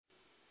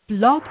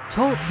Blog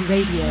Talk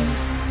Radio.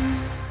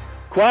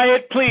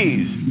 Quiet,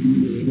 please.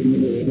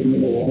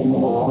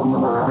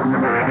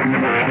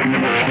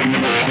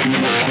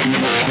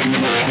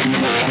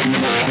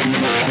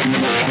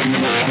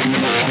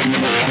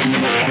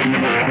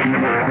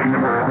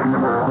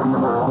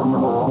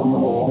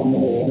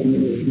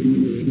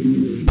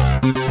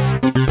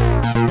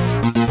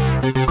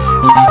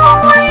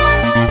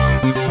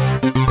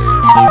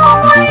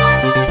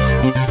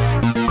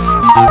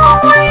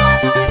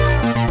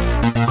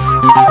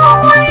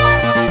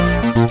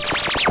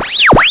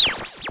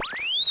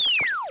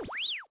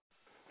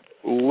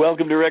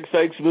 Welcome to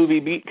Sikes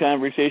Movie Beat,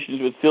 conversations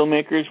with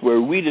filmmakers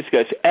where we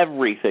discuss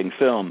everything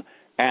film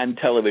and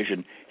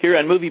television. Here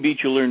on Movie Beat,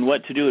 you'll learn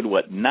what to do and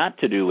what not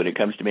to do when it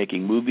comes to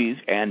making movies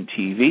and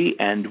TV,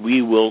 and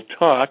we will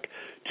talk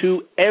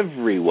to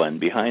everyone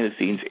behind the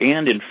scenes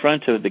and in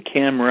front of the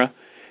camera,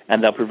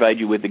 and they'll provide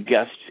you with the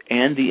guests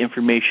and the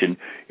information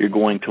you're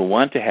going to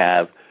want to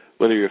have,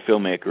 whether you're a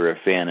filmmaker or a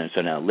fan. And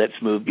so now let's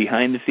move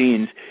behind the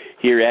scenes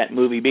here at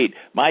Movie Beat.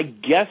 My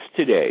guest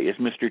today is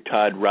Mr.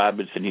 Todd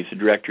Robinson. He's the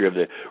director of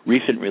the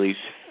recent release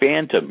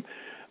Phantom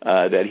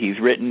that he's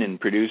written and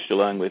produced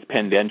along with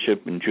Penn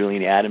Denship and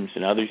Julian Adams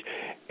and others.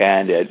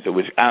 And it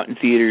was out in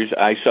theaters.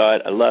 I saw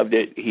it. I loved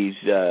it.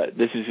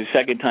 This is his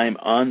second time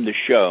on the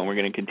show, and we're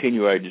going to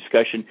continue our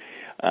discussion.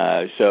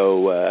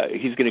 So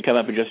he's going to come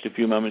up in just a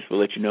few moments.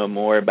 We'll let you know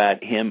more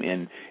about him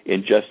in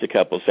just a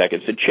couple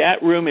seconds. The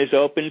chat room is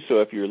open,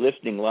 so if you're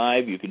listening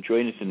live, you can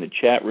join us in the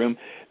chat room.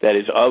 That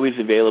is always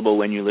available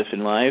when you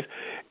listen live.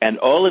 And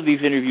all of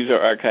these interviews are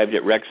archived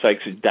at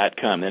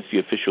rexsikes.com. That's the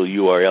official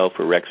URL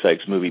for Rex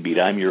Sikes Movie Beat.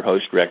 I'm your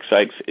host, Rex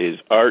Sikes. It is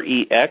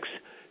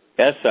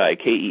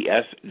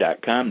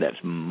REXSIKES.com. That's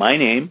my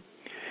name.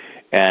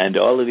 And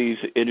all of these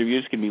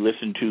interviews can be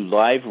listened to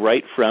live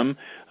right from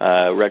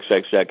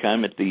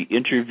rexsikes.com at the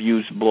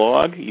interviews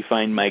blog. You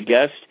find my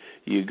guest.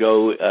 You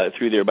go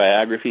through their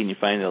biography, and you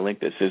find the link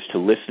that says to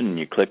listen, and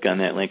you click on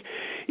that link.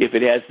 If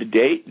it has the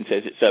date and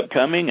says it's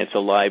upcoming, it's a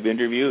live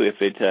interview.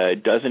 If it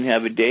doesn't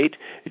have a date,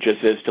 it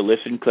just says to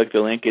listen, click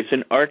the link. It's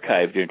an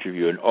archived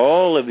interview. And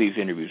all of these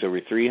interviews,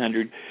 over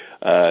 300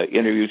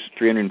 interviews,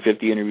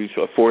 350 interviews,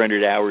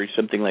 400 hours,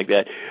 something like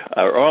that,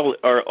 are all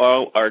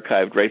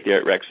archived right there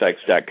at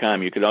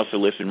rexsikes.com. You can also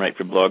listen right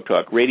from Blog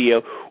Talk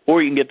Radio,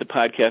 or you can get the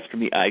podcast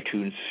from the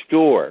iTunes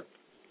Store.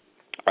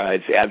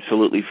 It's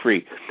absolutely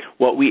free.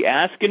 What we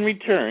ask in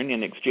return,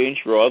 in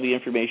exchange for all the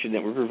information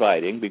that we're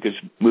providing, because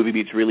Movie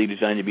Beat's really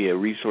designed to be a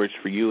resource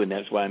for you, and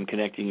that's why I'm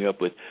connecting you up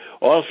with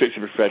all sorts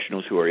of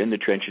professionals who are in the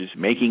trenches,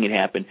 making it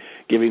happen,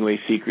 giving away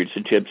secrets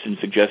and tips and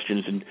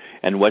suggestions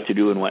and what to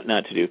do and what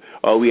not to do.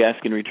 All we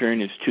ask in return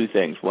is two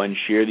things. One,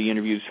 share the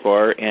interviews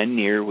far and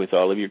near with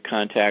all of your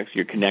contacts,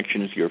 your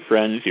connections, your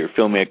friends, your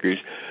filmmakers,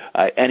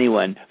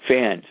 anyone,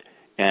 fans,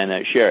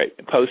 and share it.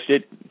 Post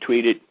it,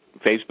 tweet it,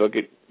 Facebook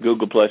it,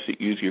 Google Plus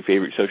it, use your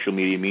favorite social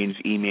media means,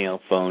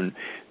 email, phone,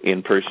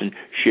 in person.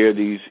 Share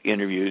these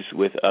interviews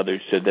with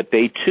others so that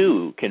they,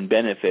 too, can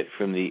benefit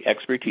from the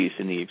expertise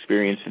and the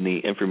experience and the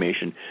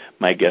information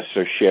my guests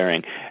are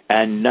sharing.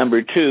 And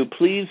number two,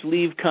 please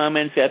leave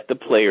comments at the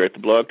player, at the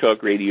Blog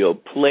Talk Radio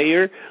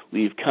player.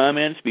 Leave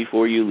comments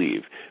before you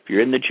leave. If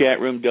you're in the chat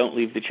room, don't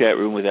leave the chat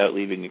room without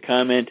leaving a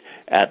comment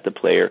at the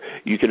player.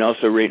 You can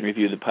also rate and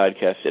review the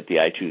podcast at the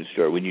iTunes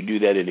Store. When you do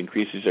that, it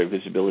increases our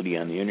visibility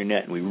on the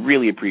Internet, and we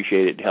really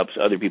appreciate it. It helps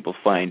other people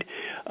find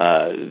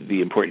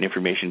the important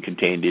information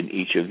contained in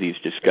each of these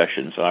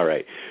discussions. All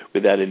right.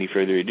 Without any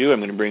further ado, I'm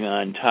going to bring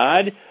on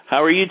Todd.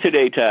 How are you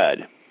today,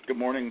 Todd? Good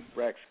morning,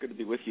 Rex. Good to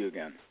be with you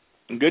again.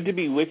 Good to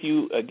be with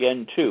you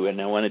again, too.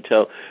 And I want to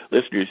tell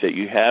listeners that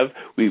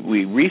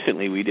we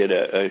recently did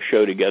a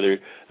show together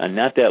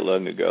not that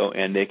long ago,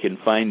 and they can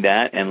find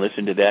that and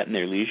listen to that in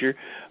their leisure.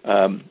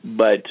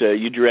 But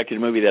you directed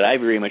a movie that I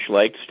very much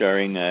liked,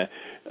 starring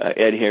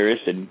Ed Harris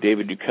and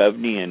David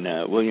Duchovny and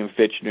William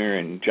Fichtner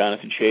and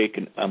Jonathan Shake,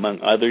 and among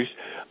others,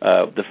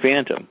 The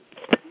Phantom,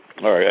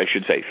 or I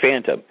should say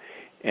Phantom.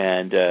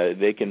 And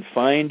they can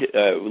find,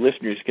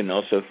 listeners can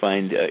also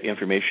find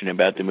information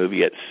about the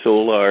movie at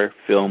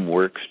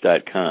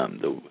solarfilmworks.com,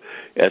 the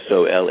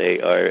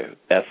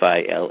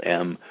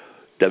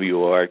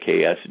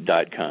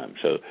SOLARFILMWORKS.com.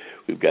 So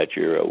we've got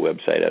your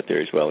website out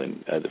there as well,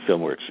 and the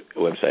Filmworks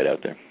website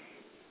out there.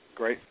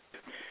 Great.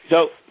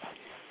 So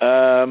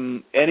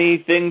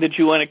anything that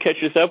you want to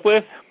catch us up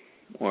with?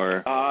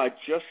 Or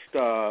just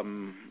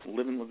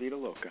living La Vida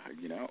Loca,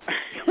 you know.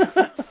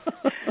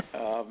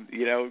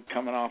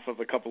 Coming off of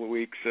a couple of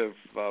weeks of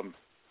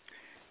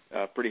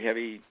pretty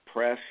heavy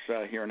press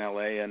here in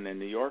L.A. and in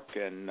New York,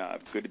 and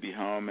good to be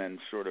home and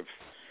sort of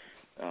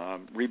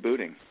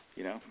rebooting,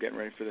 getting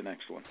ready for the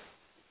next one.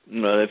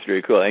 Well, that's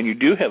very cool. And you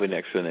do have a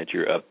next one that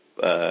you're up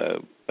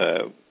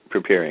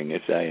preparing,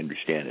 as I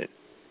understand it.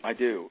 I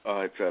do.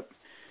 It's a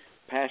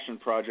passion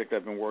project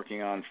I've been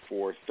working on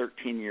for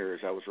 13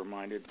 years. I was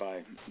reminded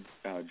by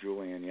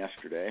Julian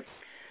yesterday.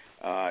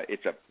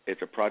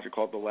 It's a project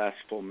called The Last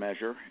Full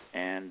Measure,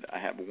 and I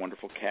have a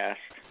wonderful cast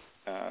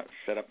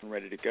set up and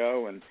ready to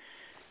go. And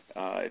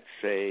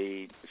it's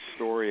a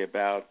story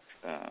about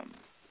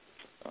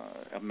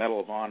a Medal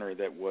of Honor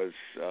that was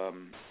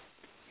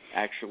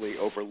actually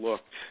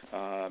overlooked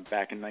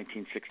back in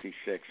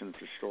 1966, and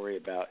it's a story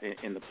about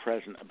in the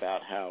present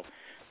about how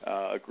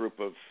a group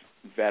of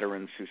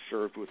veterans who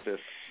served with this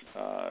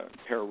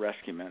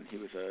pararescueman, he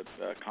was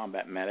a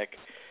combat medic,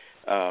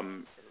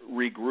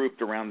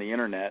 regrouped around the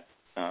internet,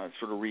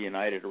 sort of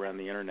reunited around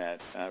the internet,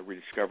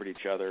 rediscovered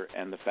each other,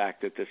 and the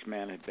fact that this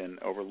man had been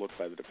overlooked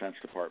by the Defense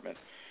Department,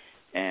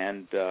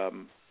 and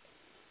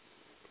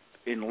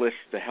enlist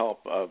the help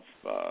of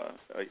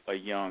a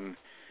young,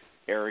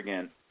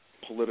 arrogant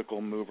political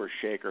mover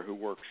shaker who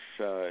works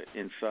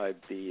inside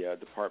the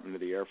Department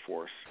of the Air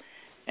Force.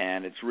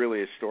 And it's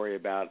really a story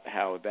about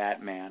how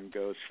that man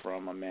goes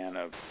from a man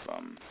of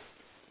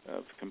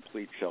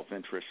complete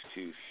self-interest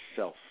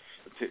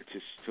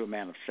to a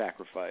man of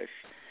sacrifice.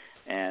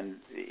 And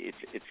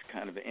it's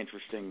kind of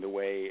interesting the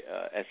way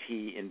as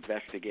he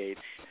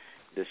investigates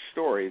this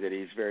story that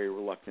he's very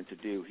reluctant to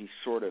do, he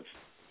sort of,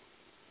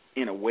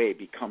 in a way,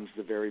 becomes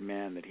the very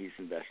man that he's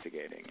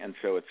investigating. And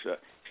so it's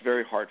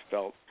very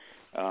heartfelt.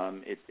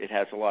 It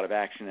has a lot of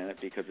action in it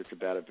because it's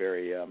about a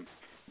very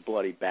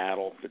bloody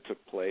battle that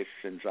took place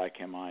in Sikes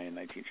Movie in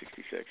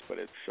 1966. But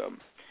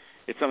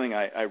it's something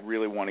I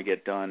really want to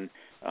get done,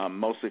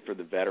 mostly for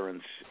the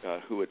veterans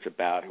who it's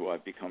about, who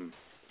I've become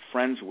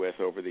friends with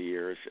over the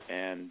years,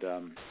 and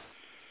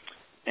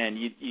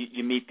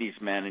you meet these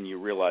men and you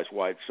realize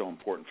why it's so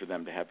important for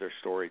them to have their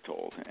story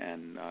told,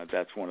 and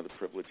that's one of the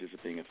privileges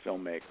of being a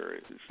filmmaker,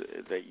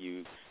 is that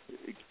you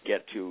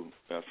get to,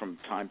 from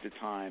time to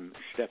time,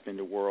 step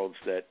into worlds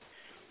that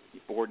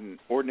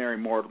ordinary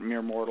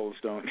mere mortals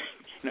don't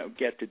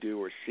get to do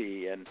or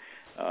see, and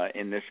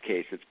in this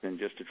case it's been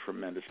just a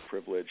tremendous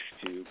privilege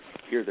to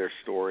hear their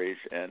stories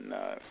and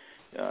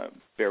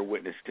bear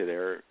witness to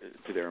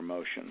their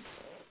emotion.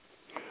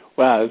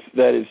 Wow,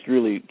 that is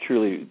really,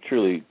 truly,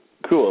 truly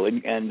cool,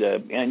 and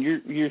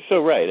you're so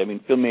right. I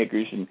mean,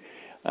 filmmakers and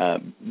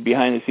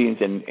behind the scenes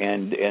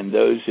and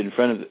those in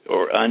front of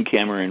or on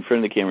camera, in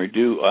front of the camera,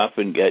 do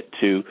often get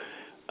to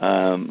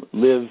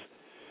live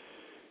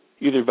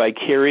either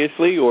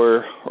vicariously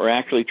or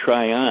actually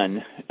try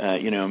on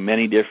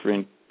many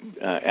different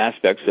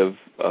aspects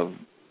of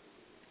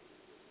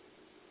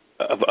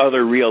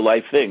other real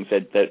life things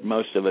that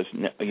most of us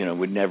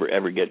would never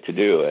ever get to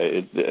do.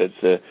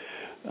 It's a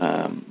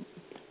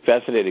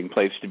fascinating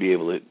place to be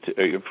able to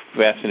a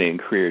fascinating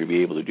career to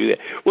be able to do that.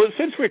 Well,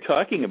 since we're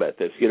talking about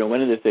this,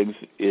 one of the things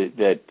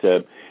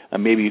that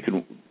maybe you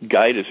can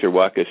guide us or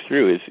walk us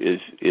through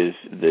is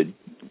the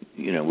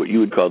what you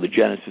would call the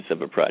genesis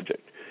of a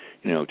project.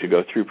 To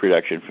go through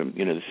production from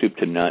the soup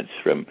to nuts,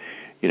 from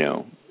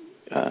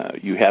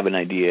you have an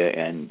idea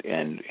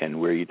and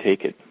where you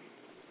take it.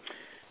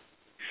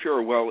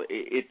 Sure. Well,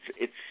 it's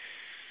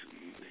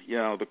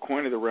the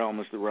coin of the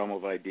realm is the realm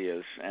of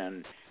ideas,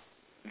 and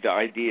the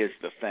idea is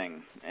the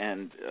thing.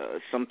 And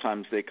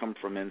sometimes they come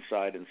from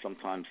inside, and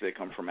sometimes they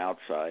come from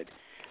outside.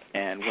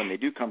 And when they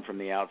do come from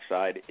the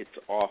outside, it's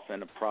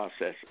often a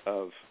process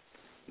of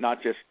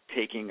not just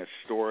taking a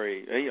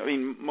story. I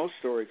mean, most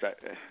stories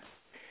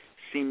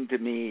seem to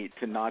me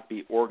to not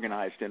be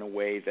organized in a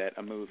way that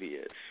a movie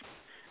is,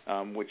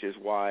 which is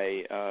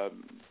why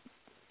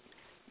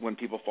when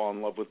people fall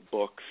in love with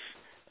books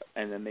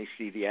and then they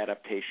see the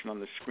adaptation on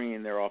the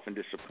screen, they're often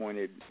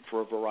disappointed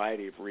for a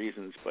variety of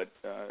reasons, but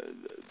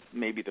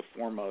maybe the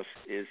foremost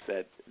is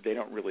that they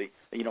don't really,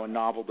 a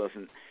novel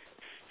doesn't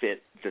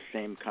fit the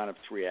same kind of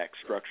 3-act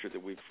structure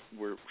that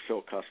we're so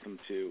accustomed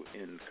to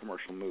in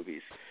commercial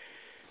movies.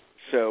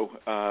 So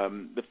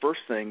the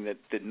first thing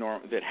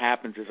that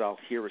happens is I'll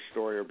hear a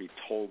story or be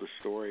told a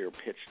story or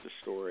pitched a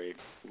story,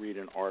 read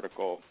an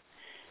article,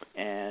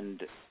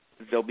 and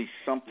there'll be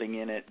something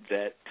in it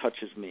that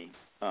touches me.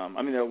 There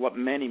are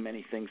many,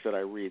 many things that I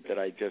read that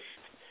I just,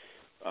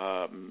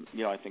 I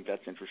think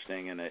that's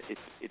interesting, and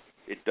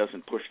it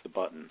doesn't push the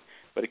button,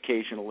 but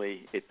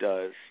occasionally it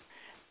does.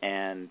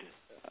 And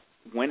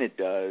when it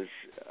does,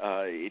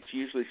 it's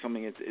usually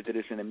something that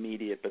isn't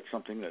immediate, but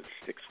something that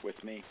sticks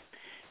with me.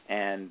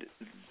 And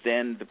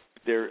then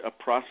a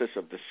process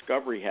of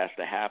discovery has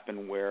to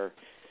happen where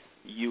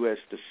you as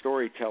the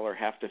storyteller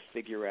have to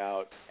figure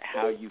out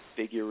how you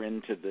figure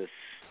into this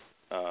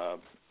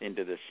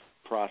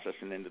process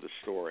and into the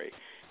story.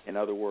 In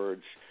other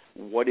words,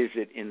 what is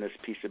it in this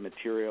piece of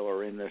material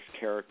or in this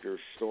character's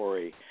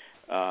story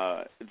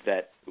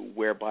that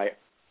whereby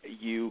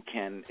you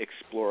can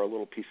explore a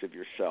little piece of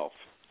yourself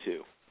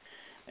too.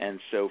 And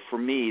so for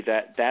me,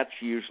 that's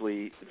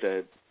usually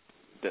the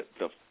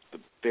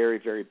very,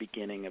 very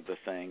beginning of the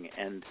thing,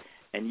 and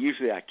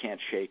usually I can't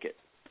shake it.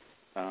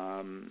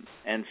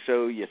 And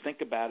so you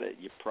think about it,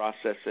 you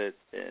process it,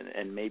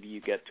 and maybe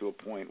you get to a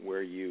point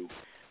where you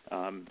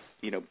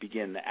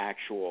begin the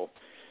actual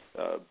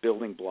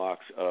building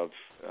blocks of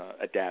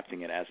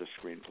adapting it as a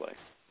screenplay.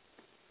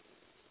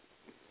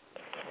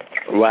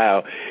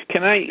 Wow.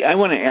 I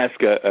want to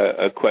ask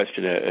a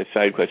question, a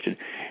side question.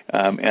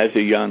 As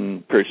a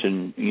young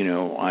person,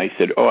 I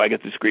said, I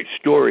got this great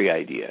story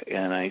idea.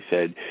 And I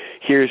said,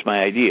 here's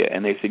my idea.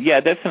 And they said,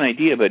 yeah, that's an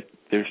idea, but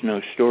there's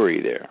no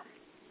story there.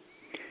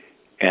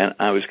 And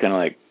I was kind of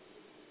like,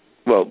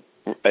 well,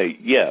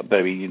 yeah, but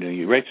I mean,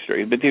 you write the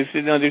story, but there's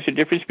a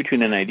difference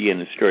between an idea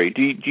and a story.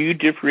 Do you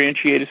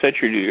differentiate as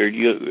such, or do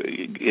you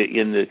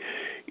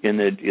in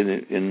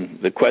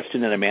the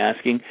question that I'm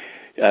asking?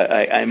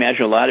 I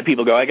imagine a lot of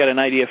people go, I got an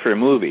idea for a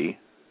movie,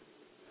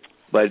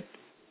 but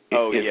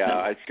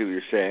I see what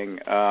you're saying.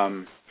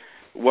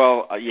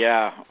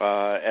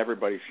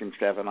 Everybody seems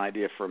to have an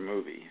idea for a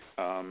movie,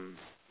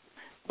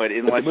 but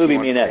unless the movie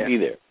may not be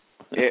there.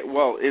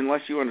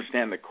 Unless you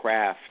understand the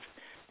craft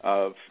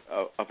of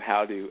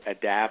how to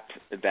adapt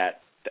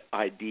that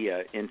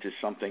idea into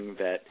something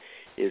that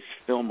is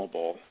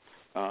filmable,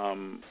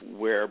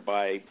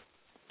 whereby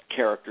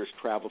characters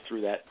travel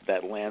through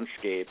that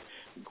landscape,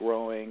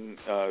 growing,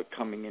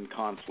 coming in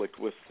conflict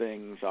with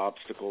things,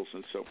 obstacles,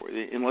 and so forth.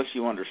 Unless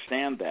you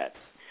understand that,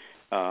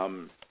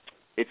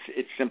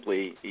 it's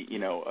simply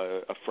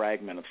a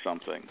fragment of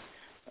something,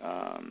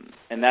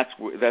 and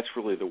that's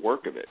really the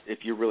work of it.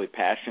 If you're really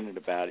passionate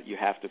about it, you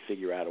have to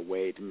figure out a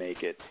way to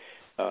make it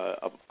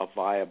a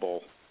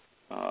viable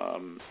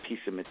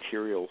piece of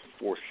material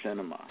for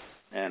cinema.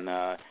 And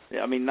I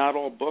mean, not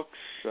all books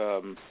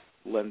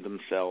lend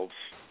themselves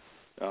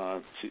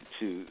to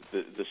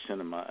the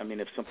cinema. I mean,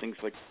 if something's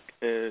like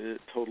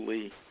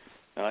totally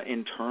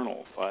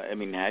internal, I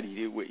mean, how do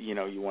you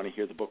want to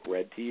hear the book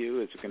read to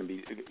you? Is it going to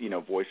be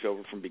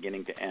voiceover from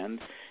beginning to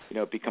end?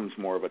 It becomes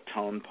more of a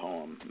tone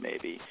poem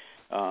maybe.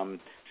 I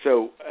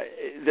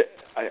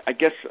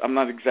guess I'm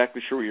not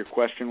exactly sure what your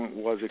question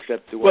was,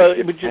 except I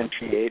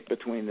differentiate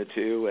between the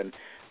two, and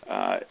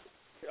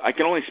I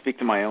can only speak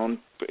to my own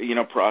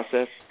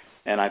process,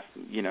 and I've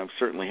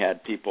certainly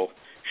had people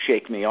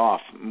shake me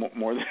off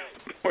more than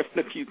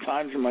a few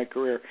times in my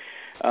career,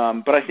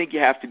 but I think you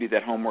have to do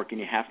that homework, and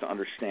you have to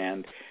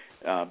understand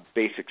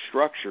basic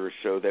structure,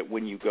 so that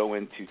when you go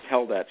in to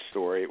tell that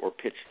story or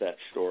pitch that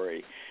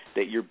story,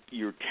 that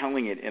you're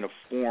telling it in a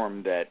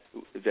form that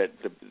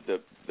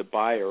the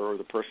buyer or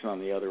the person on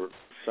the other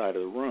side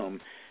of the room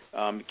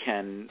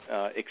can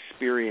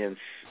experience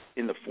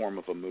in the form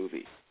of a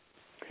movie,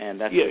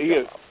 and that's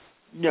the job.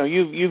 No,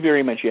 you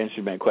very much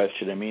answered my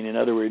question. I mean, in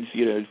other words,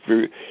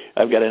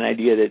 I've got an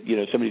idea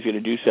that somebody's going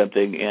to do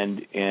something,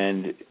 and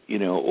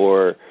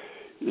or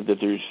that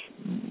there's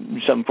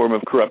some form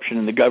of corruption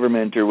in the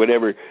government or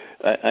whatever,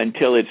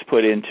 until it's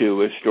put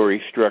into a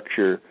story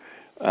structure.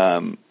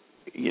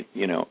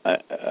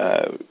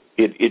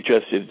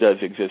 It does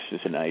exist as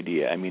an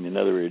idea. I mean, in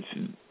other words.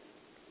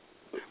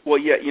 Well,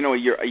 yeah,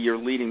 you're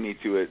leading me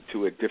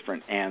to a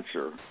different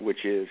answer,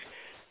 which is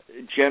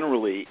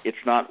generally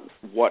it's not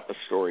what a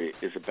story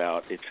is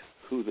about; it's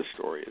who the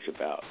story is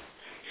about.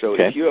 So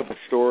if you have a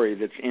story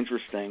that's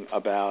interesting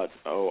about,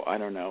 I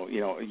don't know,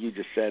 you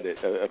just said it,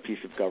 a piece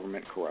of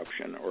government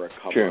corruption or a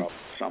cover-up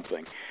or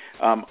something,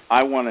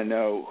 I want to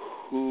know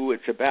who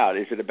it's about.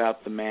 Is it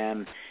about the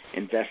man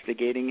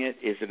investigating it?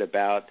 Is it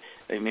about,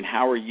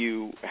 how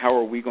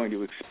are we going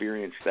to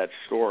experience that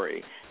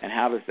story? And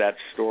how does that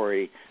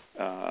story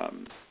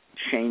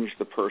change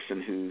the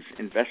person who's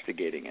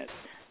investigating it?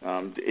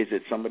 Is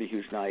it somebody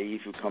who's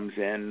naive, who comes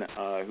in,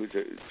 who's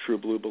a true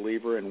blue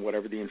believer in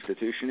whatever the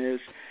institution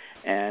is,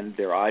 and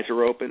their eyes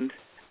are opened,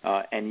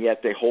 and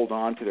yet they hold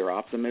on to their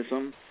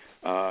optimism?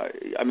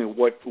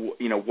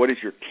 What is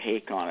your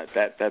take on it?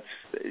 That's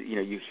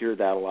you hear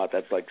that a lot.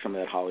 That's like some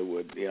of that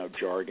Hollywood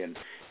jargon.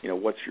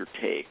 What's your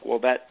take? Well,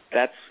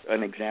 that's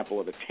an example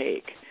of a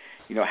take.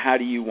 How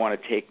do you want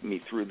to take me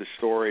through the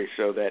story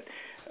so that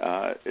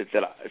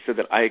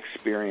I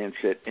experience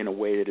it in a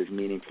way that is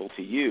meaningful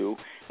to you,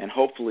 and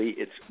hopefully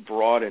it's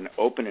broad and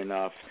open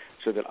enough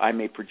so that I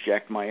may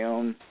project my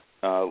own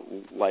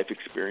life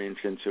experience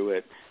into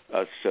it,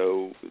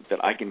 so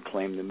that I can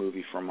claim the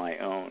movie for my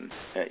own,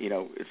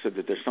 so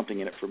that there's something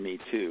in it for me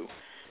too,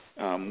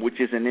 which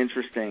is an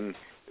interesting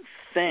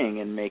thing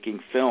in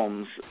making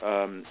films.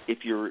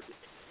 If you're,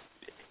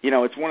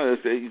 it's one of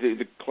those.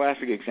 The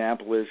classic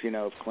example is,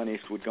 of Clint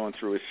Eastwood going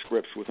through his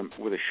scripts with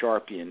a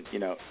Sharpie and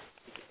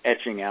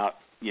etching out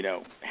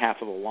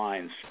half of the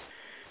lines,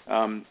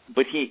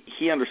 but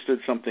he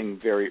understood something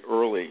very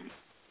early.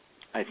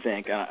 I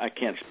think I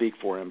can't speak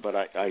for him, but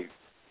I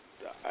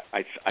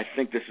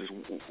think this is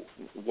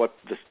what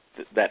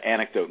that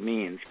anecdote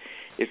means,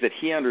 is that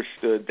he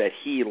understood that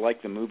he,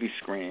 like the movie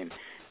screen,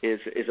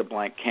 is a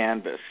blank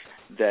canvas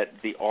that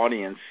the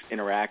audience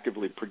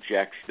interactively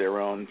projects their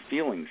own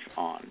feelings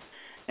on.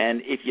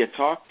 And if you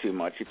talk too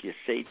much, if you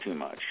say too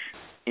much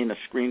in a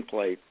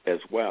screenplay as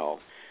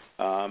well,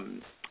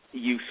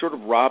 you sort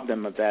of rob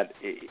them of that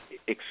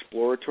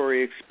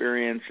exploratory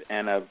experience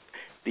and of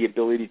the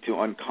ability to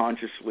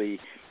unconsciously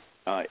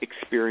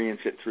experience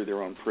it through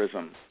their own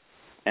prism.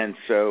 And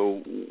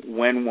so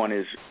when one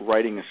is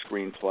writing a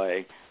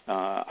screenplay,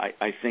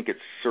 I think it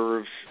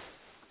serves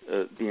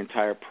the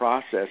entire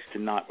process to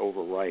not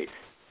overwrite.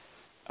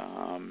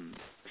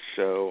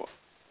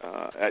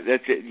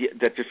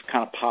 That just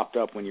kind of popped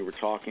up when you were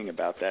talking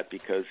about that,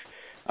 because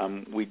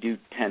we do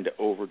tend to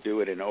overdo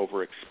it and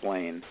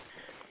over-explain.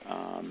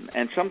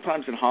 And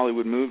sometimes in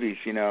Hollywood movies,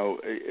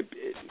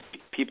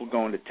 people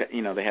go into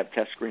they have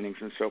test screenings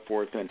and so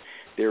forth, and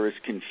there is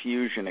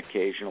confusion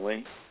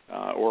occasionally,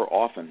 or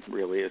often,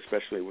 really,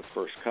 especially with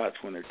first cuts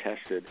when they're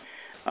tested.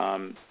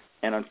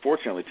 And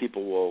unfortunately,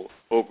 people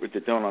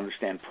that don't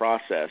understand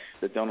process,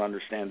 that don't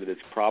understand that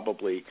it's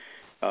probably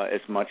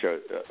as much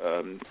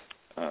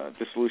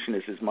the solution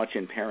is as much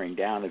in paring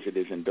down as it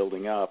is in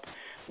building up,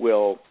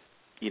 will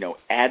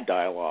add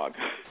dialogue,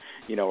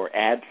 or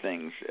add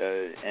things,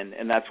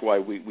 and that's why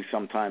we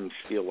sometimes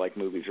feel like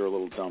movies are a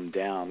little dumbed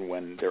down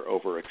when they're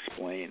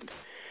over-explained.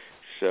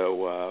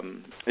 So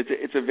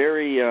it's a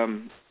very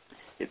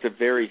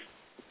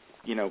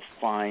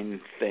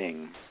fine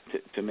thing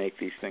to make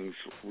these things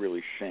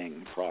really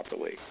sing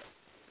properly.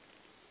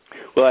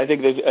 Well, I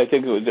think it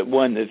was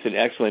one that's an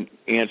excellent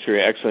answer,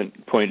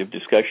 excellent point of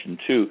discussion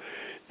too,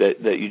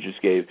 that you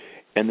just gave,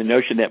 and the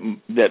notion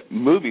that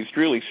movies,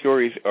 really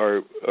stories,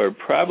 are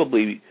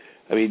probably.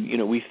 I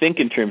mean, we think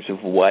in terms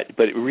of what,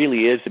 but it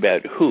really is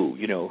about who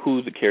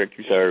the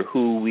characters are,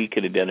 who we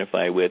can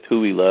identify with, who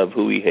we love,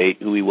 who we hate,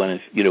 who we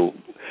want to,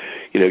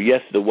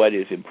 yes, the what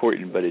is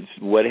important, but it's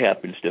what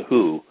happens to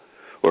who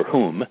or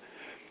whom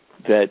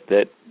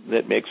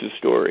that makes a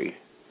story.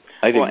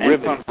 I think. Well,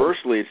 and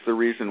conversely, it's the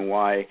reason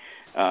why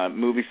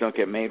movies don't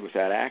get made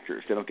without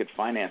actors. They don't get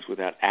financed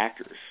without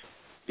actors,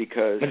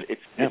 because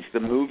it's the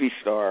movie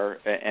star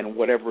and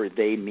whatever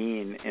they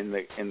mean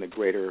in the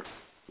greater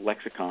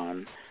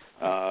lexicon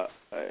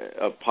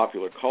of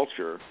popular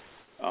culture.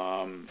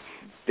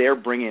 They're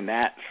bringing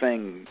that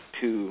thing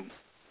to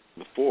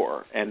the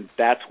fore, and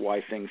that's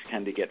why things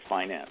tend to get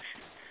financed.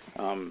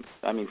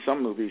 I mean,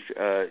 some movies,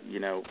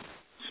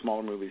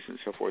 smaller movies and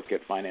so forth,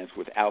 get financed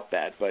without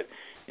that, but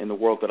in the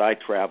world that I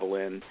travel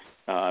in,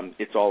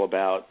 it's all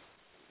about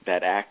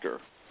that actor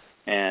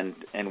and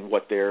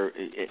what they're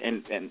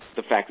and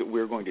the fact that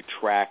we're going to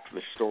track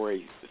the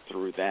story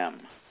through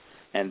them,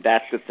 and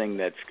that's the thing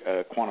that's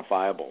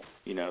quantifiable.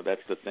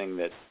 That's the thing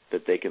that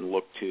they can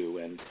look to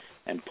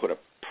and put a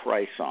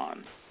price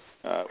on,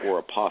 or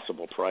a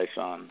possible price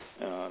on,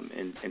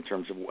 in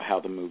terms of how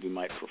the movie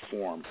might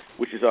perform,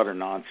 which is utter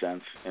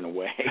nonsense in a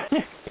way,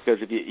 because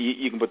if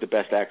you can put the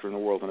best actor in the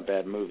world in a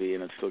bad movie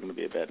and it's still going to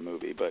be a bad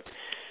movie. But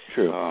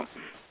true.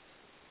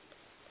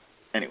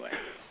 Anyway.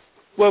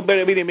 Well, but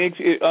I mean, it makes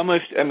it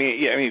almost. I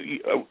mean,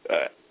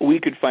 we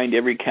could find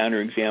every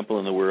counterexample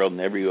in the world and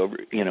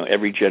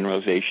every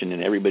generalization,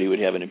 and everybody would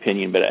have an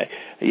opinion. But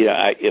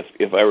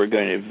if I were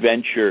going to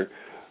venture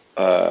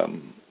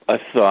a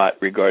thought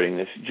regarding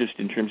this, just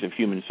in terms of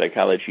human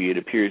psychology, it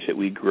appears that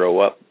we grow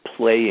up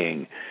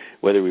playing,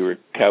 whether we were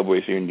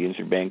cowboys or Indians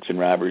or banks and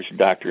robbers, or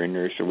doctor and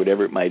nurse, or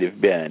whatever it might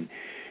have been.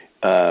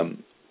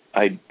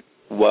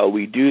 While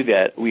we do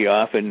that, we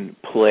often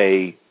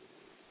play,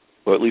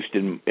 or at least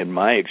in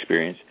my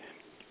experience,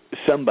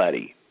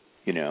 somebody.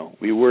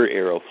 We were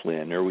Errol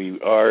Flynn, or we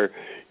are,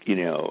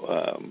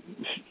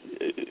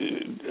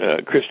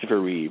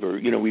 Christopher Reeve, or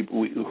we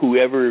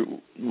whoever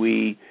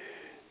we,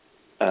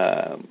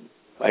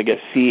 I guess,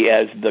 see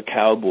as the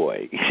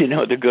cowboy,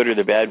 the good or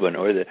the bad one,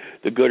 or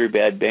the good or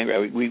bad bank.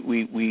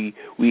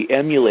 We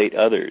emulate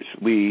others.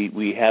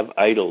 We have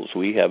idols.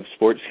 We have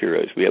sports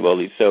heroes. We have all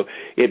these. So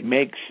it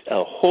makes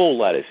a whole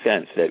lot of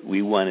sense that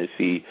we want to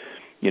see,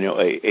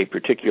 a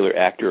particular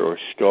actor or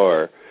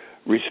star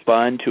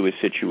respond to a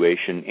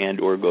situation and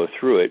or go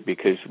through it,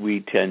 because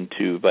we tend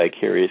to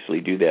vicariously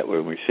do that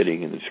when we're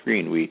sitting in the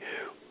screen. We,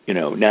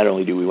 not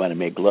only do we want to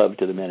make love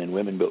to the men and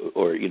women, but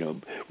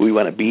we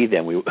want to be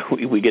them.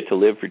 We get to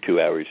live for 2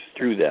 hours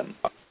through them.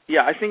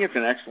 Yeah, I think it's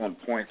an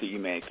excellent point that you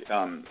make,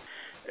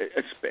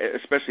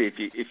 especially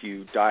if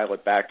you dial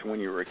it back to when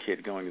you were a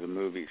kid going to the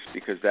movies,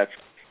 because that's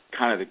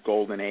kind of the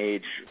golden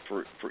age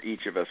for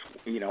each of us.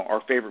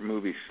 Our favorite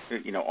movies,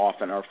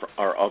 often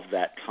are of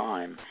that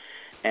time.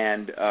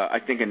 And I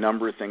think a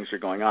number of things are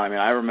going on. I mean,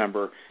 I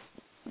remember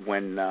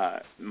when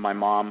my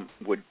mom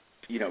would,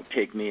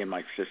 take me and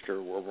my sister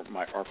or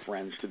our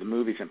friends to the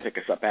movies and pick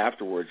us up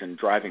afterwards, and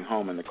driving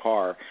home in the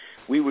car,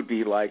 we would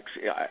be like,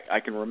 I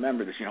can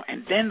remember this,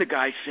 and then the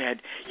guy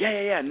said,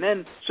 yeah, and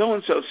then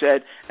so-and-so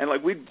said, and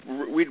like we'd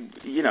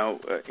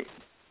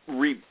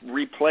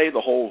replay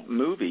the whole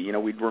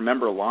ort we'd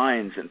remember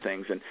lines and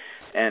things,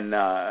 and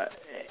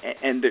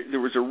there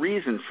was a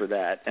reason for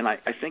that, and I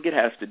think it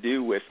has to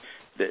do with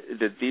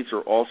that these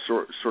are all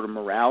sort of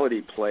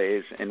morality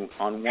plays, and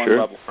on one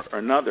level or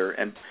another,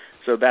 and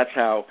so that's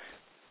how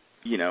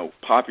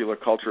popular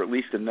culture, at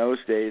least in those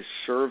days,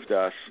 served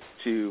us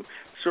to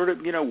sort of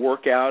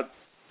work out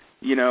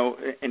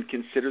and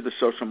consider the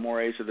social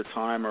mores of the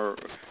time, or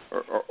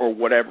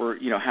whatever,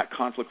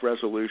 conflict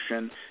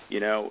resolution.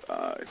 In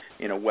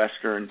a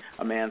Western,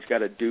 a man's got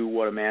to do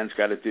what a man's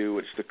got to do.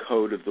 It's the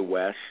code of the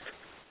West.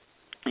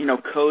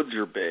 Codes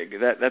are big.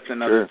 That's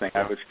another thing.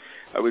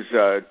 I was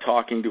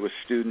talking to a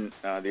student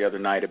the other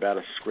night about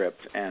a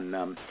script, and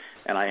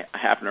I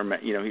happened to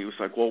remember, he was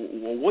like, well,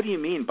 what do you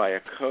mean by a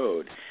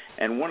code?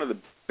 And one of the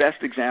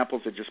best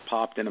examples that just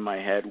popped into my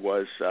head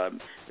was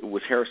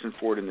Harrison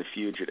Ford in The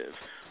Fugitive,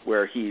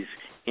 where he's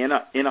in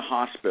a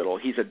hospital.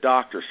 He's a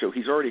doctor, so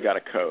he's already got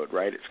a code,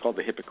 right? It's called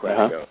the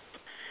Hippocratic Oath.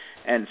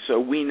 And so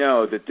we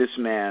know that this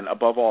man,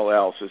 above all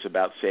else, is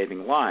about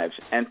saving lives.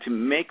 And to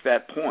make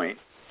that point,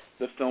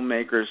 the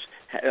filmmakers,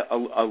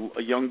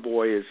 a young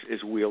boy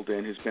is wheeled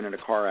in who's been in a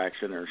car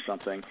accident or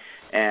something,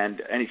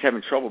 and he's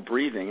having trouble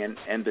breathing,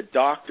 and the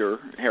doctor,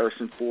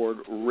 Harrison Ford,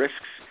 risks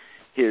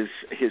his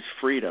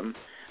freedom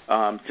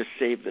to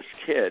save this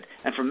kid.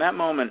 And from that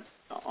moment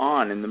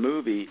on in the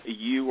movie,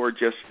 you're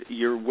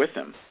with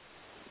him,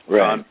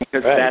 right?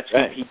 Because that's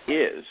what he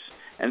is.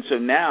 And so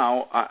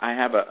now I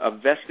have a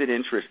vested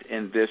interest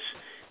in this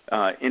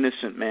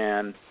innocent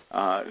man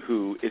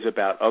who is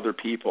about other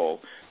people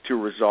to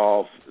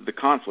resolve the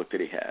conflict that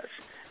he has.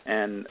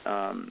 And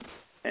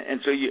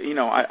so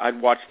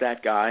I'd watch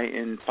that guy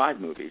in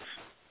 5 movies.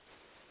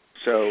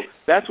 So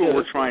that's what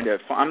we're trying to.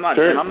 I'm not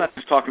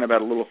just talking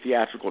about a little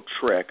theatrical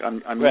trick.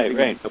 I'm using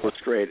it to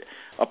illustrate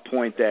a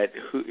point that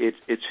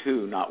it's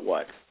who, not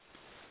what.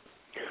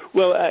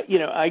 Well,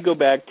 I go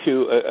back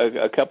to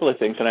a couple of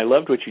things, and I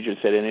loved what you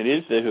just said, and it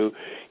is the who.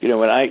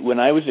 When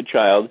I was a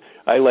child,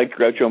 I liked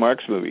Groucho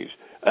Marx movies.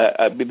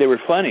 They were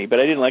funny, but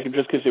I didn't like them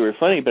just because they were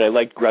funny, but I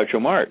liked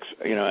Groucho Marx.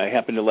 I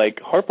happened to like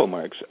Harpo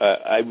Marx.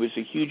 I was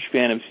a huge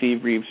fan of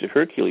Steve Reeves of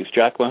Hercules.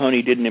 Jock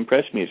Mahoney didn't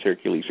impress me as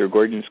Hercules, or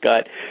Gordon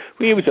Scott.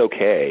 He was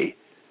okay,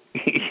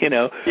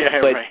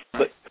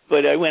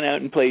 But I went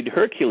out and played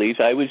Hercules.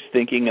 I was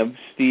thinking of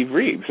Steve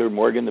Reeves or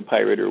Morgan the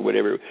Pirate or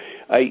whatever.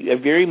 I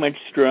very much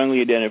strongly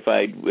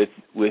identified with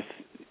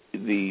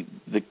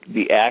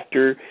the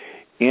actor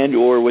and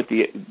or what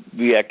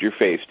the actor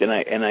faced, and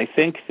I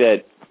think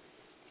that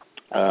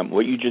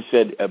what you just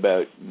said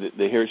about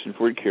the Harrison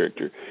Ford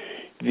character,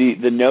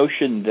 the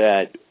notion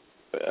that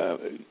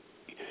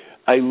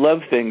I love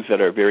things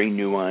that are very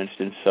nuanced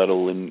and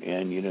subtle, and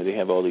they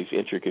have all these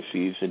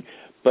intricacies,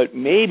 but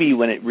maybe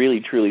when it really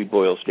truly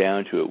boils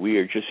down to it, we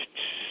are just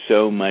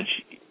so much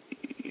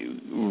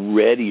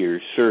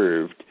readier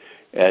served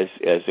as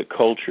a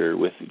culture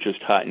with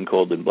just hot and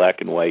cold and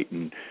black and white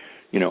and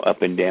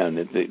up and down,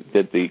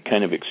 that the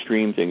kind of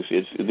extreme things,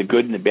 is the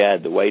good and the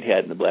bad, the white hat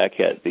and the black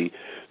hat,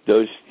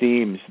 those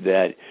themes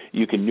that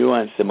you can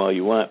nuance them all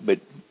you want,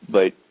 but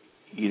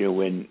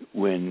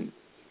when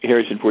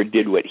Harrison Ford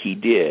did what he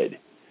did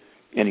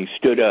and he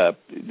stood up,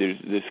 there's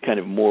this kind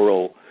of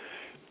moral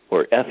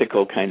or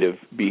ethical kind of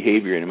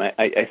behavior in him.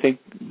 I think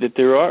that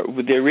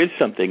there is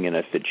something in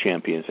us that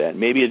champions that.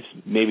 Maybe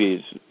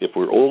it's if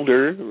we're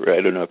older, or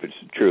I don't know if it's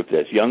true if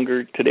that's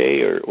younger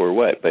today or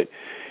what, but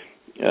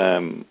I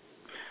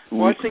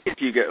think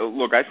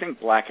I think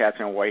black hats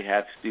and white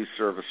hats do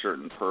serve a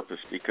certain purpose,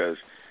 because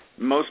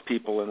most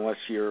people, unless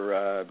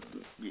you're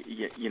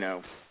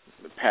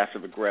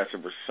passive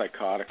aggressive or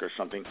psychotic or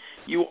something,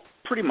 you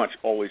pretty much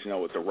always know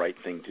what the right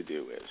thing to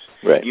do is.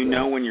 Right. You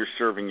know when you're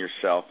serving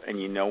yourself,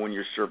 and you know when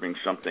you're serving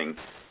something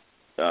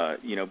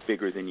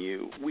bigger than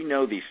you. We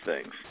know these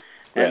things.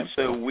 Yeah. And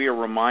so we are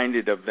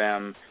reminded of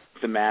them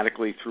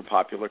thematically through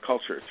popular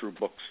culture, through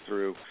books,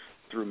 through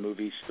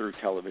movies, through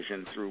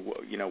television, through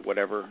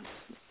whatever,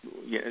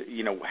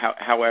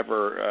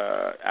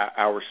 however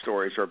our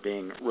stories are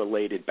being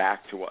related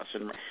back to us,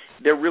 and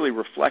they're really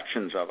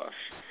reflections of us,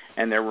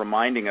 and they're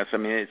reminding us. I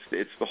mean,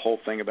 it's the whole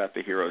thing about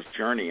the hero's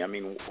journey. I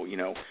mean,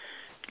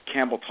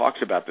 Campbell talks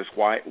about this.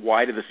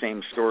 Why do the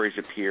same stories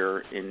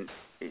appear in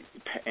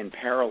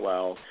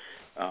parallel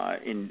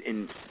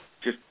in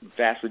just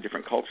vastly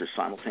different cultures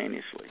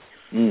simultaneously?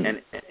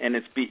 And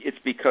it's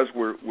because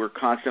we're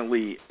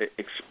constantly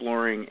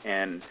exploring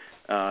and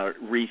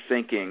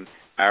rethinking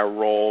our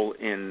role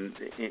in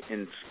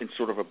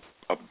sort of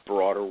a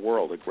broader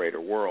world, a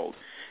greater world.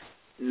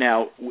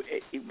 Now,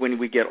 when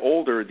we get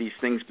older, these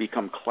things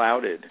become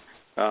clouded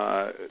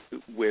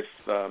with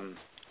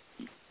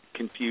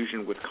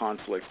confusion, with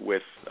conflict,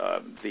 with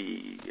what's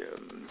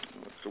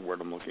the word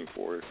I'm looking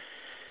for?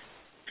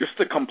 Just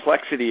the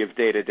complexity of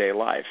day-to-day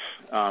life,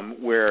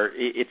 where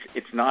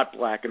it's not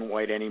black and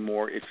white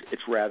anymore.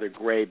 It's rather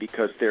gray,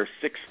 because there are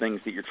 6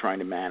 things that you're trying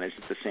to manage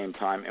at the same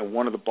time, and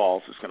one of the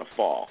balls is going to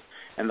fall,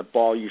 and the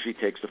ball usually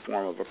takes the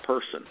form of a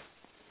person.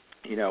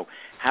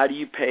 How do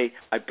you pay?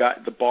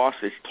 The boss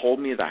has told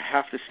me that I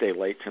have to stay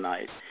late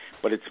tonight,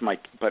 but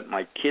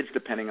my kid's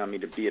depending on me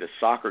to be at a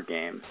soccer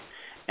game,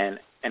 and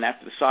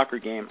after the soccer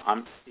game,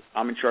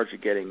 I'm in charge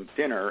of getting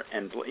dinner,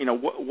 and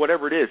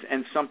whatever it is,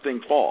 and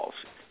something falls.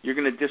 You're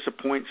going to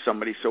disappoint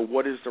somebody. So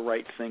what is the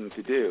right thing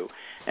to do?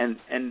 And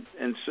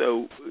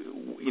so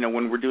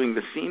when we're doing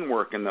the scene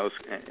work and those,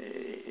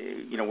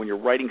 when you're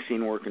writing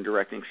scene work and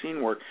directing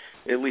scene work,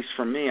 at least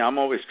for me, I'm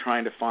always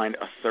trying to find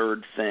a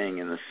third thing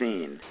in the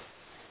scene,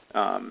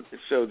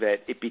 so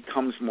that it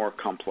becomes more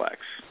complex,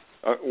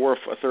 or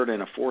a third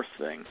and a fourth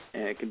thing,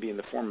 and it can be in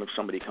the form of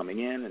somebody coming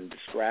in and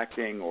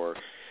distracting, or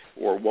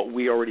what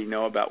we already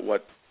know about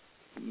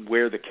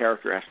where the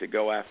character has to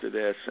go after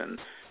this. And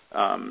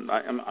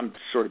I'm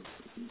sort of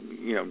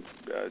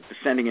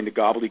descending into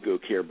gobbledygook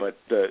here, but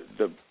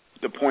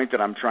the point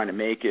that I'm trying to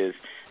make is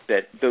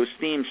that those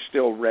themes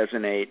still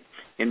resonate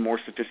in more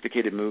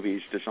sophisticated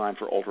movies designed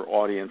for older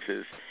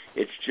audiences.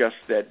 It's just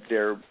that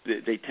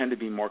they tend to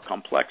be more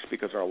complex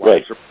because our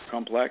lives are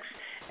complex,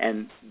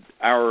 and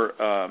our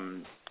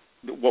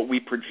what we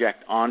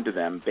project onto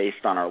them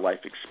based on our life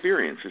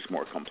experience is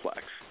more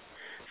complex.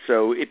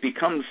 So it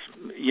becomes,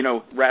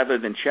 rather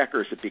than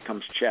checkers, it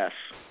becomes chess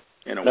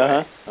in a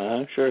way.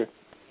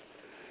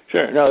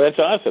 Sure. No, that's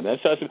awesome.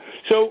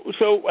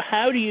 So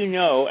how do you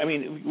know? I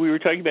mean, we were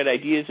talking about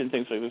ideas and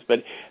things like this, but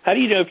how do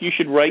you know if you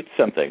should write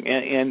something?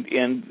 And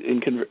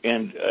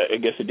I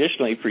guess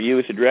additionally for you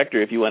as a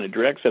director, if you want to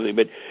direct something,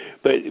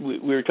 but we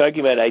were talking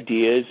about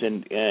ideas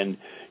and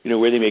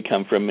where they may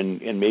come from,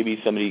 and maybe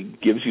somebody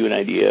gives you an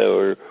idea,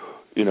 or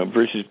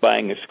versus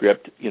buying a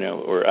script,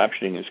 or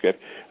optioning a script.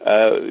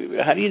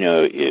 How do you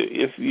know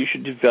if you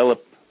should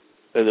develop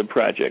the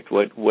project?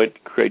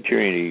 What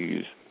criteria do you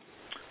use?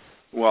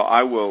 Well,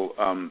 I will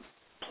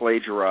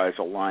plagiarize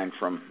a line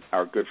from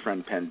our good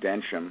friend Penn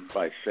Densham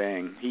by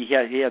saying he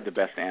had the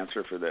best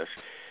answer for this.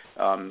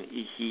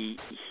 He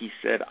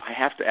said, "I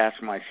have to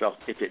ask myself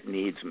if it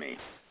needs me."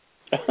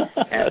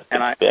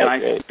 and I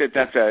think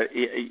that's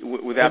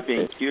without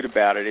being cute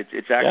about it,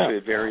 it's actually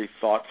a very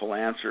thoughtful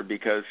answer,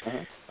 because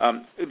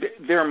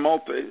there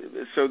are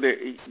so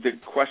the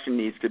question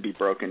needs to be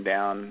broken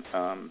down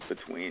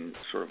between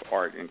sort of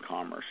art and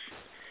commerce,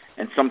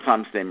 and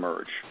sometimes they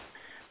merge.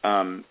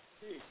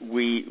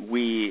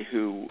 We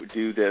who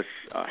do this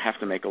have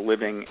to make a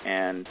living,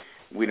 and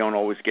we don't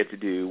always get to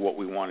do what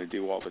we want to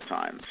do all the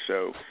time.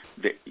 So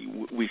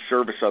we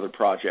service other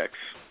projects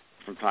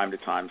from time to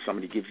time.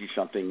 Somebody gives you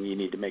something, you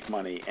need to make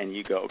money, and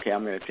you go, okay,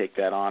 I'm going to take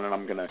that on, and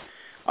I'm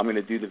going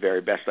to do the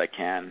very best I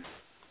can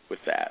with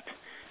that.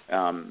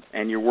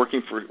 And you're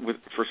working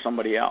for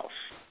somebody else,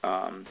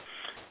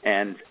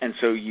 and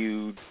so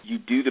you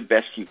do the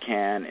best you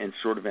can in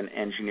sort of an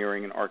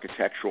engineering and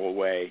architectural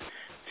way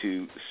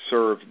to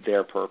serve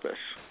their purpose,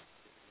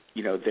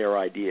 their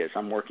ideas.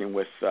 I'm working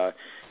with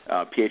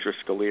Pietro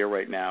Scalia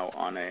right now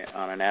on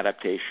an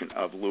adaptation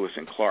of Lewis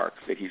and Clark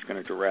that he's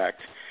going to direct,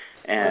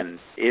 and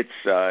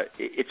it's a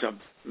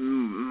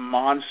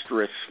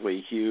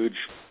monstrously huge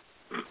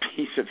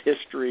piece of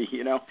history,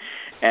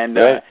 and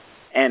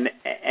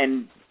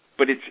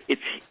but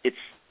it's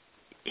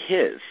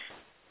his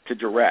to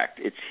direct.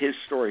 It's his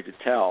story to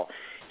tell.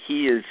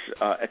 He is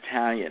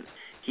Italian.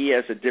 He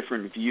has a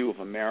different view of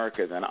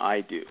America than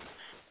I do,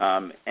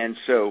 and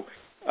so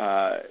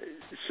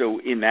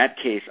in that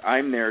case,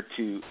 I'm there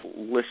to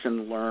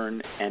listen,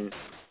 learn, and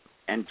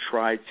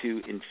try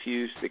to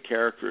infuse the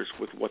characters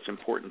with what's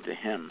important to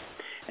him,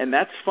 and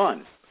that's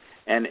fun,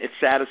 and it's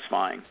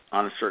satisfying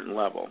on a certain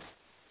level.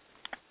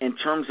 In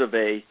terms of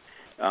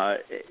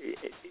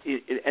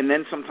and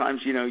then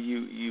sometimes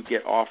you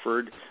get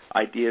offered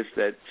ideas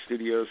that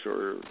studios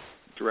or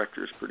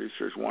directors,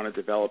 producers want to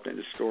develop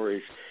into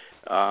stories.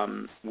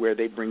 Where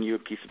they bring you a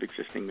piece of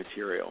existing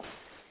material,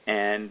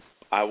 and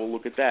I will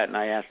look at that and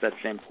I ask that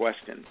same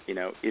question.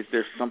 Is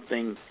there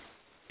something?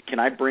 Can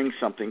I bring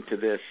something to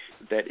this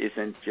that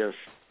isn't just,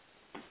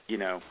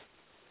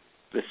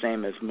 the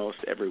same as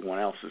most everyone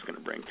else is going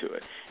to bring to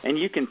it? And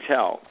you can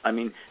tell. I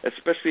mean,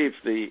 especially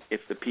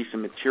if the piece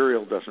of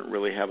material doesn't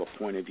really have a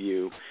point of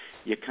view,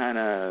 you're kind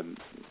of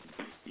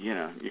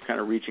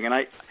reaching. And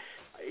I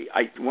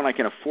when I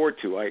can afford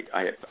to,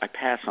 I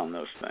pass on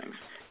those things.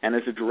 And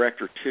as a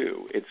director,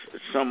 too, it's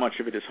so much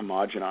of it is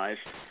homogenized.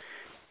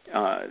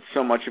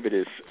 So much of it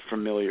is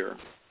familiar.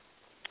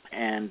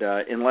 And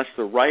unless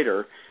the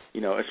writer,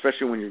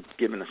 especially when you're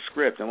given a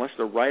script, unless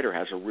the writer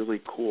has a really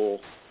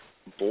cool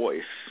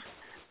voice,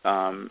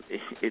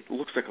 it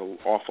looks like an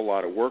awful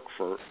lot of work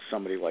for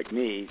somebody like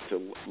me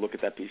to look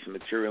at that piece of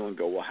material and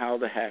go, well, how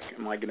the heck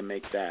am I going to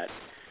make that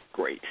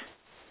great?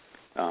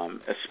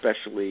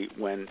 Especially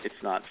when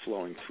it's not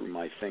flowing through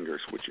my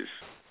fingers, which is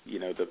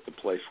the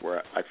place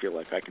where I feel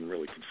like I can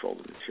really control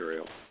the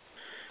material.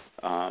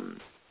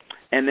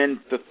 And then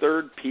the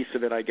third piece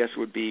of it, I guess,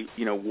 would be,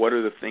 what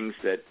are the things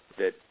that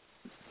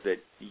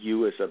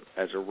you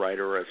as a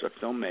writer or as a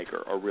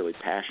filmmaker are really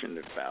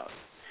passionate about?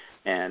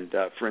 And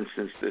for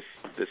instance,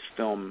 this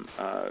film,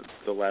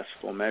 The Last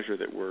Full Measure,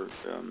 that we're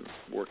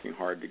working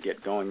hard to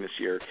get going this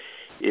year,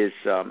 is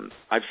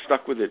I've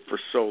stuck with it for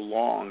so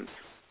long,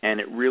 and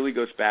it really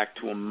goes back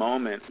to a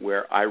moment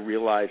where I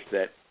realized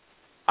that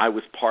I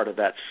was part of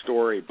that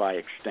story by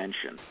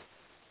extension,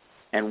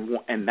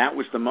 and that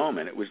was the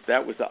moment.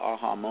 That was the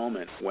aha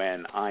moment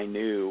when I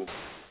knew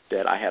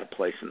that I had a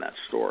place in that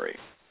story.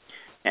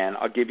 And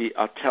I'll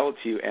tell it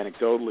to you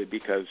anecdotally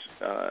because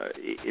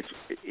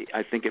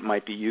I think it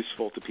might be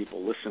useful to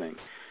people listening.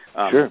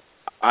 Sure.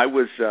 I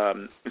was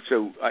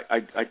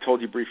I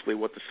told you briefly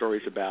what the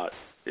story's about.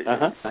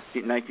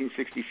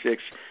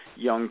 1966,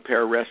 young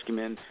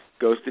pararescueman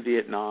goes to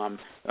Vietnam,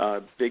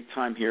 big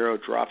time hero,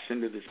 drops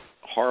into this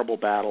horrible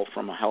battle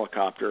from a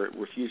helicopter,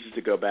 refuses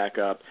to go back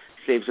up,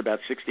 saves about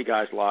 60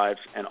 guys' lives,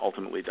 and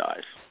ultimately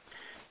dies.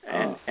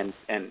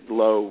 And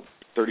lo,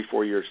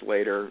 34 years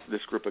later,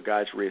 this group of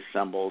guys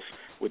reassembles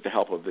with the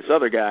help of this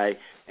other guy,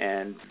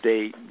 and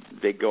they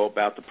go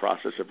about the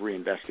process of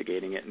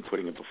reinvestigating it and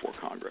putting it before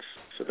Congress.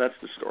 So that's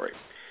the story.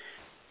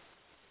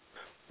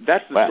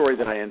 That's the story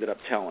that I ended up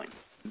telling.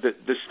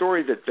 The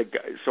story that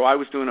so I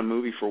was doing a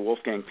movie for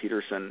Wolfgang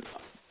Peterson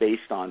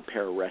based on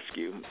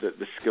pararescue,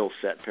 the skill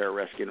set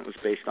pararescue, and it was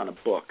based on a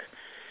book.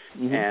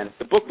 Mm-hmm. And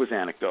the book was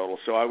anecdotal,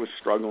 so I was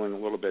struggling a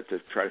little bit to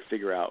try to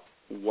figure out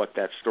what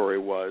that story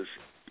was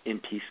in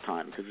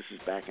peacetime, because this is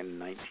back in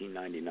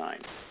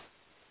 1999.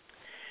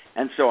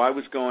 And so I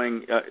was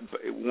going.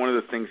 One of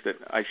the things that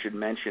I should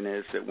mention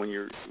is that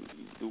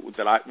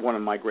one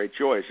of my great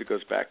joys, it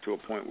goes back to a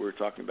point we were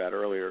talking about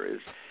earlier, is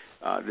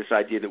this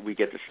idea that we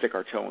get to stick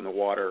our toe in the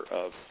water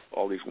of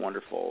all these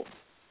wonderful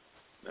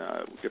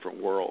different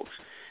worlds.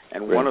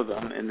 And one of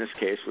them, in this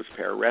case, was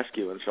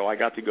pararescue. And so I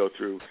got to go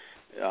through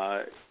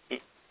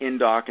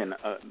INDOC and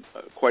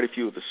quite a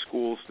few of the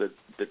schools that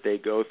they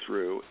go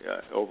through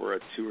over a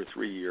 2 or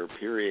 3 year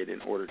period in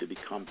order to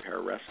become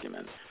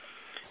pararescuemen.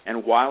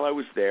 And while I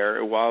was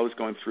there, while I was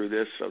going through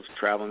this, I was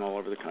traveling all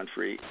over the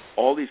country,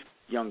 all these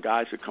young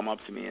guys would come up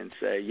to me and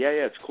say, yeah,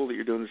 it's cool that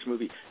you're doing this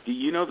movie. Do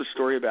you know the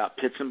story about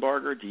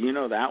Pitzenbarger? Do you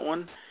know that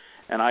one?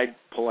 And I'd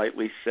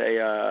politely say,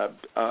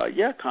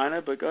 yeah, kind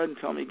of, but go ahead and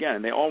tell me again.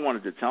 And they all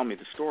wanted to tell me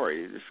the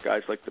story. This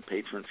guy's like the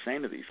patron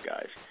saint of these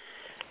guys.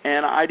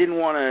 And I didn't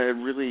want to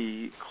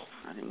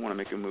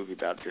make a movie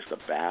about just a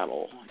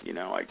battle.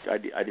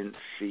 I didn't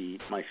see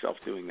myself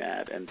doing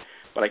that.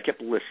 But I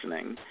kept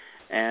listening.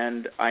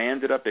 And I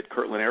ended up at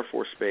Kirtland Air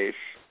Force Base,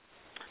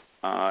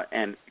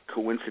 and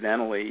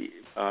coincidentally,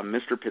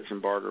 Mr.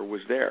 Pitzenbarger was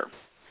there.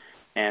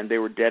 And they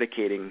were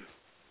dedicating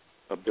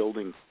a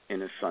building in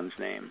his son's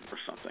name or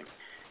something.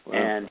 Wow.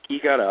 And he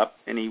got up,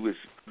 and he was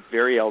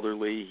very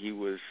elderly. He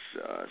was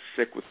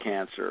sick with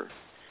cancer.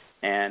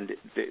 And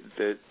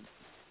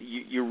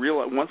you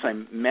realize, once I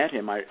met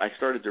him, I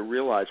started to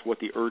realize what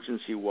the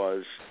urgency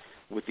was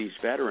with these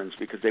veterans,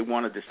 because they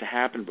wanted this to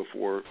happen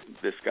before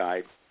this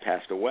guy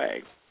passed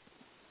away.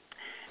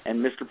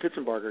 And Mr.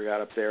 Pitzenbarger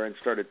got up there and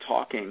started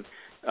talking,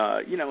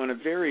 in a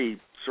very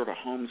sort of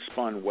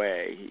homespun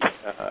way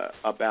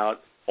about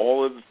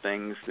all of the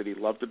things that he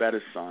loved about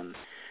his son,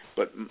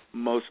 but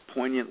most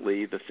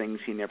poignantly, the things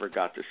he never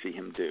got to see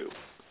him do.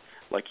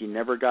 Like he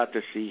never got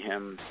to see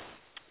him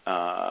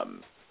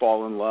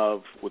fall in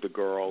love with a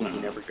girl. He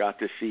never got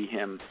to see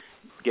him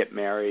get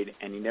married,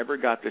 and he never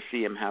got to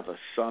see him have a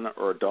son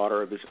or a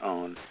daughter of his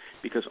own,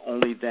 because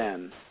only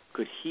then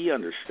could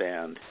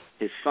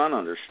his son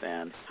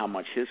understand how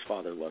much his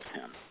father loved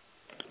him.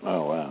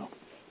 Oh, wow.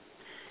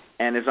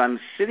 And as I'm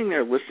sitting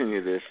there listening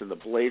to this in the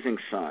blazing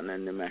sun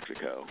in New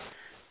Mexico,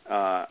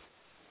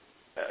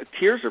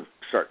 tears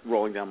start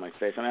rolling down my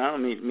face. I mean, I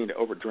don't mean to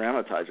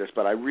over-dramatize this,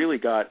 but I really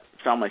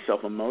found myself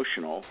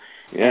emotional.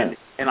 Yeah.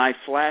 And I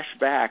flashed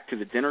back to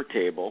the dinner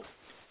table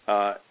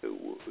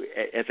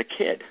as a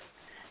kid.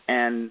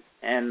 And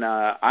I'm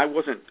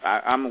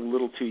a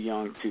little too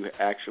young to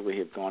actually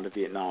have gone to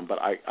Vietnam, but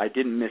I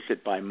didn't miss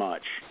it by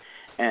much.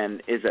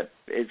 And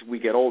as we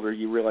get older,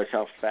 you realize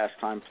how fast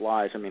time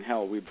flies. I mean,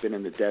 hell, we've been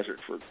in the desert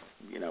for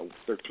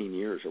 13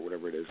 years or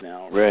whatever it is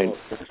now. Right.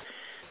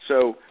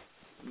 So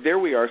there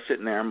we are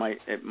sitting there.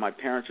 My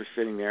parents are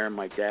sitting there, and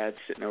my dad's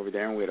sitting over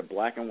there, and we had a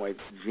black and white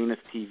Zenith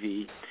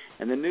TV,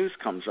 and the news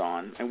comes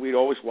on, and he'd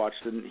always watch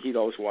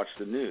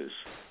the news.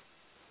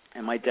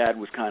 And my dad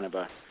was kind of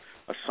a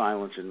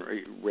silence and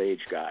rage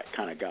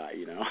kind of guy.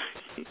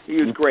 He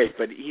was great,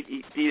 but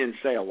he didn't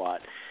say a lot.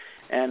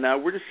 And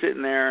we're just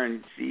sitting there,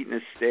 and he's eating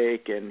his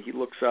steak, and he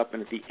looks up,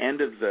 and at the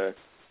end of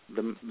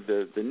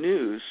the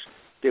news,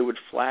 they would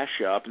flash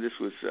up. This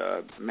was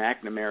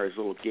McNamara's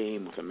little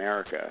game with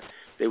America.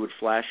 They would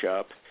flash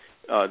up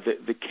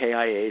the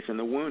KIAs and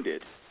the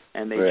wounded,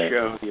 and they'd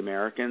show the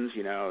Americans,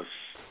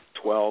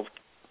 12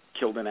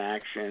 killed in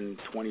action,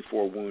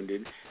 24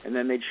 wounded, and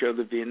then they'd show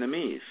the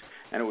Vietnamese,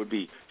 and it would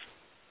be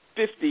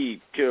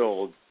 50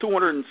 killed,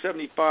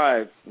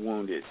 275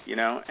 wounded,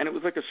 and it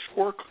was like a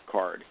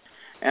scorecard.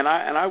 And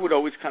I would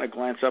always kind of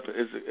glance up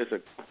as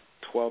a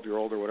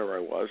 12-year-old or whatever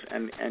I was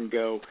and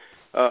go,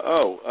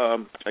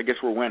 I guess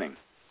we're winning.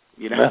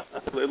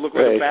 It looked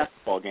like a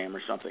basketball game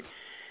or something.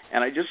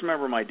 And I just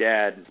remember my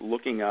dad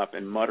looking up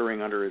and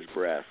muttering under his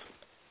breath,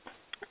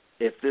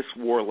 if this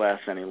war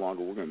lasts any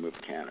longer, we're going to move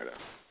to Canada.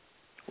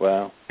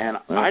 Wow. And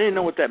I didn't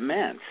know what that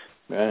meant.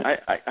 Right.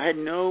 I had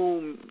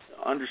no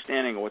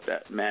understanding of what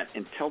that meant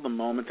until the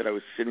moment that I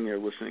was sitting there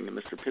listening to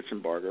Mr.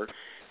 Pitzenbarger,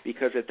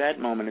 because at that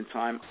moment in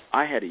time,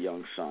 I had a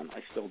young son.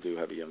 I still do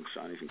have a young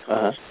son. He's in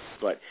college.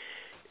 But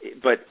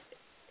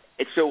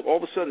so all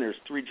of a sudden there's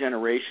 3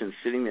 generations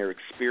sitting there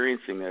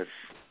experiencing this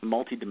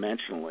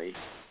multidimensionally,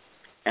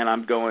 and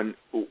I'm going,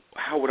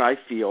 how would I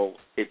feel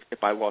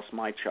if I lost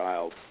my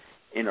child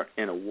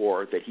in a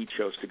war that he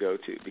chose to go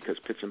to because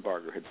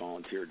Pitzenbarger had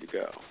volunteered to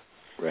go?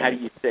 Right. How do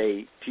you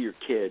say to your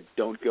kid,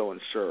 don't go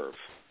and serve?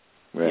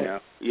 Right.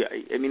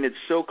 I mean, it's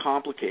so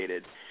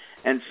complicated.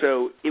 And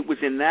so it was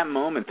in that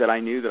moment that I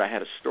knew that I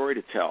had a story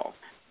to tell,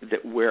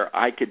 that where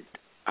I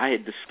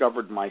had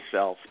discovered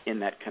myself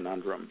in that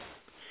conundrum.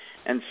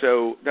 And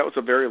so that was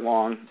a very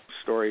long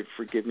story.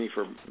 Forgive me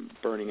for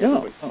burning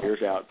everybody's ears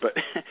out, but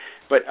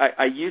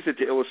I use it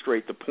to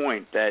illustrate the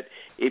point that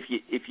if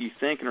you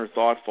think and are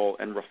thoughtful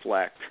and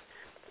reflect,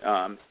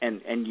 and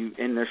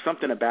there's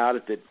something about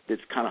it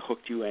that's kind of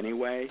hooked you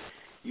anyway,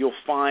 you'll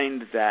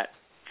find that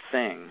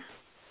thing.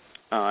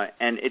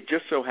 And it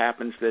just so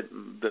happens that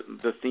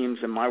the themes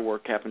in my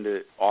work happen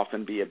to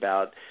often be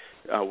about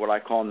what I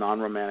call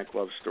non-romantic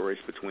love stories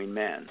between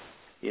men.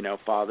 You know,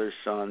 fathers,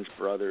 sons,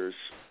 brothers,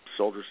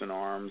 soldiers in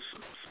arms,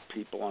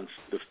 people on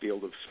the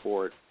field of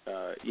sport,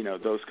 you know,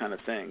 those kind of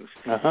things.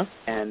 Uh-huh.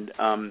 And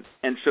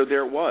so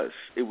there it was.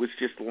 It was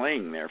just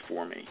laying there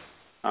for me.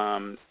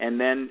 And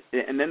then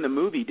the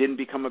movie didn't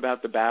become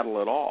about the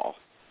battle at all.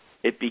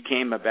 It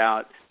became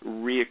about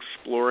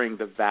re-exploring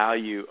the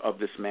value of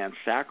this man's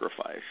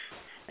sacrifice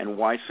and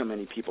why so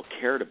many people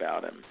cared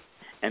about him.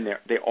 And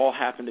they all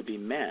happen to be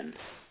men.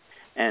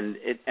 And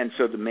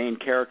so the main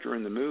character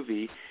in the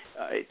movie,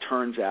 it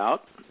turns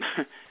out,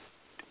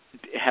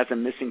 has a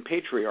missing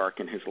patriarch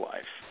in his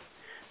life.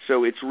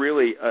 So it's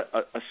really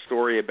a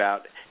story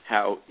about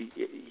how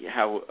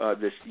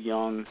this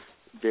young,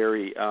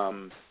 very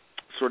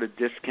sort of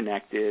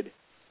disconnected,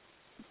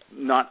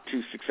 not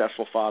too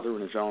successful father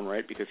in his own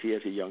right, because he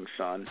has a young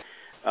son,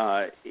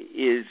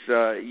 is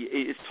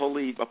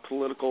totally a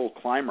political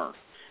climber,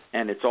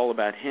 and it's all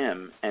about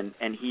him. And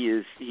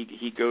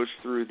he goes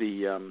through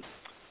the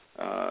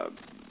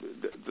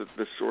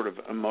sort of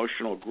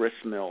emotional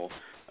gristmill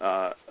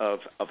of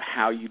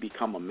how you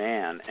become a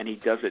man, and he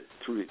does it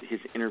through his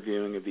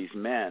interviewing of these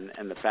men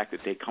and the fact that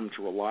they come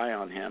to rely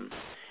on him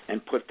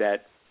and put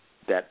that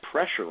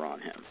pressure on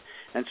him.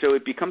 And so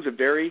it becomes a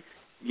very,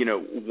 you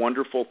know,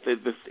 wonderful thing.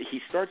 He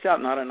starts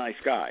out not a nice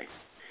guy,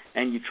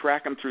 and you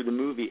track him through the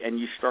movie, and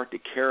you start to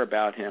care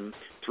about him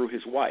through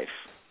his wife,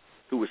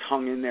 who was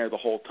hung in there the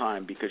whole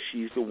time because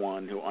she's the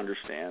one who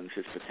understands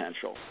his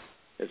potential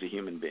as a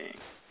human being.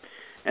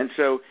 And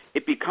so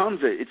it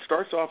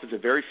starts off as a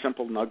very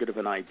simple nugget of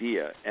an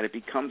idea, and it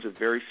becomes a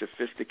very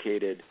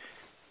sophisticated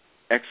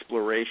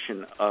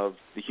exploration of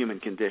the human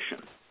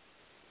condition.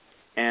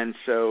 And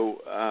so,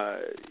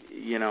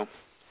 you know,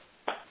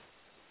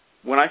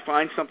 when I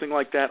find something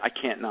like that, I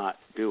can't not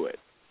do it.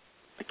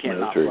 I can't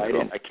not write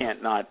it. I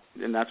can't not,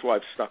 and that's why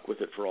I've stuck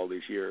with it for all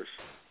these years.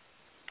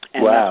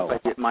 And wow.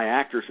 That's why my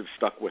actors have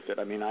stuck with it.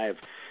 I mean, I have,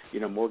 you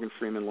know, Morgan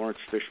Freeman, Lawrence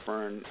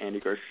Fishburne, Andy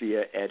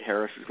Garcia, Ed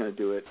Harris is going to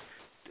do it.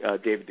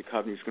 David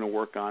Duchovny is going to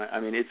work on it. I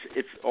mean,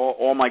 it's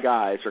all my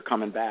guys are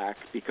coming back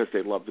because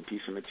they love the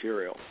piece of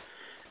material.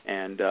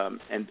 And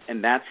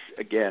that's,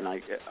 again,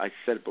 I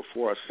said it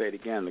before, I'll say it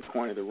again, the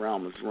coin of the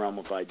realm is the realm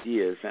of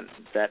ideas, and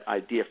that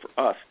idea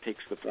for us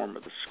takes the form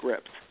of the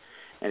script.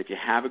 And if you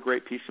have a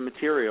great piece of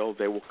material,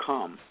 they will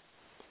come.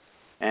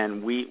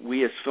 And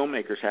we as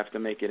filmmakers have to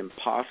make it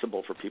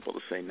impossible for people to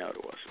say no to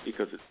us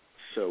because it's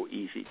so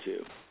easy to.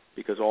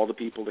 Because all the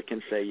people that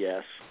can say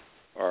yes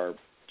are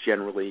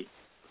generally,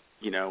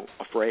 you know,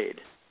 afraid.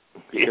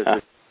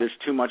 Because there's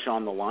too much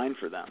on the line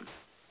for them.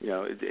 You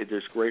know,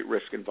 there's great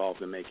risk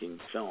involved in making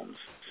films.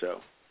 So,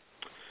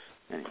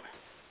 anyway.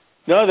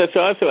 No, that's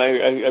awesome.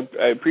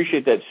 I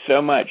appreciate that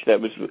so much. That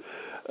was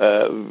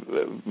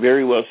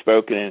very well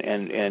spoken,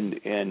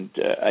 and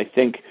I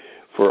think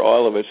for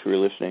all of us who are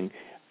listening,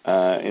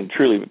 and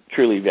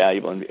truly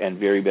valuable and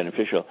very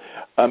beneficial.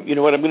 You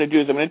know what I'm going to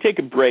do is I'm going to take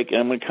a break, and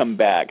I'm going to come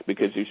back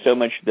because there's so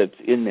much that's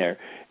in there,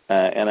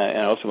 and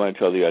I also want to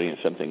tell the audience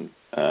something.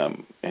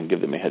 And give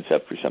them a heads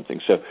up for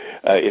something. So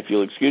if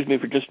you'll excuse me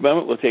for just a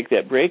moment, we'll take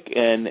that break,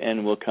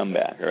 and we'll come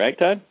back. All right,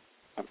 Todd?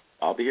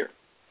 I'll be here.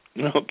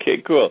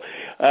 Okay, cool.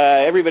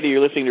 Everybody,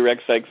 you're listening to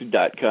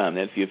RexSikes.com.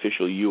 That's the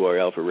official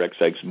URL for Rex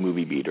Sikes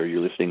Movie Beat, or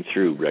you're listening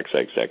through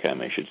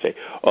RexSikes.com, I should say.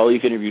 All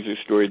these interviews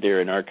are stored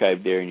there and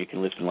archived there, and you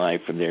can listen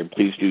live from there.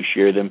 Please do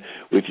share them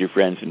with your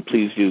friends, and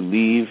please do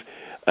leave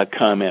a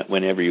comment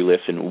whenever you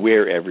listen,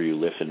 wherever you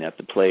listen, at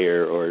the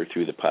player or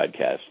through the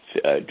podcasts.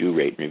 Do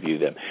rate and review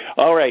them.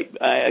 All right,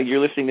 you're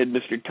listening to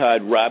Mr.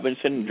 Todd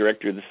Robinson,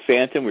 director of The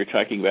Phantom. We're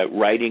talking about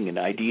writing and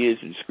ideas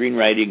and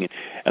screenwriting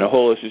and a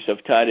whole host of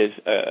stuff. Todd has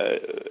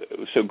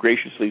so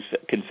graciously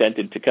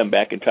consented to come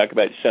back and talk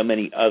about so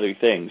many other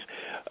things,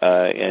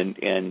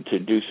 and to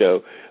do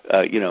so,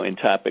 you know, in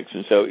topics.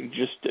 And so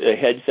just a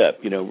heads up,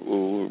 you know,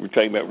 we're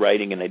talking about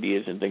writing and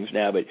ideas and things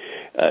now, but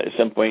at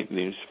some point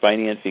there's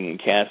financing and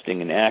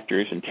casting and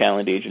actors and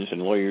talent agents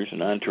and lawyers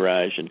and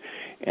entourage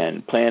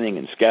and planning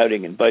and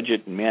scouting and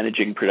budget and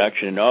managing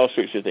production and all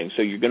sorts of things.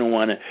 So you're going to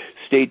want to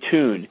stay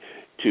tuned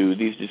to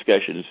these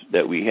discussions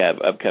that we have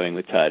upcoming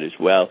with Todd as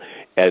well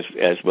as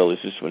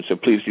this one. So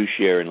please do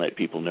share and let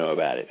people know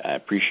about it. I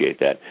appreciate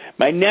that.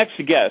 My next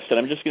guest, and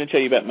I'm just going to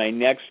tell you about my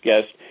next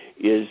guest,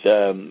 is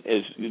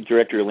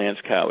director Lance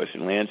Cowis.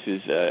 And Lance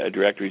is a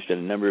director. He's done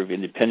a number of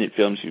independent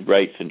films he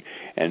writes, and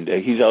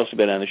he's also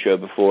been on the show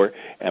before,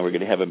 and we're going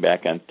to have him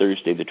back on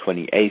Thursday the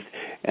 28th,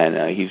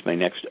 and he's my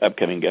next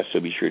upcoming guest, so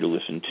be sure to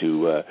listen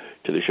to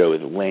the show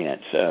with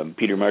Lance.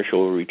 Peter Marshall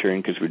will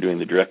return because we're doing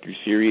the director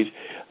series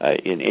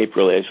in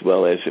April, as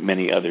well as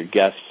many other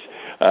guests.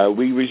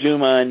 We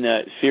resume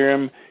on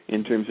Serum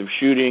in terms of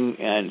shooting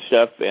and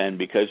stuff, and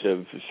because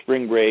of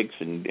spring breaks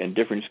and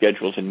different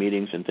schedules and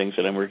meetings and things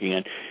that I'm working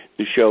on,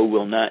 the show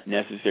will not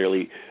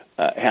necessarily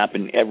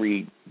happen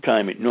every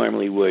time it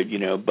normally would,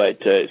 but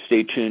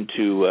stay tuned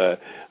to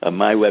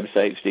my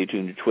website, stay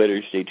tuned to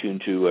Twitter, stay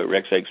tuned to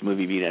Sikes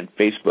Movie Beat on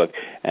Facebook,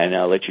 and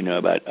I'll let you know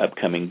about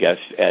upcoming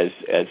guests as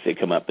they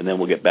come up, and then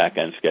we'll get back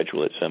on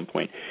schedule at some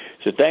point.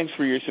 So thanks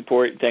for your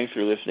support, thanks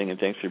for listening, and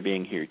thanks for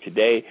being here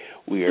today.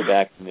 We are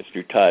back to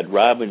Mr. Todd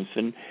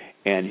Robinson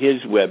and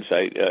his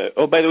website.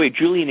 By the way,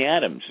 Julian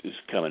Adams is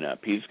coming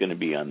up. He's going to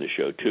be on the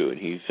show, too, and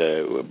he's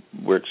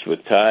works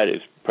with Todd,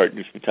 is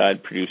partners with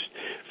Todd, produced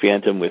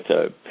Phantom with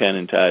Penn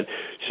and Todd.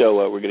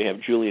 So we're going to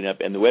have Julian up,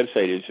 and the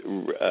website is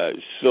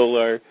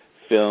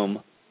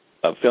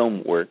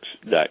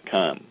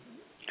solarfilmworks.com.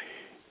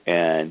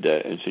 And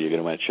so you're going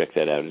to want to check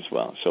that out as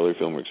well,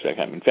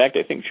 solarfilmworks.com. In fact,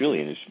 I think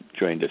Julian has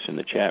joined us in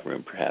the chat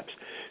room, perhaps.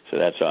 So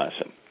that's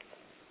awesome.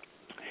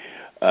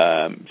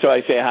 So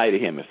I say hi to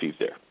him if he's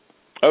there.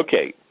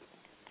 Okay,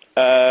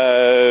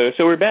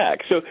 so we're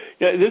back. So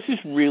this is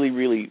really,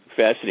 really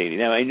fascinating.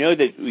 Now I know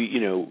that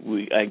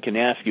I can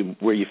ask you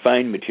where you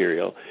find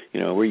material,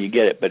 where you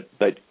get it, but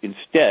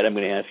instead I'm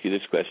going to ask you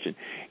this question,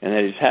 and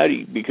that is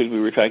because we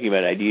were talking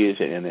about ideas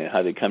and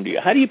how they come to you.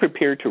 How do you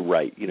prepare to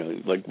write?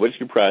 What's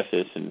your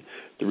process and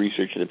the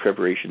research and the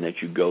preparation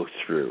that you go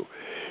through?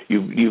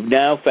 You've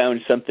now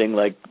found something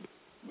like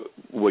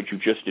what you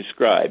just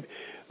described.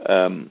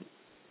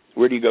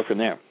 Where do you go from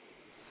there?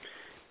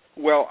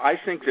 Well, I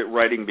think that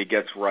writing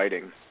begets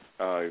writing.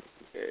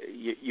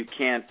 You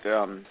can't,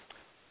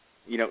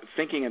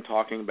 thinking and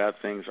talking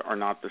about things are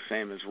not the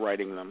same as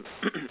writing them,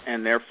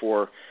 and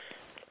therefore,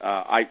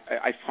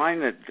 I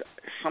find that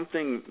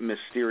something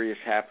mysterious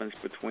happens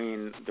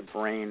between the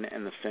brain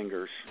and the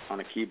fingers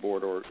on a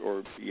keyboard, or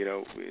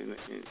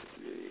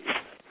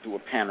through a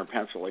pen or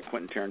pencil, like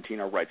Quentin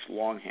Tarantino writes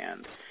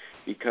longhand,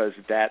 because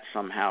that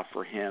somehow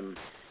for him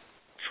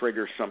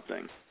triggers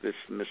something, this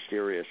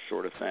mysterious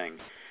sort of thing.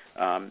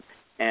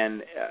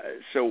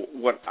 So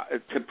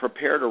to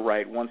prepare to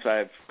write, once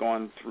I've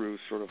gone through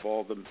sort of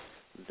all the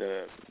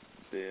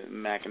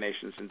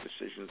machinations and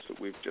decisions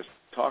that we've just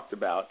talked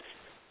about,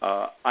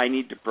 I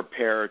need to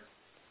prepare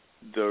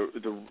the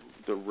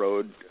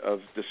road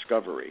of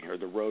discovery, or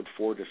the road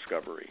for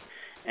discovery.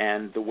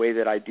 And the way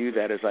that I do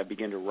that is I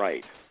begin to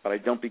write. But I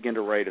don't begin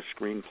to write a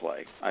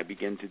screenplay. I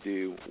begin to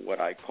do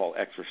what I call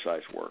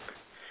exercise work.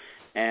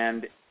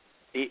 And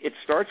it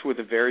starts with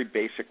a very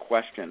basic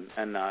question,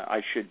 and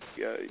I should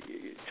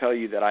tell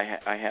you that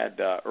I had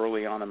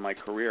early on in my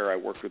career, I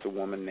worked with a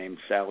woman named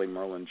Sally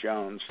Merlin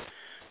Jones,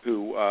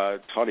 who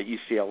taught at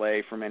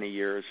UCLA for many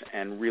years,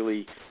 and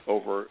really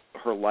over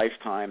her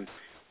lifetime,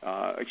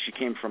 she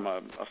came from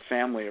a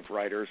family of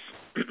writers,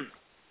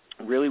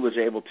 really was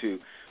able to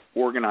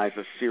organize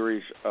a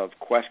series of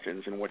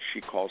questions in what she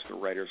calls the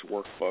writer's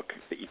workbook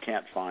that you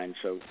can't find,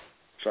 so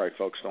sorry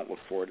folks, don't look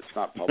for it, it's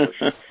not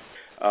published.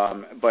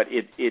 But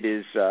it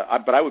is.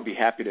 But I would be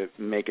happy to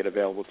make it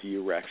available to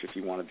you, Rex, if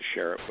you wanted to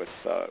share it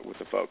with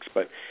the folks.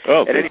 But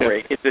at any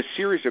rate, it's a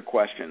series of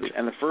questions,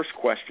 and the first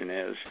question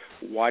is,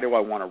 why do I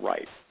want to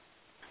write?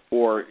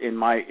 Or in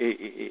my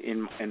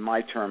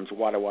terms,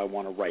 why do I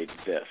want to write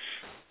this?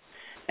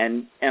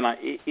 And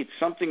it's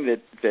something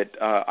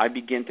that I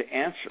begin to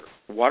answer.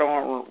 Why do I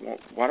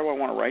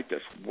want to write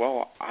this?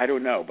 Well, I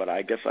don't know, but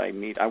I guess I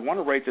want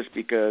to write this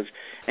because,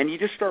 and you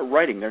just start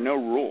writing. There are no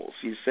rules.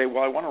 You say,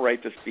 well, I want to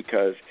write this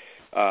because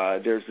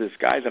there's this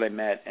guy that I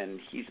met, and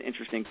he's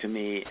interesting to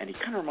me, and he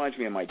kind of reminds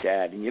me of my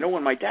dad. And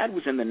when my dad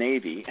was in the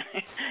Navy,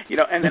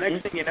 and the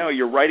next thing you know,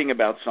 you're writing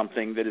about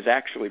something that is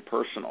actually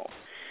personal.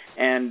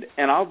 And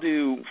I'll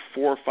do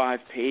 4 or 5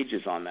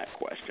 pages on that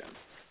question,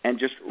 and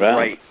just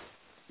write.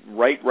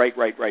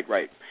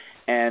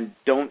 And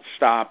don't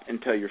stop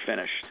until you're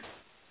finished,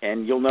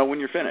 and you'll know when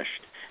you're finished.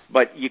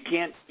 But you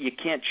can't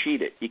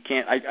cheat it. You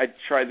can't. I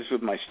try this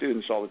with my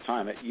students all the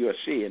time at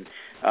USC,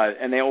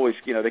 and they always,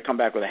 they come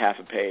back with a half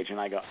a page, and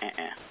I go,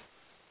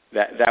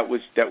 that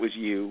was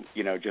you,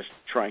 just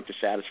trying to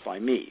satisfy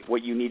me.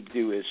 What you need to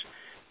do is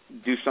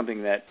do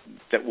something that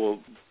will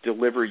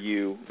deliver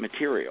you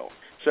material.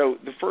 So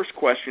the first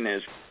question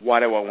is, why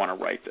do I want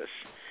to write this?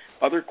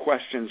 Other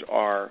questions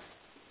are,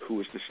 who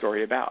is the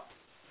story about?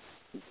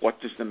 What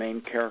does the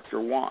main character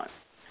want?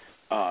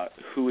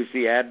 Who is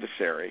the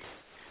adversary?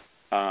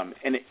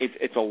 And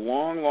it's a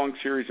long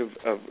series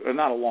of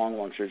not a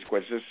long series of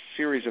questions. It's a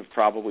series of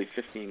probably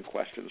 15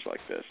 questions like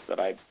this that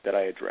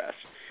I address.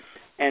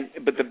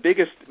 But the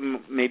biggest,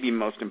 maybe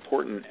most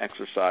important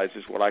exercise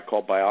is what I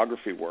call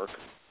biography work,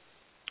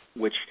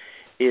 which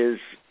is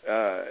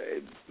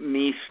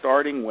me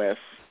starting with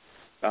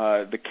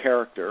the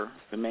character,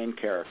 the main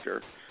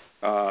character.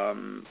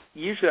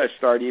 Usually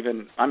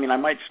I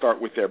might start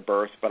with their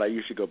birth, but I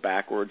usually go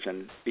backwards,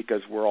 and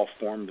because we're all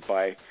formed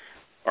by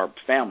our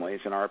families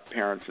and our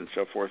parents and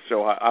so forth,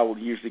 so I will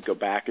usually go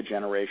back a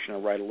generation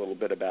and write a little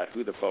bit about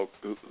who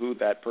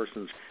that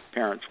person's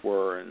parents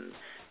were and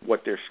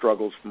what their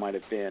struggles might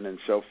have been and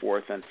so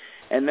forth, and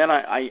then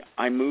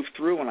I move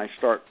through and I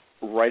start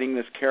writing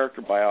this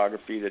character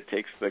biography that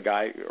takes the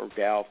guy or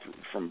gal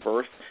from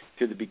birth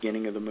to the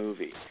beginning of the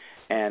movie.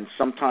 And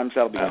sometimes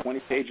that'll be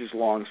 20 pages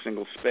long,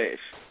 single space.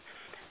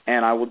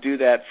 And I will do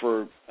that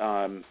for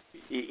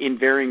in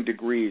varying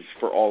degrees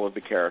for all of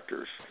the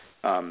characters.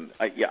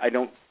 I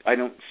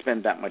don't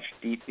spend that much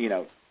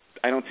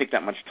I don't take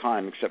that much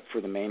time except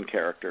for the main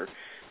character,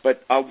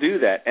 but I'll do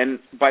that. And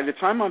by the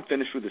time I'm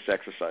finished with this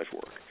exercise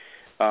work,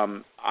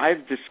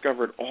 I've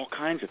discovered all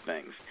kinds of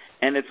things,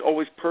 and it's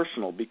always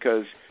personal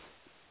because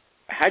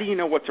how do you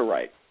know what to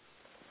write?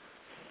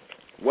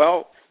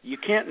 Well, you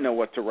can't know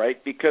what to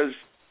write because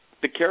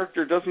the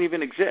character doesn't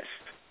even exist.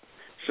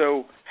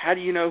 So how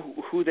do you know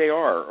who they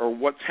are or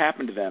what's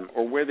happened to them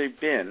or where they've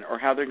been or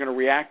how they're going to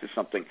react to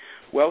something?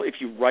 Well, if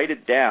you write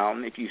it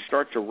down, if you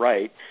start to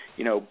write,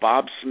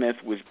 Bob Smith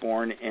was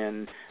born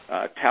in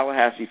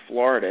Tallahassee,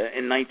 Florida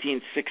in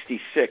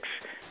 1966.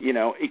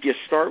 If you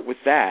start with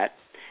that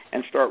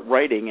and start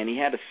writing, and he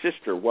had a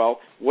sister, well,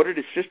 what did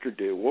his sister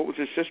do? What was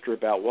his sister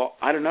about? Well,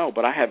 I don't know,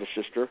 but I have a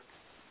sister.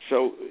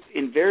 So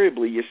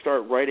invariably you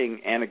start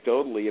writing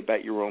anecdotally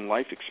about your own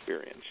life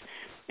experience.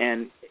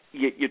 And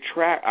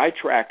I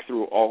track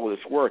through all of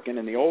this work, and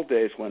in the old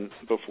days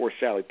before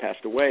Sally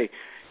passed away,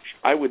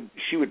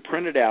 she would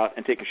print it out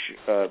and take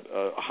a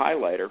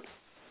highlighter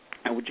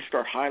and would just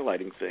start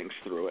highlighting things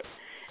through it.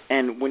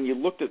 And when you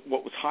looked at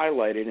what was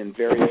highlighted in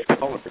various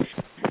colors,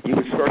 you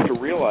would start to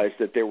realize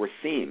that there were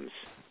themes.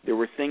 There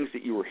were things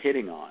that you were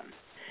hitting on.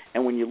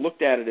 And when you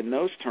looked at it in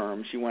those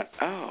terms, you went,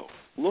 oh,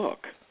 look,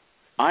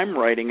 I'm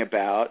writing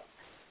about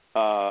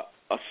a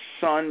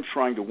son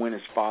trying to win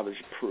his father's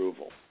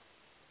approval.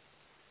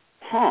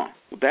 Well,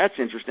 that's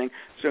interesting.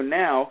 So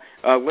now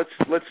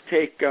let's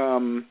take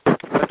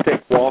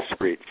Wall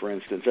Street, for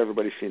instance.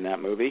 Everybody's seen that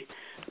movie.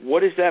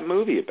 What is that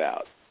movie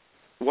about?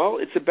 Well,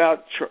 it's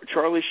about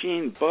Charlie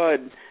Sheen,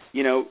 Bud,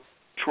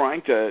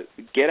 trying to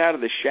get out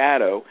of the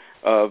shadow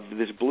of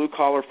this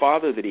blue-collar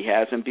father that he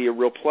has and be a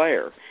real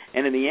player.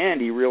 And in the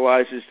end, he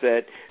realizes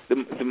that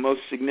the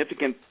most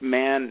significant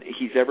man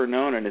he's ever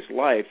known in his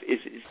life is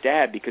his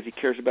dad because he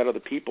cares about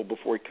other people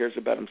before he cares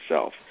about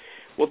himself.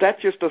 Well,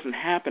 that just doesn't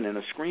happen in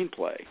a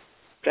screenplay.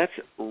 That's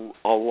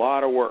a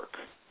lot of work,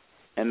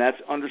 and that's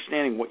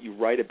understanding what you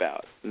write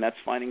about, and that's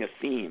finding a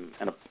theme,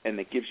 and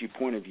it gives you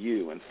point of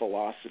view and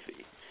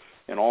philosophy,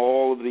 and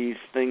all of these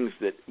things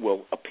that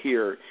will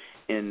appear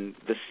in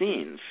the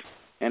scenes.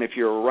 And if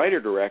you're a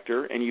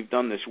writer-director and you've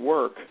done this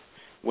work,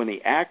 when the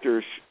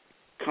actors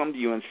come to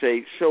you and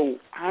say, so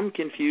I'm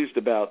confused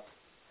about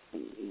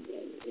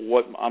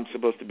what I'm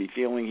supposed to be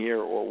feeling here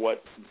or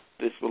what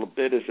this little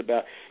bit is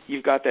about,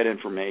 you've got that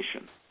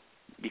information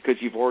because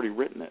you've already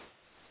written it.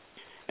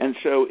 And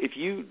so if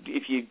you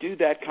do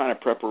that kind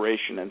of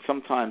preparation, and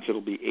sometimes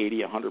it'll be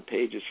 80, 100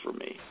 pages for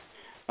me,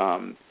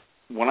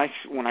 when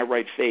I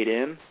write Fade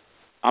In,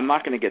 I'm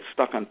not going to get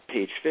stuck on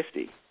page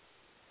 50.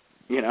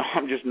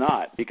 I'm just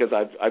not, because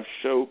I've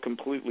so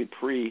completely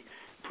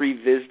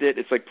pre-visited.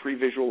 It's like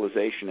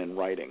pre-visualization in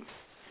writing.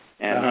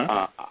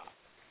 And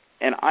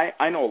and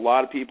I know a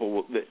lot of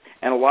people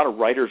and a lot of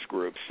writers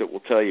groups that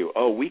will tell you,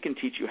 oh, we can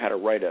teach you how to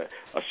write a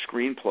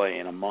screenplay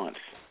in a month.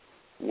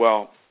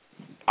 Well,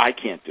 I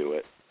can't do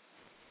it.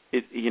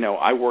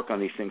 I work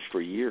on these things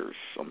for years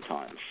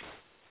sometimes.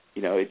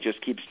 It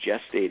just keeps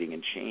gestating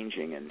and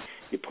changing, and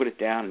you put it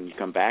down and you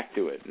come back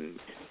to it. And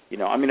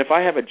if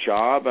I have a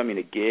job, a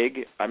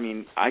gig,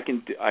 I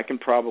can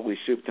probably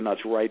soup to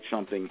nuts write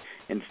something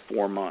in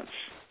 4 months,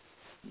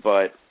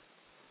 but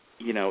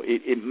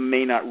it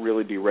may not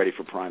really be ready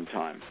for prime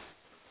time.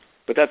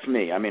 But that's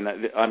me.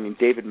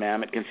 David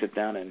Mamet can sit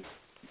down and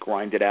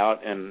grind it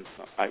out, and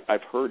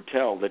I've heard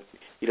tell that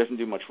he doesn't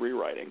do much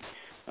rewriting,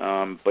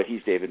 but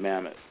he's David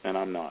Mamet, and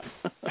I'm not.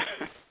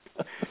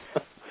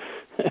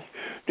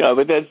 No,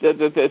 but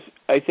that's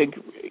I think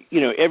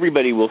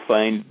everybody will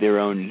find their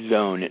own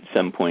zone at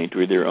some point,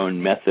 or their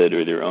own method,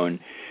 or their own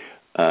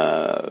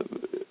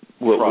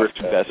what works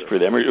best for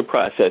them, or a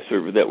process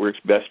that works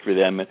best for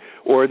them,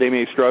 or they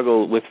may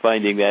struggle with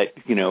finding that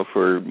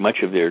for much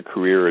of their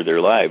career or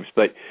their lives.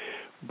 But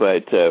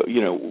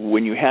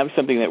when you have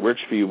something that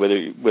works for you,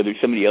 whether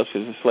somebody else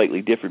has a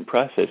slightly different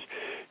process,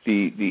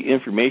 the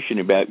information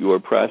about your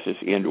process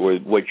and or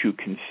what you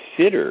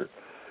consider,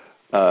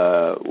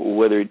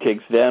 whether it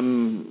takes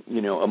them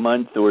a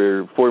month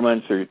or 4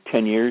 months or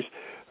 10 years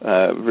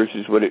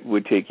versus what it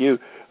would take you,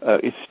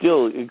 is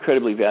still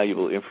incredibly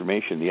valuable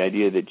information. The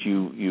idea that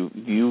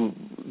you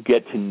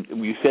get to,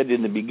 you said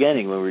in the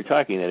beginning when we were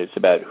talking that it's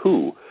about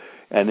who,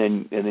 and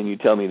then you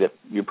tell me that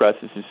your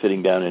process is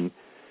sitting down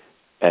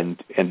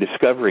and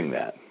discovering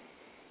that.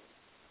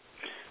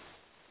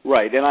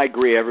 Right, and I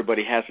agree.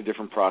 Everybody has a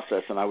different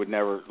process, and I would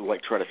never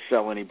try to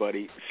sell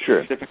anybody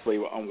specifically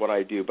on what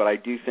I do. But I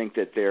do think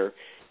that there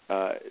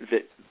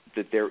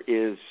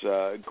is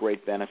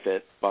great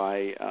benefit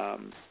by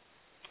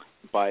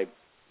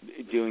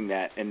doing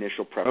that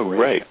initial preparation.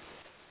 Oh, right.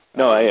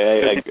 No, I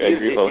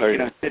agree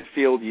wholeheartedly. Sid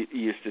Field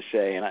used to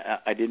say, and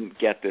I didn't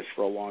get this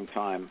for a long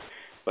time,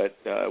 but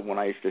when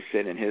I used to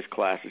sit in his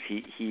classes,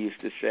 he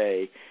used to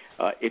say,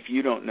 if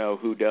you don't know,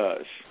 who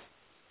does?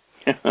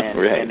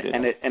 Right.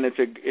 And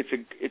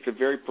it's a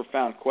very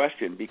profound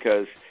question,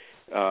 because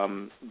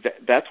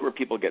that's where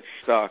people get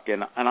stuck,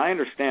 and I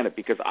understand it,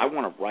 because I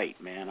want to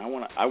write, man.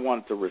 I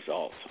want the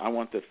results. I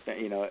want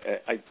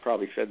I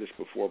probably said this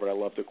before, but I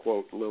love to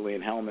quote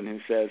Lillian Hellman, who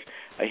says,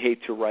 "I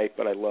hate to write,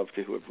 but I love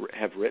to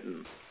have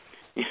written."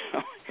 You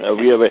know?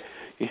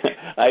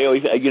 I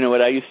always,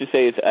 what I used to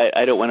say is,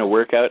 I don't want to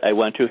work out. I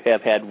want to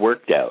have had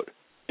worked out.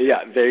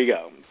 Yeah, there you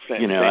go.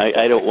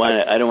 I don't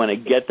want to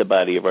get the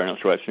body of Arnold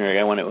Schwarzenegger.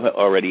 I want to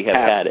already have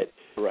had it.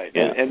 Right.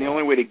 Yeah. And the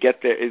only way to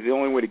get there is the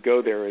only way to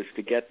go there is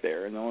to get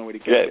there, and the only way to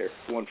get there is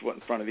one foot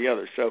in front of the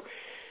other. So,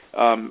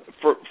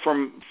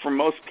 for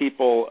most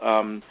people,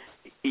 and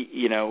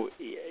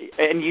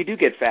you do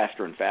get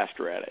faster and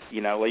faster at it.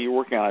 Like you're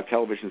working on a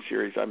television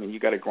series. I mean, you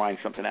got to grind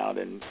something out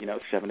in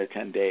 7 to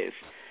 10 days.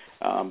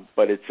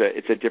 But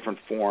it's a different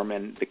form,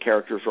 and the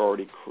characters are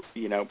already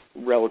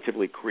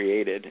relatively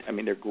created. I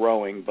mean, they're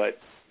growing, but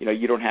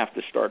you don't have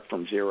to start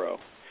from zero.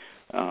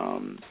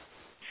 And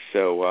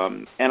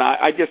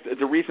I just,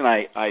 the reason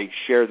I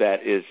share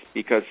that is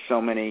because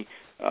so many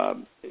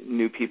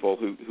new people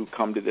who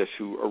come to this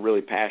who are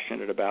really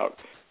passionate about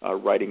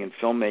writing and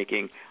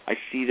filmmaking, I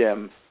see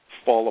them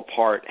fall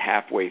apart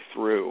halfway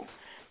through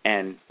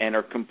and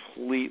are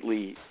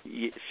completely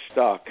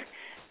stuck.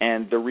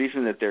 And the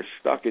reason that they're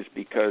stuck is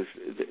because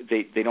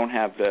they don't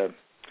have the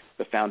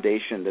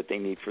foundation that they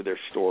need for their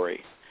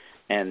story,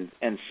 and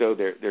so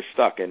they're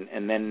stuck.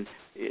 And then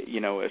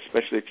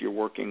especially if you're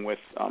working with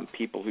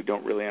people who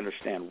don't really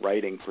understand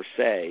writing per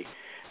se,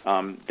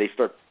 they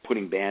start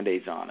putting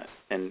Band-Aids on it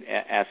and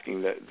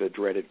asking the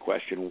dreaded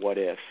question, what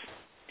if?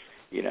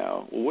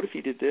 Well, what if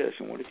he did this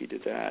and what if he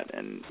did that?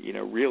 And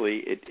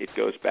really it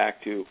goes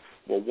back to,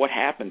 well, what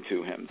happened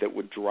to him that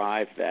would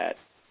drive that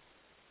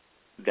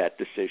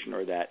decision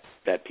or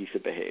that piece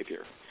of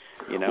behavior,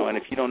 and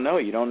if you don't know,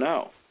 you don't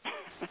know.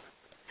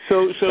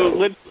 So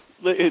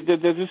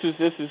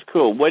this is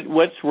cool.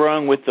 What's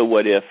wrong with the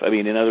what if? I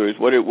mean, in other words,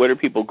 what are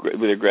people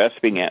they're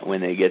grasping at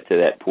when they get to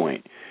that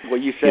point? Well,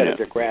 you said it.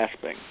 They're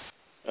grasping.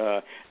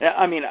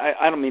 I mean,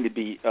 I don't mean to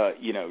be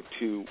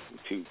too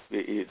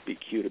be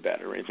cute about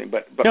it or anything,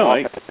 but no,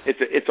 often,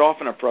 it's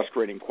often a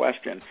frustrating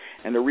question,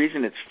 and the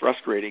reason it's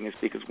frustrating is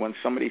because when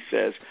somebody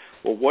says,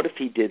 well, what if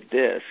he did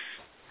this?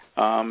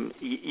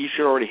 You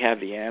should already have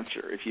the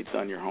answer if you've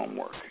done your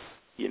homework,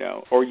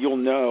 or you'll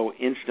know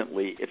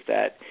instantly if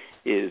that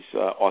is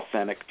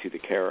authentic to the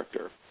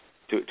character,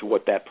 to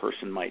what that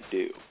person might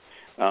do.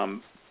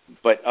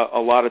 But a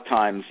lot of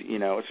times,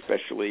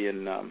 especially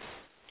in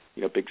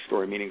big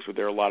story meetings where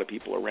there are a lot of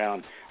people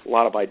around, a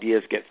lot of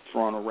ideas get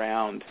thrown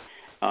around,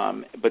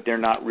 but they're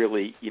not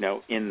really,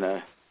 in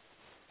the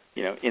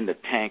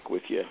tank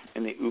with you,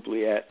 in the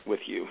oubliette with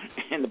you,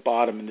 in the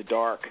bottom, in the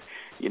dark,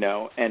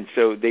 and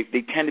so they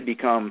tend to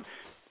become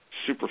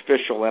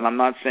superficial. And I'm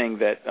not saying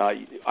that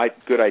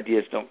good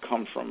ideas don't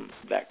come from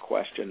that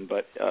question,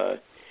 but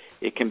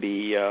it can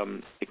be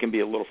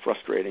a little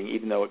frustrating,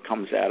 even though it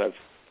comes out of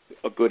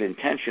a good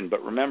intention.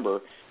 But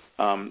remember,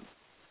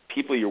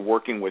 people you're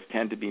working with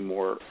tend to be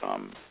more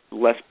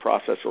less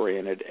process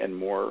oriented and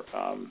more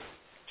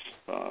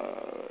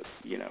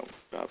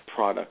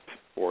product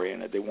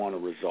oriented. They want a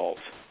result.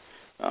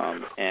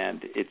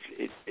 And this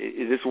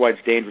is why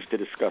it's dangerous to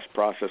discuss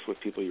process with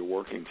people you're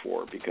working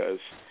for, because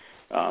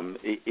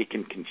it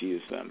can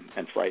confuse them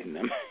and frighten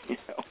them.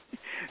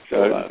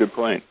 So good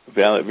point.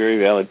 Very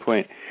valid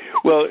point.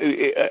 Well,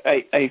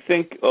 I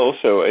think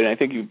also, and I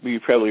think you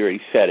probably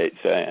already said it,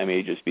 so I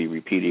may just be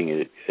repeating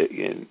it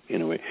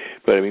in a way.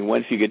 But I mean,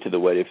 once you get to the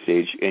what if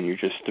stage and you're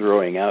just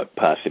throwing out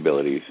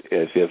possibilities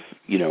as if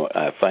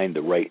find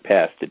the right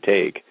path to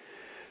take.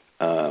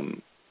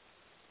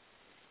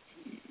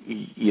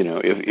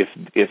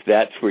 If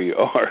that's where you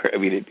are, I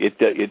mean,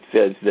 it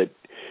says that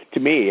to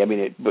me. I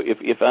mean,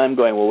 if I'm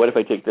going, well, what if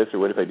I take this, or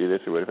what if I do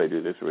this, or what if I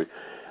do this, or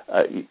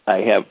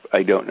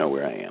I don't know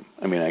where I am.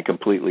 I mean, I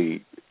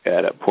completely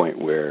at a point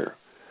where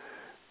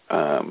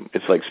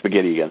it's like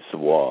spaghetti against the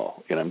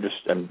wall, and I'm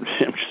just trying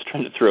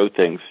to throw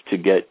things to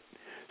get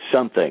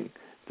something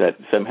that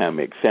somehow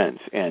makes sense.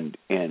 And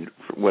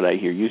what I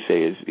hear you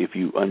say is, if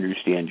you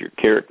understand your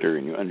character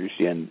and you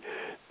understand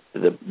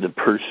the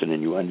person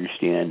and you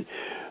understand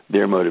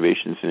their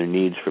motivations and their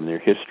needs from their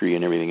history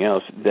and everything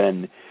else,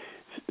 then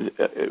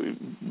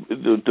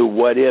the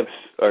what ifs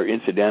are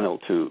incidental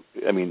to.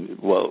 I mean,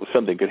 well,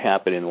 something could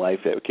happen in life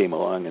that came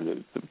along, and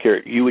the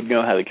character, you would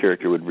know how the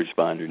character would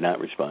respond or not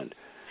respond.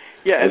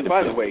 Yeah, and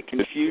by the way,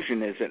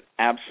 confusion is an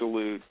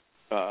absolute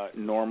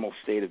normal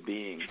state of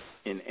being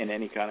in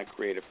any kind of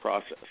creative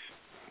process.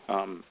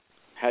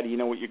 How do you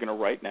know what you're going to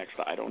write next?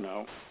 I don't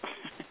know.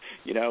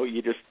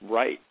 You just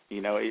write.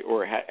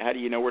 Or how do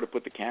you know where to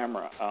put the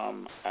camera?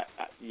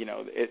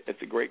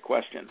 It's a great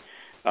question.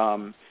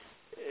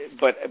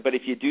 But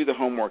if you do the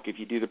homework, if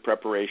you do the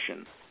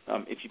preparation,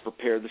 if you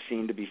prepare the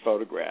scene to be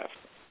photographed,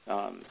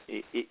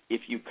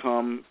 if you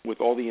come with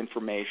all the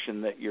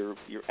information that your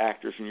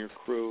actors and your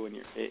crew and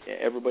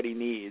everybody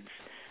needs,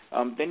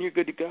 then you're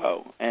good to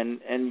go.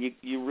 And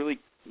you really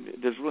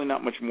there's really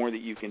not much more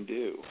that you can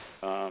do.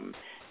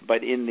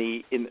 But in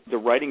the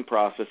writing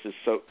process is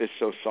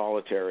so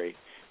solitary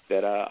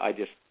that I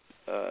just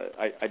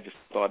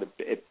thought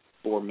it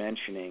bore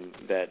mentioning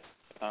that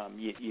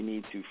you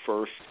need to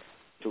first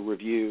to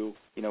review,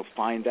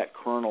 find that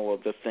kernel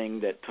of the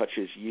thing that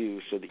touches you,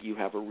 so that you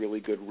have a really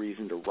good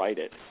reason to write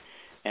it.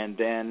 And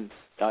then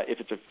if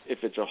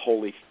it's a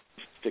wholly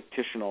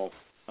fictional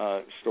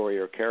story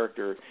or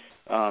character,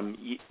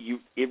 you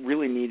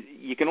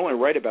can only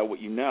write about what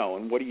you know,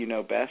 and what do you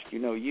know best? You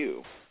know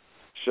you.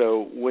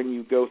 So when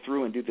you go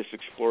through and do this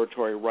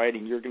exploratory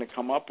writing, you're going to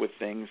come up with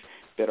things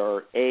that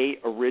are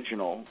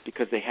original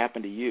because they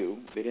happen to you.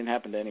 They didn't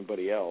happen to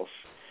anybody else,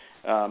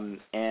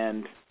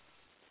 and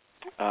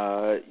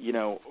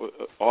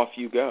off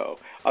you go.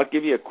 I'll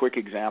give you a quick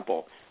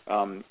example.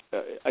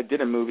 I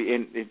did a movie,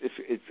 and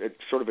it's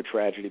sort of a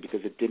tragedy because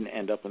it didn't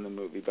end up in the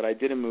movie, but I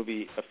did a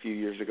movie a few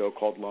years ago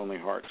called Lonely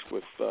Hearts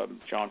with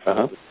John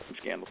Travolta and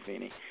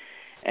Gandolfini.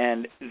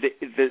 And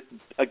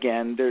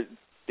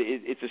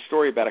it's a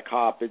story about a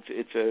cop.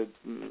 It's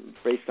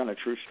based on a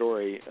true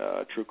story,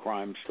 true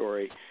crime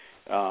story,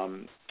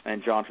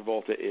 and John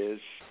Travolta is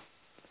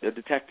a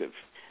detective,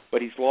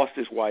 but he's lost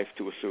his wife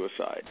to a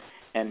suicide.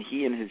 And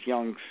he and his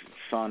young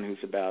son,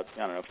 who's about,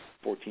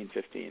 14,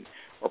 15,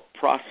 are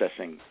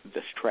processing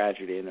this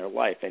tragedy in their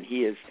life. And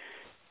he has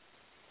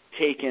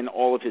taken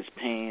all of his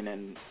pain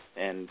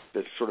and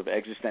this sort of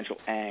existential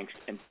angst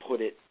and put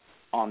it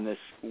on this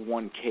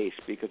one case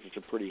because it's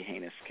a pretty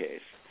heinous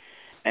case.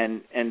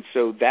 And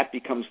so that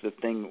becomes the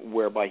thing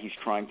whereby he's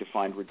trying to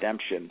find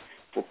redemption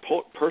for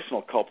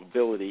personal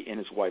culpability in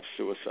his wife's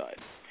suicide.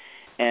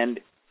 And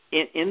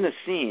in the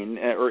scene,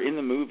 or in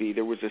the movie,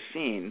 there was a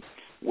scene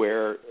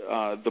where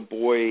the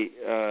boy,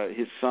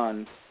 his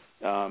son,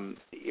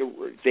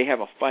 they have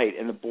a fight,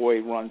 and the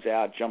boy runs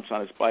out, jumps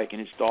on his bike, and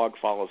his dog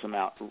follows him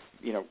out,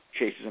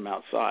 chases him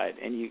outside.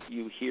 And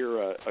you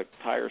hear a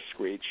tire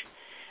screech,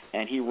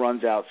 and he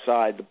runs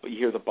outside. You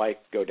hear the bike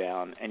go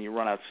down, and you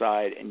run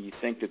outside, and you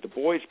think that the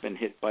boy's been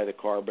hit by the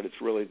car, but it's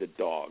really the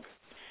dog.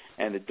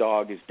 And the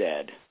dog is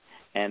dead,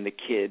 and the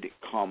kid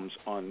comes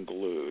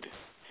unglued.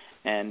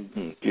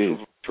 And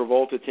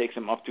Travolta takes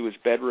him up to his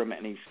bedroom,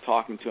 and he's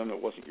talking to him.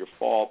 It wasn't your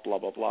fault, blah,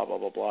 blah, blah, blah,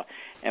 blah, blah.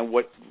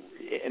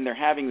 And they're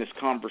having this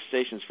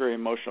conversation, this very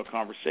emotional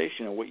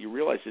conversation, and what you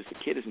realize is the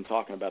kid isn't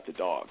talking about the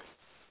dog.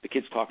 The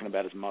kid's talking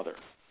about his mother.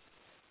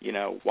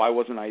 Why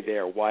wasn't I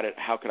there?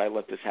 How could I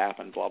let this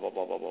happen? Blah, blah,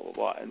 blah, blah, blah, blah,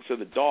 blah. And so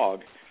the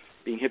dog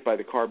being hit by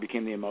the car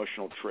became the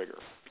emotional trigger.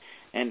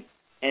 And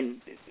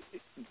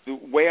the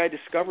way I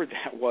discovered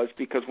that was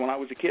because when I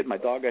was a kid, my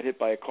dog got hit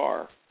by a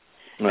car.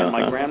 And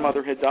my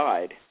grandmother had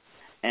died,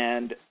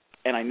 and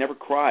I never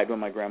cried when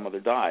my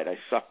grandmother died. I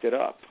sucked it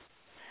up.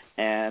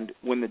 And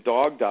when the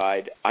dog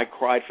died, I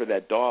cried for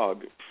that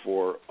dog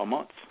for a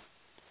month.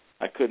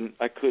 I couldn't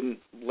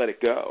let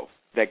it go.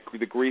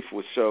 The grief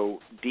was so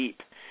deep.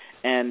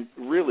 And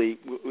really,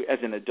 as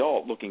an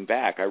adult looking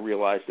back, I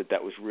realized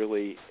that was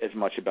really as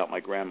much about my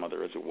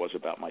grandmother as it was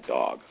about my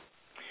dog.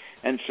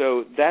 And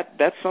so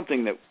that's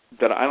something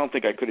that I don't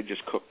think I could have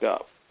just cooked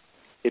up.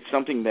 It's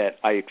something that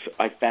I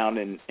found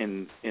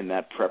in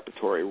that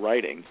preparatory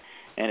writing,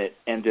 and it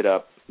ended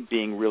up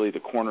being really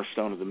the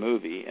cornerstone of the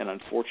movie. And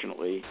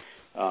unfortunately,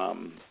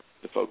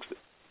 the folks that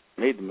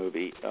made the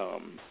movie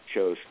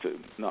chose to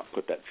not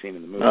put that scene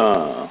in the movie.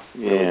 Oh,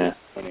 yeah. Really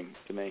disappointing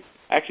to me.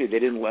 Actually, they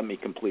didn't let me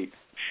complete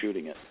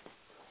shooting it.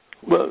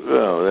 Well,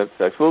 that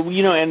sucks. Well,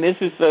 and this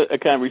is a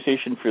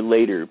conversation for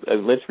later.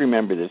 Let's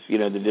remember this.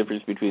 The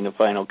difference between the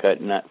final cut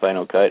and not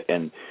final cut,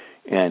 and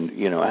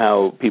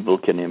how people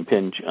can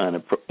impinge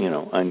on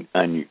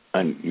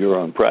on your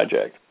own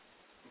project.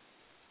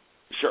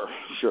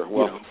 Sure.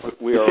 Well,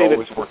 we are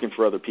always working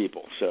for other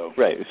people, so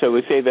right. So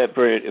we say that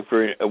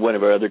for one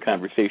of our other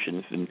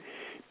conversations,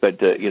 but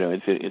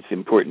it's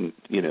important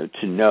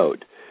to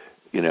note,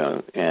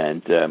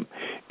 and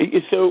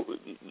so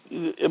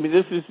I mean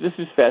this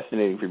is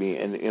fascinating for me,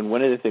 and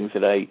one of the things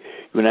that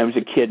when I was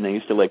a kid and I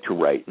used to like to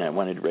write, and I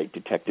wanted to write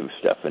detective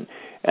stuff, and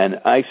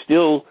I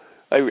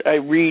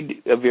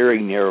read a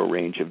very narrow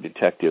range of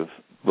detective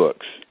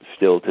books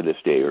still to this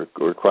day,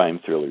 or crime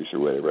thrillers or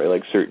whatever. I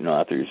like certain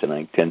authors, and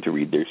I tend to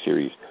read their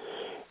series.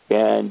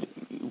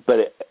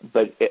 But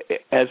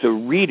as a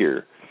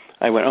reader,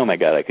 I went, oh my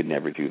God, I could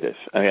never do this.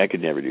 I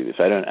could never do this.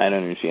 I don't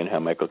understand how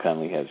Michael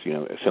Connelly has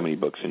so many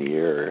books in a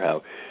year, or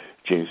how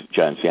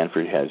John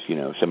Sanford has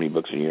so many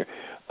books in a year,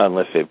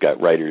 unless they've got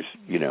writers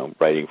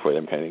writing for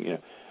them, kind of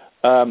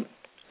thing.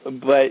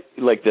 But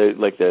like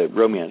the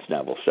romance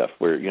novel stuff,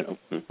 where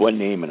one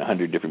name and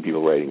 100 different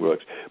people writing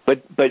books.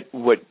 But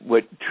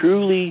what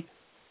truly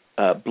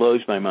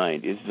blows my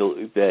mind is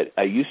that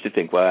I used to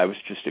think, well, I was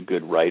just a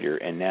good writer,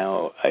 and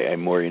now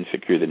I'm more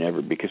insecure than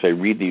ever because I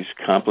read these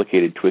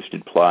complicated,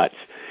 twisted plots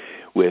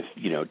with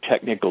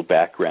technical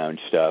background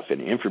stuff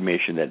and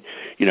information that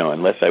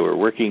unless I were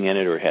working in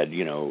it or had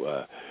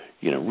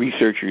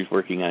researchers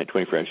working on it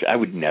 24 hours, I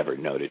would never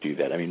know to do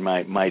that. I mean,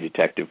 my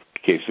detective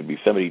case would be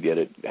somebody did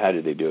it, how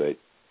did they do it,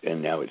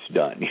 and now it's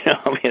done.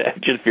 I mean,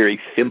 just very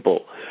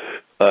simple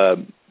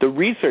the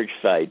research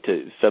side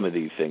to some of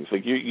these things.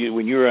 Like you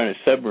when you're on a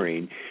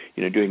submarine,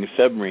 doing a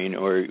submarine,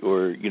 or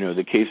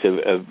the case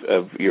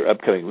of your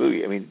upcoming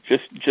movie. I mean,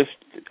 just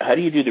how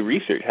do you do the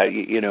research? How do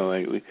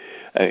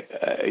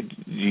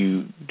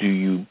do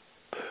you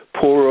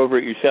pore over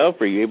it yourself?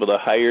 Or are you able to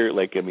hire,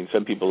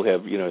 some people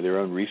have their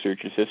own research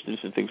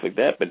assistants and things like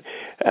that. But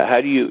how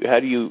do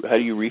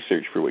you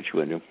research for what you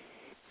want to do?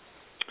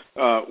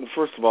 Well,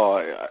 first of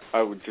all,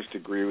 I would just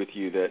agree with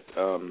you that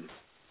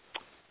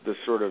the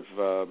sort of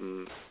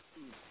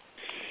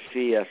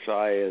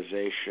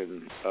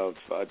CSI-ization of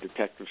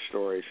detective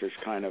stories has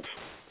kind of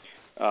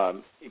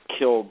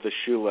killed the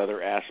shoe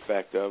leather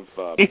aspect of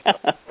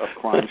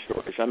crime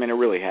stories. I mean, it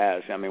really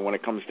has. I mean, when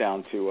it comes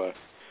down to a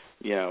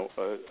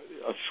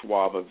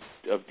swab of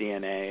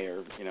DNA, or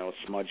a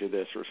smudge of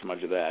this or a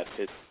smudge of that,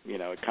 it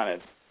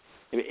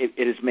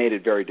has made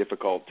it very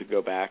difficult to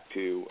go back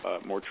to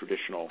more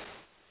traditional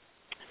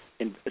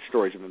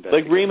stories of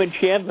investigation. Like Raymond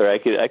Chandler, I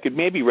could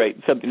maybe write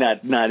something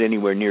not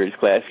anywhere near as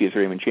classy as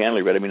Raymond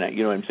Chandler, but I mean,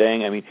 you know what I'm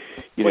saying? I mean,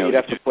 you'd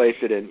have to place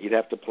it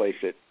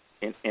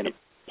in a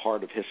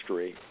part of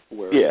history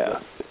where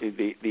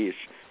these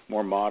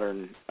more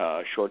modern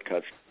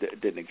shortcuts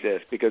didn't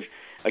exist. Because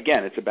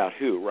again, it's about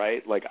who,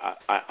 right? Like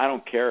I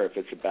don't care if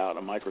it's about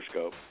a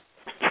microscope.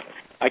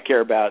 I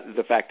care about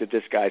the fact that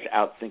this guy's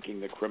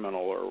outthinking the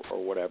criminal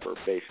or whatever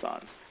based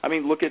on. I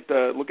mean, look at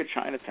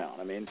Chinatown.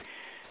 I mean,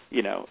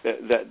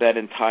 that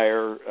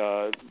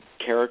entire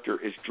character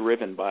is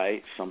driven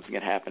by something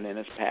that happened in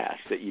his past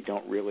that you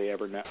don't really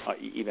ever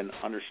even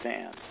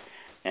understand.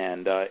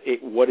 And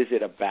what is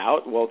it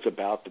about? Well, it's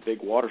about the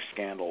big water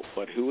scandal.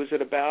 But who is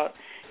it about?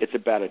 It's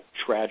about a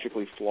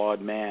tragically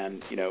flawed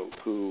man,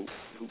 who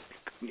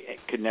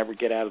could never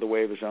get out of the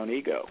way of his own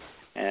ego,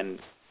 and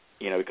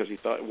because he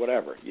thought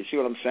whatever. You see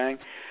what I'm saying?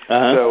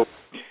 Uh-huh. So,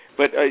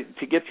 but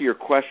to get to your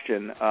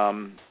question.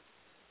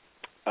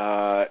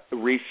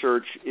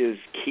 Research is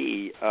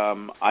key.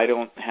 I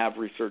don't have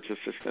research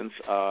assistants.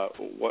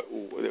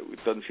 It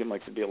doesn't seem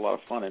like there'd be a lot of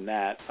fun in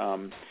that. I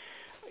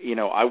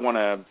want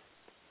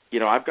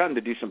to, I've gotten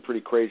to do some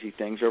pretty crazy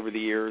things over the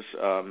years.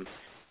 In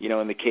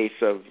the case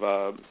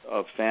of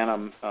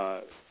Phantom,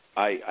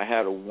 I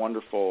had a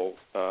wonderful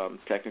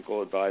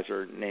technical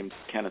advisor named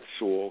Kenneth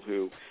Sewell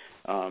who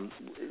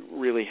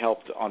really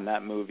helped on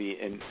that movie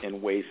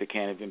in ways that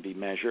can't even be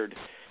measured.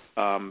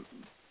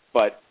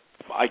 But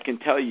I can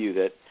tell you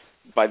that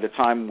by the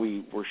time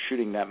we were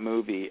shooting that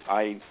movie,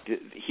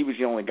 he was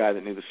the only guy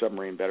that knew the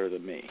submarine better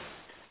than me.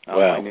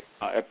 Wow.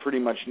 I pretty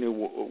much knew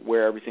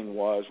where everything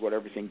was, what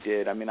everything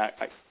did. I mean,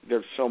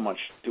 there's so much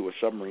to a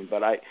submarine,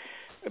 but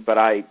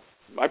I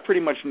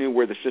pretty much knew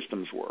where the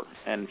systems were.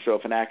 And so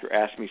if an actor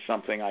asked me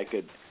something, I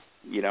could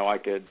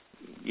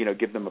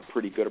give them a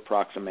pretty good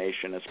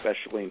approximation,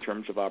 especially in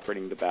terms of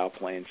operating the bow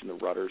planes and the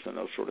rudders and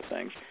those sort of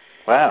things.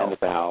 Wow. And the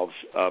valves,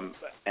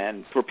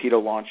 and torpedo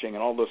launching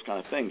and all those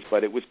kind of things.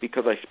 But it was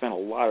because I spent a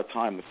lot of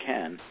time with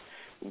Ken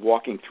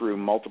walking through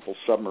multiple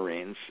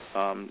submarines,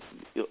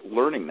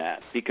 learning that.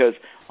 Because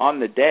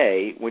on the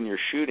day when you're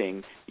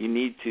shooting, you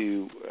need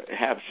to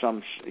have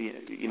some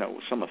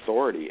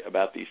authority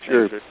about these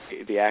things. Sure.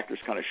 The actors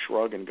kind of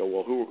shrug and go,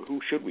 well, who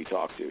should we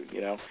talk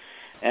to,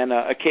 And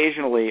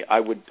occasionally I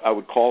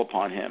would call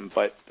upon him,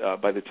 but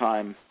by the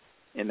time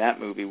in that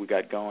movie we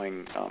got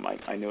going,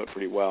 I knew it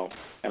pretty well,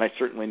 and I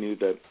certainly knew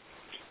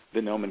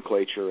the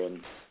nomenclature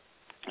and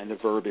the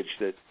verbiage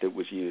that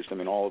was used. I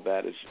mean, all of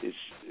that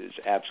is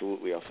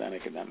absolutely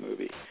authentic in that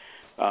movie.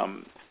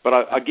 But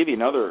I'll give you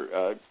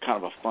another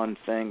kind of a fun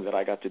thing that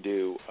I got to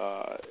do.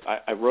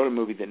 I wrote a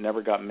movie that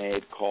never got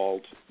made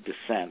called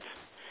Descent,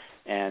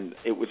 and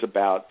it was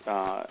about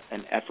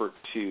an effort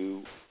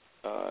to.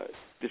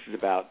 This is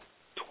about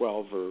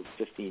 12 or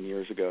 15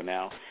 years ago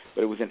now,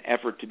 but it was an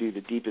effort to do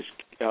the deepest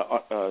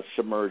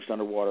submerged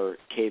underwater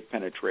cave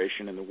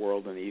penetration in the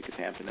world in the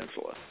Yucatan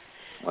Peninsula.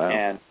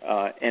 Wow.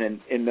 And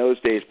in those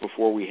days,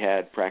 before we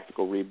had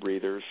practical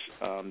rebreathers,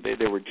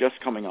 they were just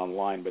coming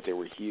online, but they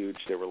were huge.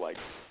 They were like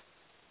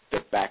the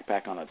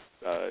backpack on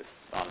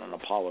an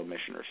Apollo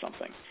mission or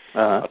something,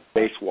 uh-huh. a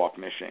spacewalk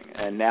mission.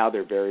 And now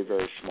they're very,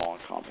 very small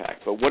and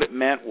compact. But what it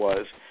meant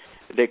was,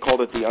 they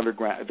called it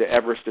the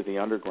Everest of the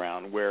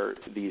underground, where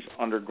these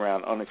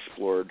underground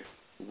unexplored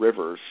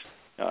rivers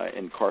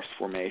in karst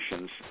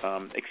formations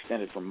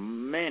extended for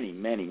many,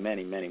 many,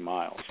 many, many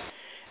miles.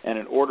 And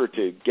in order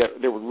to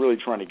they were really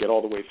trying to get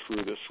all the way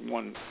through this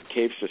one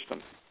cave system.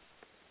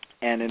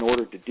 And in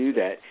order to do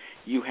that,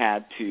 you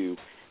had to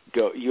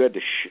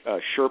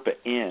Sherpa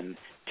in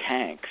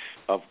tanks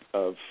of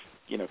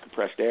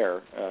compressed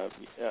air,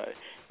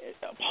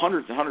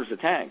 hundreds and hundreds of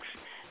tanks.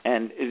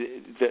 And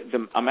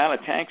the amount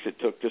of tanks it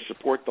took to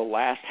support the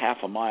last half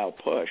a mile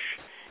push,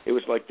 it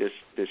was like this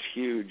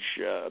huge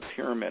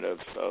pyramid of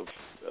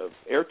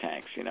air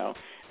tanks,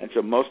 And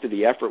so most of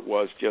the effort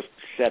was just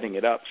setting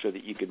it up so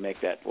that you could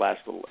make that last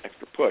little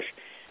extra push.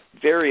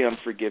 Very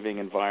unforgiving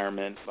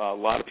environment. A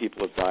lot of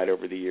people have died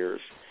over the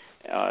years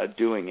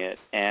doing it.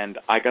 And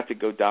I got to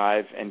go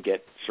dive and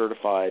get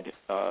certified.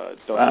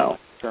 Wow.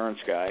 Insurance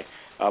guy.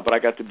 but I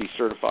got to be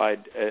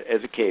certified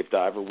as a cave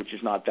diver, which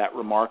is not that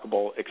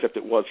remarkable, except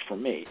it was for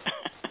me.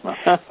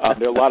 There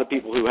are a lot of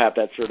people who have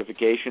that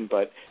certification,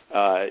 but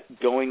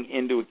going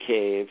into a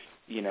cave,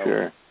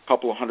 sure. a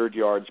couple of 100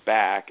 yards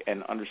back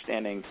and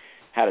understanding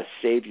how to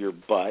save your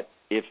butt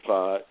if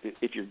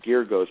your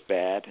gear goes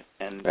bad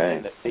and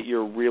that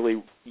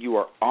you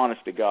are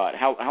honest to God.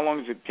 How long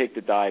does it take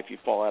to die if you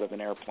fall out of an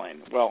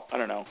airplane? Well, I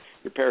don't know.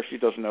 Your parachute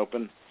doesn't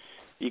open.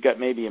 You got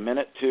maybe a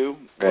minute, two,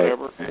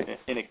 whatever. Right.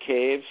 In a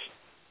cave,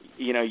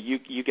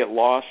 you get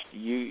lost.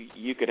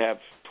 You could have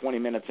 20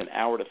 minutes, an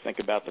hour to think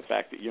about the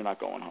fact that you're not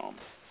going home.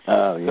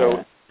 Oh, yeah.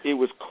 So it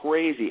was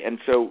crazy. And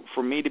so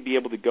for me to be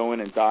able to go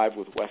in and dive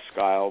with Wes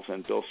Skiles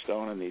and Bill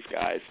Stone and these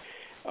guys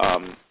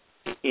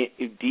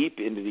deep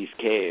into these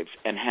caves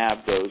and have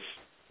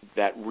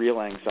that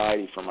real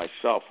anxiety for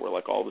myself where,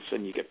 like, all of a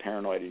sudden you get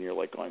paranoid and you're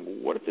like going, well,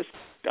 what if this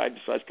guy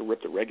decides to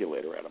rip the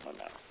regulator out of my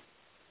mouth?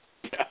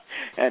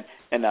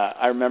 And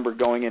I remember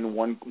going in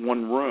one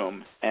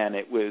room, and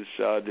it was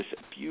this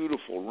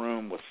beautiful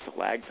room with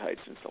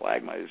stalactites and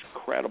stalagmites, this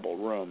incredible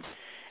room.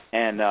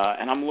 And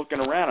I'm looking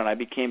around, and I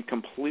became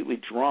completely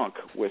drunk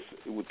with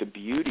the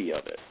beauty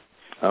of it.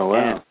 Oh,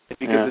 wow. And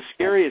because the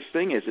scariest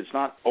thing is it's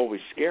not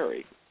always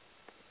scary.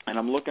 And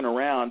I'm looking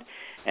around,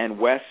 and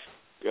Wes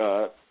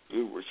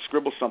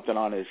scribbles something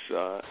on his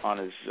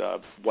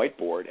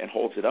whiteboard and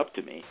holds it up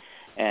to me,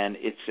 and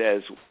it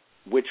says,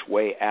 "Which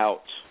way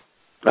out?"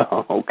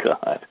 Oh,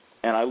 God.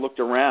 And I looked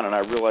around, and I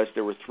realized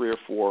there were 3 or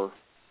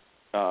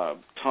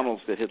 4 tunnels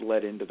that had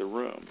led into the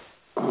room.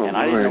 Oh, and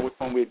I didn't know which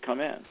one we had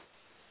come in.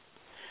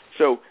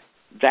 So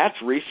that's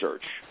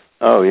research.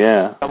 Oh,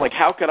 yeah. I'm like,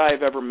 how could I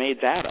have ever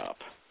made that up?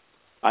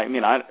 I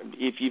mean,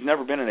 if you've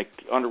never been in an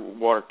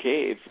underwater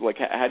cave, like,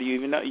 how do you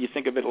even know? You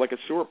think of it like a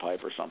sewer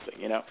pipe or something,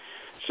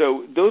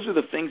 So those are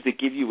the things that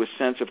give you a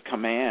sense of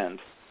command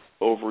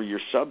over your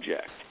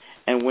subject.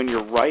 And when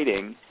you're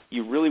writing,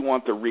 you really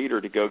want the reader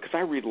to go, because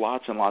I read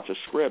lots and lots of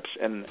scripts,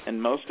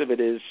 and most of it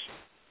is,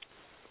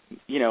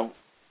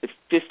 it's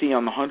 50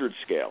 on the 100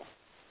 scale,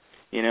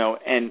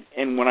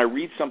 and when I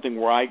read something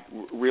where I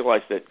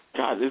realize that,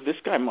 God, this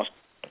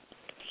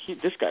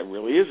guy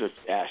really is an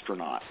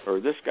astronaut, or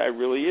this guy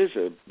really is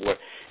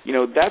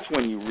that's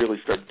when you really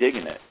start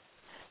digging it,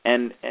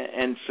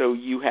 and so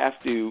you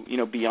have to,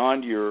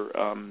 beyond your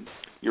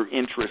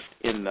interest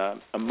in the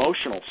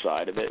emotional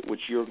side of it,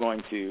 which you're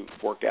going to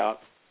work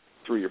out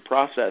through your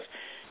process,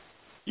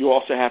 you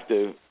also have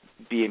to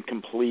be in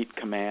complete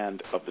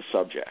command of the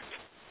subject,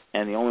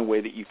 and the only way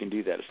that you can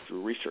do that is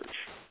through research.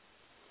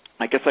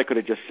 I guess I could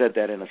have just said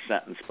that in a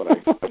sentence, but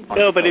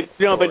no.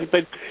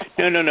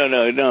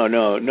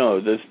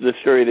 The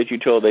story that you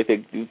told, I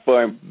think,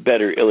 far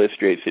better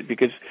illustrates it,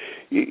 because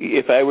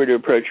if I were to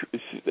approach,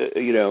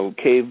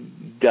 cave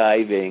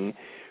diving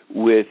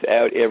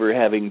without ever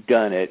having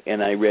done it,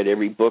 and I read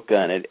every book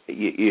on it,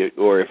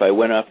 or if I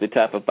went off the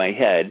top of my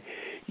head,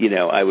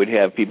 I would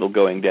have people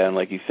going down,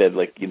 like you said,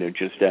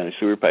 just down a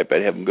sewer pipe.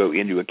 I'd have them go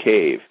into a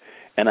cave,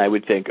 and I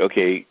would think,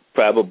 okay,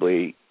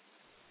 probably.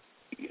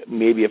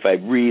 Maybe if I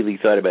really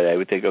thought about it, I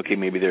would think, okay,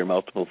 maybe there are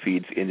multiple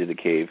feeds into the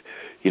cave,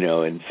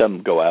 and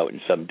some go out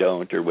and some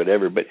don't, or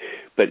whatever. But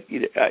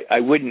I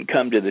wouldn't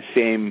come to the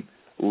same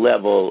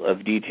level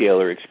of detail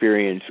or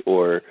experience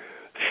or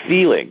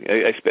feeling,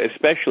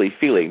 especially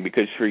feeling,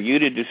 because for you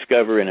to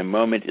discover in a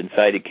moment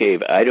inside a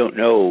cave, I don't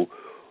know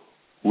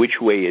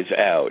which way is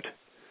out.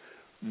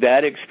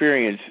 That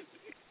experience,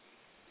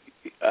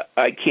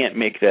 I can't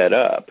make that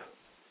up.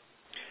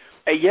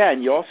 Yeah,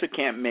 and you also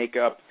can't make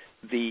up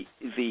the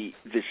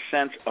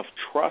sense of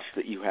trust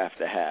that you have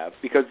to have,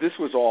 because this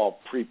was all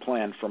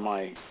pre-planned for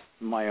my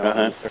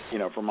own,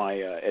 for my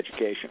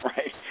education,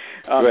 right?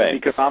 Right.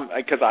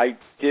 Because I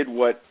did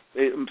what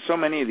so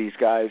many of these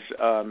guys,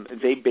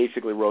 they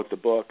basically wrote the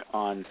book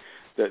on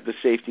the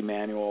safety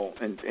manual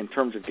in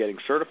terms of getting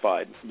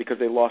certified, because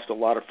they lost a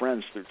lot of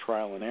friends through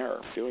trial and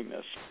error doing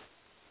this.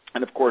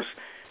 And of course,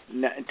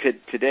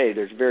 today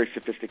there's very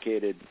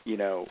sophisticated,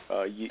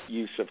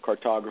 use of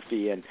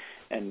cartography and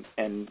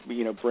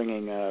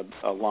bringing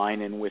a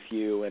line in with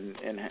you, and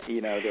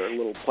there are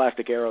little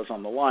plastic arrows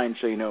on the line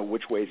so you know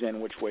which way's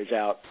in, which way's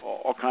out,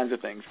 all kinds of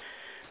things.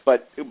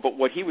 But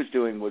what he was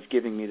doing was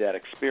giving me that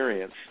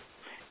experience,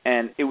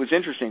 and it was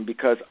interesting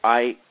because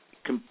I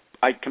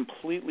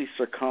completely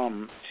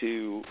succumbed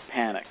to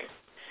panic,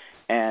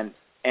 and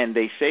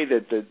they say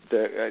that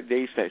they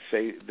used to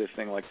say this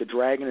thing like, the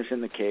dragon is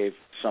in the cave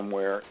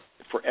somewhere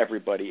for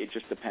everybody. It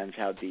just depends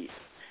how deep.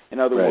 In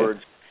other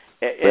words,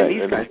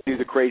 these guys do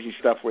the crazy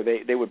stuff where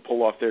they would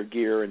pull off their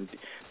gear and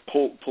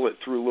pull it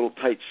through little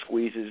tight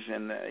squeezes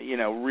and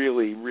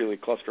really, really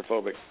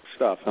claustrophobic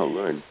stuff. Oh,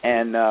 Lord.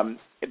 And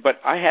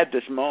but I had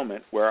this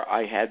moment where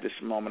I had this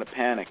moment of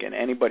panic, and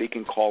anybody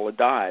can call a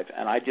dive.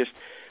 And I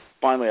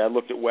finally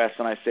looked at Wes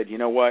and I said, you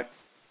know what?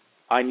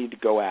 I need to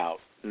go out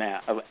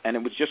now. And it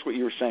was just what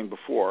you were saying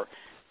before.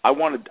 I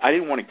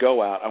didn't want to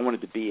go out. I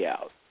wanted to be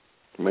out.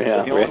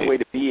 Yeah, the only way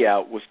to be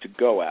out was to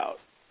go out.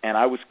 And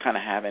I was kind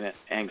of having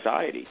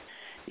anxiety.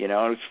 It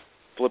was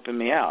flipping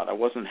me out. I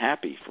wasn't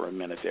happy for a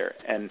minute there.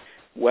 And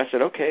Wes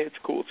said, okay, it's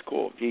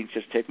cool. He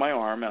just take my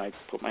arm, and I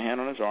put my hand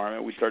on his arm,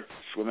 and we start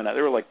swimming out.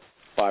 There were like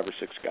 5 or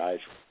 6 guys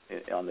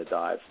on the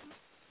dive.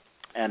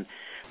 And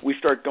we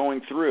start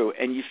going through,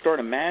 and you start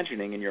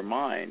imagining in your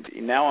mind,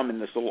 now I'm in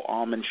this little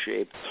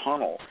almond-shaped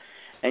tunnel,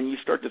 and you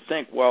start to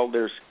think, well,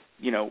 there's,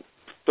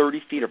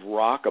 30 feet of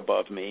rock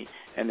above me,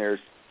 and there's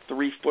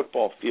 3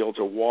 football fields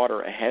of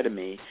water ahead of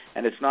me,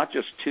 and it's not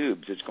just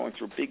tubes. It's going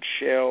through big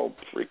shale,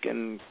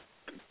 freaking,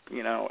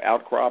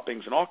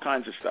 outcroppings and all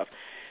kinds of stuff.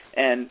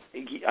 And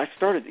I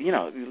started,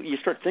 you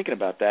start thinking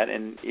about that,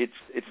 and it's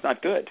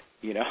not good.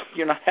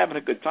 You're not having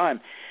a good time.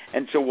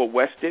 And so what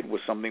Wes did was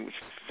something which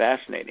was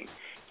fascinating.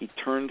 He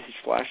turned his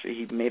flashlight.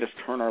 He made us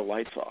turn our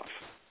lights off.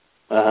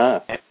 Uh-huh.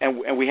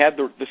 And we had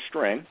the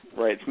string,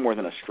 right? It's more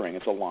than a string.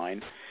 It's a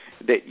line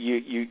that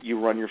you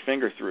run your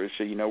finger through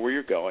so you know where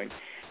you're going.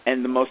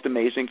 And the most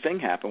amazing thing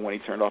happened when he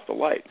turned off the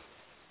light.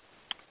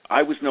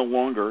 I was no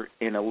longer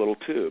in a little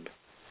tube.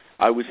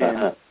 I was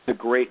in the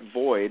great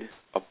void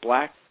of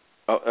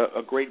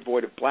a great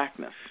void of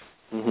blackness.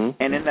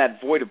 Mm-hmm. And in that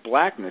void of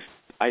blackness,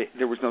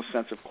 there was no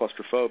sense of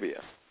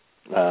claustrophobia.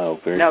 Oh,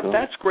 very now, cool.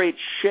 that's great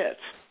shit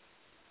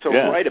to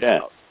write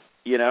about,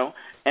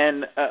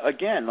 And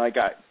again, like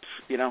I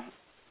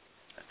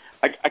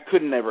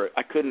couldn't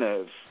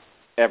have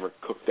ever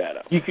cooked that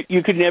up.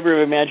 You could never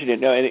have imagined it.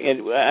 No,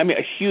 and I'm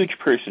a huge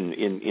person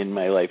in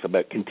my life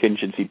about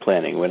contingency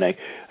planning when I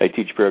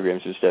teach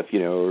programs and stuff,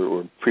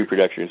 or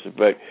pre-production and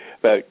stuff.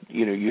 But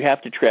you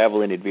have to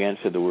travel in advance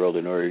of the world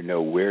in order to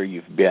know where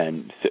you've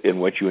been and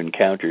what you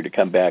encounter to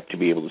come back to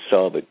be able to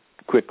solve it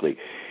quickly.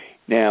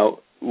 Now,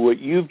 what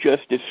you've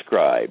just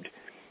described,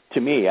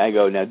 to me, I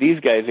go, now these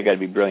guys have got to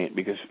be brilliant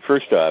because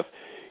first off,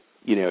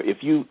 if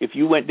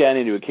you went down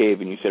into a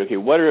cave and you said, okay,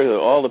 what are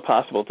all the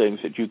possible things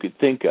that you could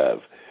think of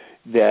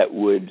that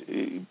would,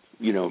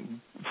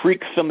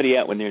 freak somebody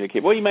out when they're in a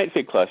cave? Well, you might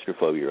say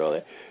claustrophobia or all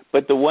that.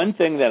 But the one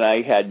thing that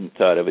I hadn't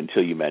thought of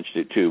until you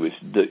mentioned it, too, was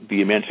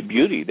the immense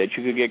beauty that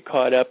you could get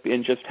caught up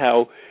in just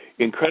how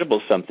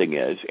incredible something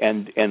is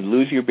and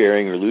lose your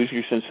bearing or lose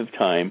your sense of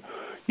time,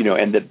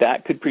 and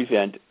that could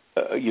present,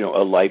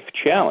 a life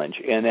challenge.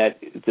 And that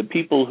the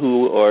people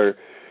who are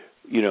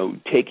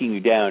taking you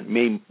down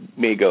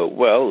may go,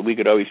 well, we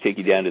could always take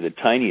you down to the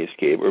tiniest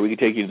cave, or we could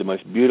take you to the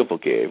most beautiful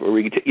cave, or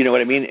we could, you know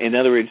what I mean? In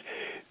other words,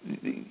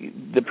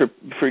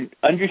 for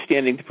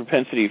understanding the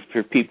propensity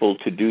for people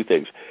to do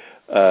things,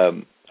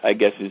 I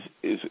guess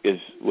is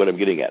what I'm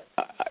getting at.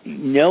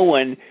 No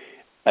one,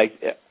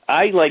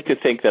 I like to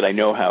think that I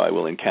know how I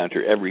will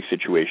encounter every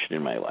situation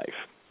in my life.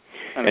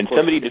 And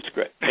somebody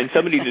described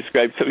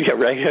something. Yeah,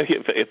 right.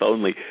 If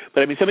only.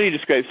 But I mean, somebody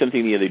described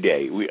something the other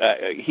day.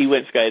 He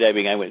went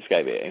skydiving. I went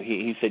skydiving. And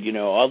he said,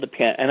 all the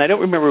and I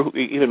don't remember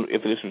even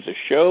if this was a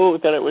show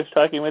that I was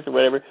talking with or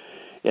whatever.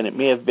 And it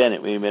may have been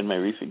my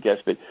recent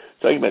guest, but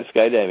talking about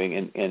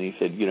skydiving, and he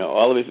said,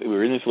 all of us, we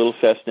were in this little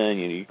Cessna, and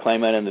you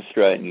climb out on the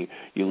strut, and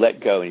you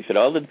let go, and he said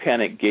all the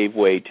panic gave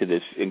way to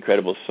this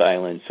incredible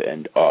silence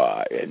and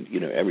awe, and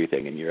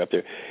everything, and you're up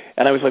there,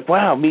 and I was like,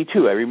 wow, me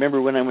too. I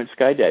remember when I went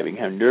skydiving,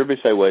 how nervous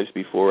I was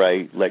before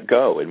I let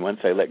go, and once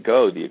I let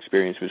go, the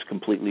experience was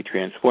completely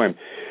transformed.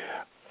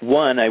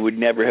 One, I would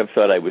never have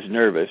thought I was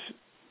nervous.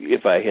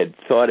 If I had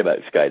thought about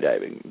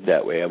skydiving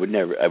that way, I was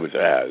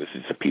this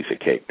is a piece of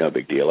cake, no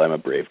big deal. I'm a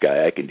brave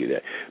guy, I can do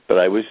that. But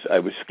I was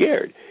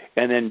scared.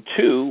 And then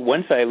 2,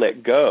 once I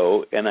let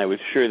go and I was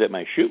sure that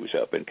my chute was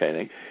open kind of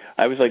thing,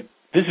 I was like,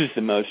 this is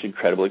the most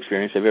incredible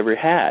experience I've ever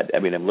had. I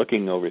mean, I'm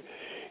looking over,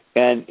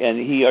 and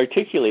he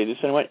articulated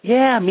this, and I went,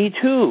 yeah, me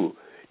too.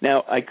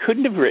 Now, I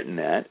couldn't have written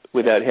that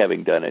without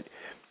having done it,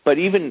 but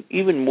even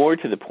more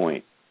to the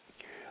point,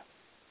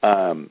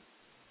 I'm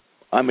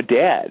a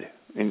dad.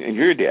 And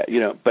you're a dad,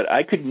 but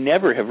I could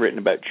never have written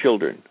about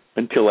children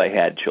until I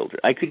had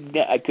children.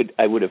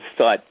 I would have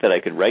thought that I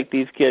could write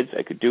these kids.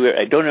 I could do it.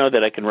 I don't know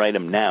that I can write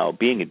them now,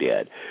 being a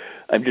dad.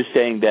 I'm just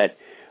saying that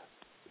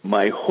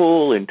my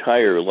whole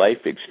entire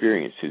life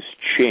experience has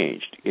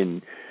changed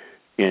in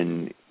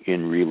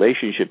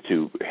relationship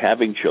to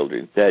having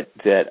children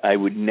that I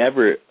would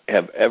never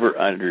have ever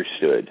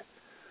understood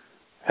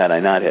had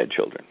I not had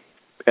children.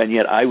 And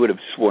yet I would have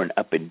sworn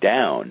up and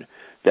down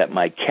that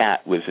my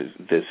cat was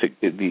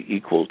the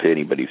equal to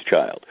anybody's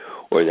child,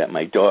 or that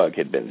my dog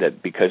had been,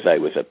 that because I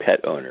was a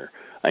pet owner,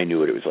 I knew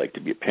what it was like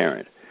to be a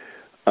parent.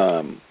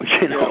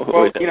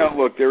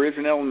 Look, there is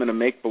an element of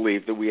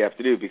make-believe that we have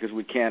to do because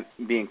we can't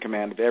be in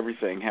command of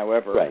everything.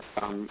 However, right.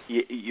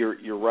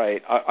 You're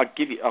right.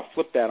 I'll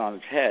flip that on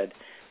its head.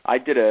 I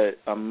did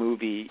a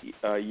movie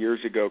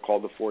years ago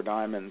called The Four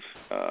Diamonds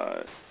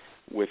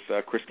with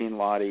Christine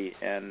Lottie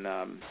and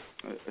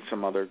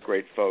some other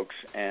great folks,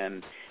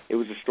 and it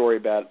was a story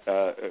about,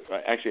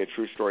 actually a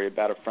true story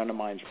about a friend of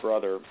mine's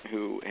brother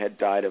who had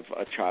died of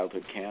a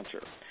childhood cancer.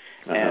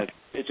 Uh-huh. And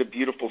it's a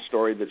beautiful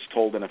story that's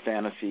told in a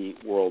fantasy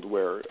world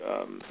where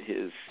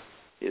his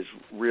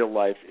real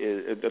life,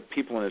 the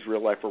people in his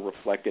real life are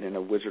reflected in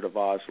a Wizard of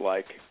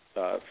Oz-like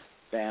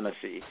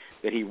fantasy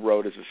that he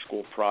wrote as a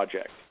school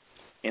project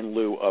in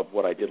lieu of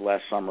what I did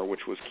last summer,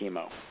 which was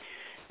chemo.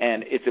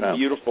 And it's a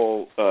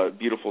beautiful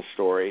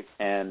story.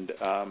 And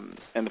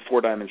the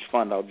Four Diamonds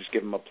Fund, I'll just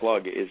give them a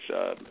plug, is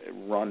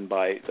run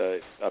by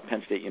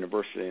Penn State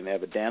University, and they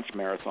have a dance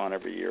marathon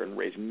every year and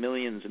raise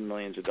millions and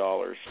millions of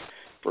dollars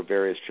for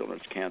various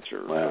children's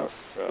cancer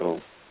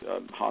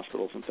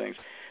hospitals and things.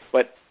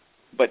 But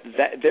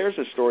there's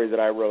a story that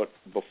I wrote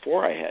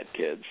before I had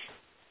kids,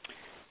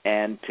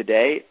 and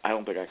today I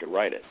don't think I could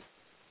write it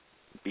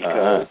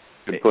because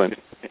good point.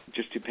 It's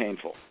just too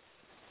painful.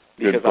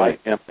 Good Because point.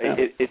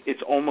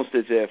 it's almost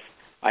as if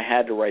I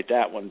had to write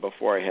that one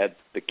before I had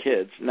the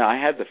kids. Now, I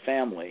had the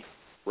family,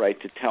 right,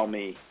 to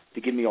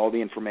give me all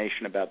the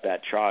information about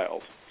that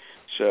child.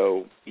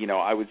 So,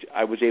 I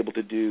was able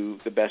to do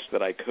the best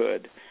that I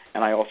could,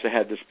 and I also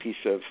had this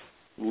piece of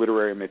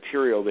literary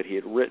material that he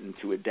had written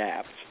to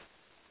adapt.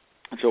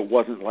 And so it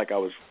wasn't like I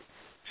was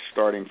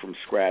starting from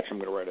scratch. I'm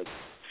going to write a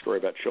story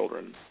about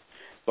children.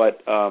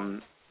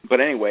 But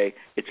anyway,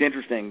 it's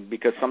interesting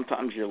because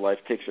sometimes your life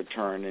takes a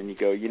turn and you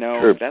go,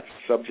 Sure. That's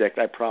a subject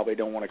I probably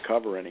don't want to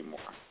cover anymore.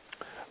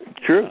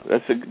 True.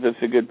 That's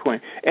a good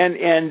point.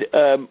 And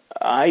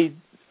I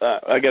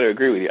got to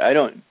agree with you. I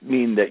don't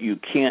mean that you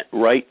can't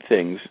write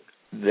things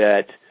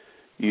that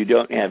you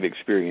don't have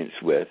experience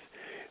with,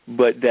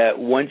 but that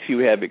once you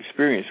have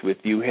experience with,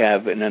 you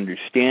have an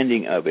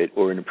understanding of it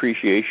or an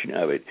appreciation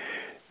of it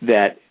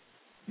that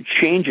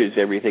changes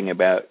everything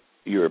about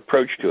your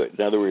approach to it.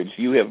 In other words,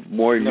 you have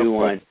more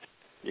nuance,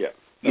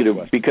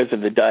 because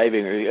of the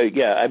diving.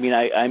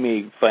 I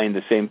may find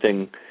the same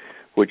thing,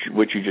 which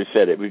you just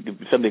said.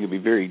 Something could be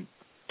very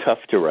tough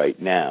to write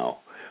now,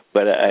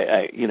 but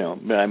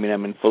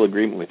I'm in full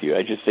agreement with you.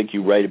 I just think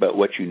you write about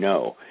what you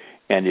know,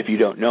 and if you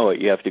don't know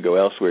it, you have to go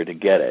elsewhere to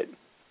get it.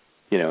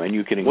 And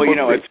you can. Well,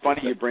 it's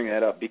funny you bring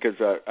that up because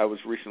I was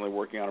recently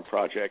working on a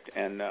project,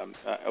 and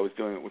I was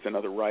doing it with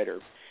another writer.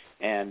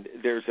 And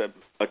there's a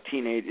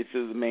teenage.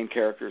 The main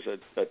character is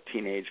a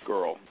teenage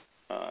girl,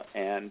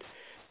 and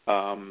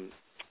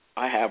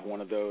I have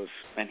one of those,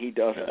 and he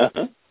doesn't.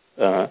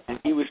 And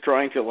he was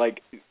trying to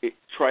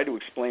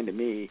explain to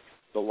me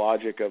the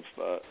logic of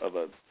a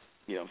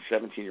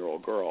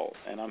 17-year-old girl,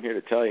 and I'm here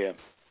to tell you,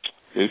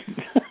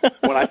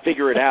 when I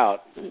figure it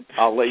out,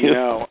 I'll let you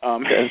know.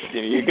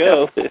 There you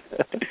go.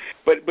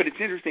 But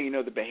it's interesting,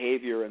 the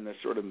behavior and the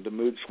sort of the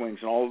mood swings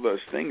and all of those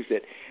things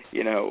that,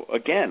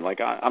 again, like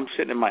I'm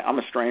sitting I'm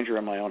a stranger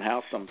in my own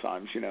house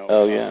sometimes,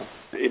 Oh yeah.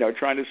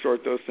 Trying to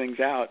sort those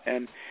things out,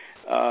 and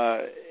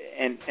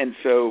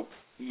so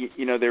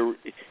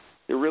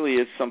there really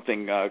is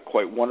something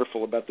quite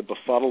wonderful about the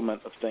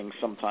befuddlement of things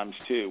sometimes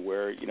too,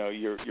 where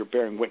you're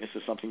bearing witness to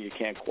something you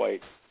can't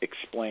quite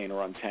explain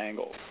or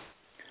untangle.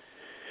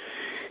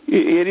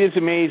 It is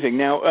amazing.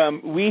 Now,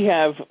 we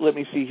have, let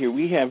me see here,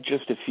 we have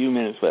just a few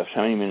minutes left.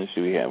 How many minutes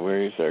do we have?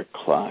 Where is our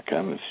clock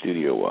on the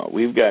studio wall?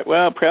 We've got,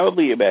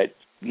 probably about,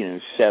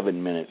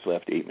 7 minutes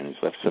left, 8 minutes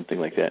left, something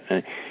like that.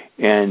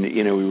 And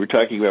we were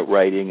talking about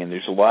writing, and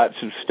there's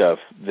lots of stuff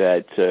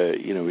that,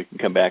 we can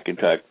come back and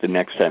talk the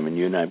next time, and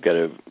you and I have got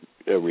to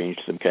arrange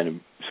some kind of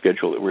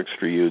schedule that works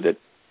for you that,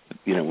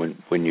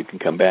 when you can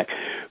come back.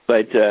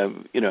 But,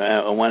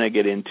 I want to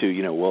get into,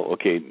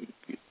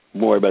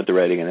 more about the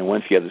writing, and then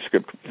once you have the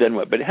script, then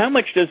what? But how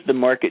much does the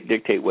market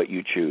dictate what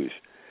you choose,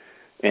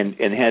 and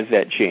has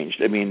that changed?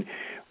 I mean,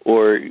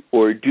 or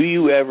do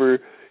you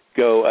ever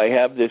go, I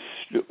have this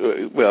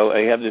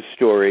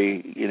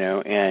story,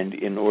 and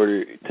in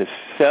order to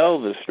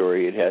sell the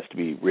story, it has to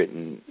be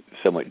written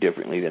somewhat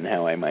differently than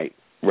how I might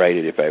write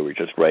it if I were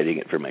just writing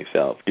it for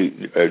myself.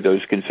 Are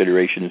those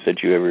considerations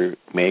that you ever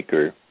make,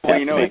 or? Well,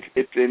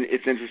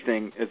 it's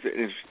interesting.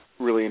 It's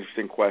a really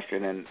interesting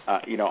question, and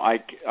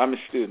I'm a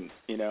student.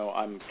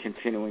 I'm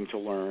continuing to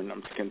learn.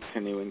 I'm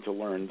continuing to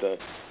learn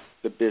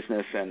the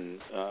business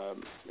and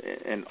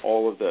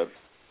all of the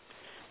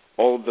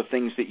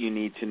things that you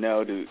need to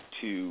know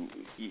to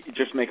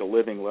just make a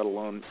living, let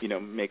alone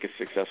make a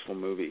successful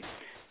movie.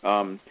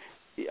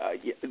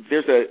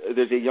 There's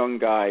a young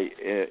guy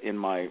in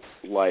my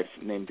life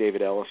named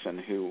David Ellison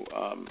who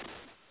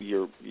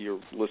your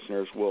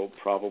listeners will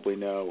probably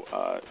know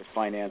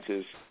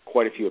finances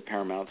quite a few of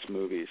Paramount's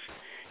movies,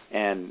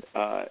 and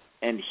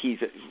he's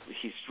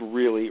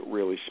really,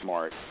 really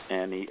smart,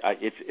 and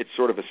it's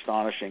sort of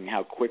astonishing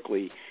how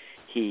quickly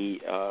he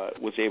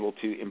was able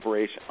to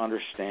embrace,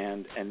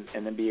 understand,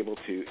 and then be able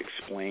to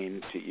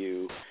explain to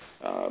you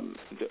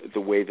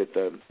the way that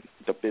the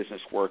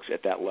business works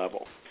at that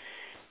level.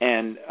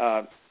 And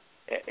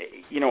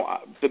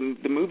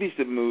the movies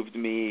that moved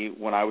me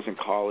when I was in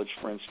college,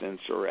 for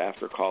instance, or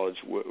after college,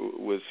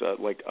 was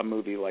like a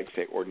movie like,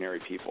 say, Ordinary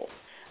People.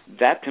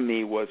 That to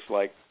me was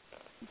like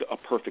a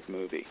perfect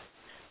movie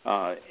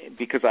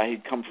because I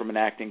had come from an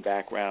acting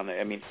background.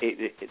 I mean,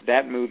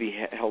 that movie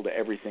held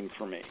everything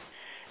for me.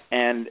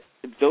 And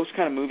those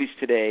kind of movies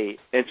today,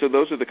 and so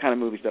those are the kind of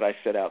movies that I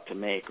set out to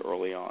make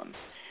early on.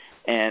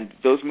 And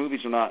those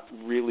movies are not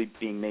really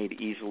being made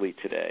easily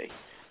today.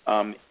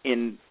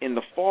 In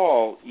the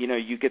fall,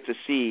 you get to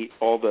see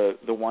all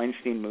the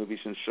Weinstein movies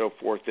and so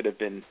forth that have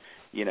been,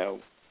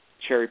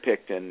 cherry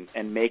picked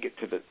and make it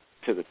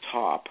to the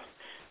top.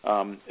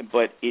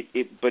 But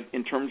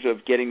in terms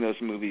of getting those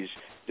movies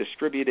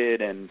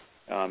distributed and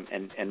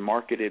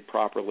marketed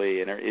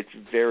properly, and it's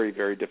very,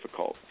 very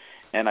difficult.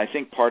 And I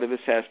think part of this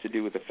has to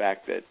do with the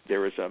fact that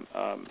there is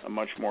a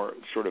much more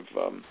sort of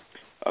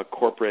a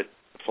corporate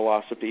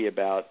philosophy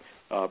about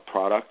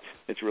product.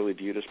 It's really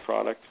viewed as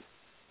product.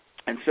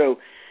 And so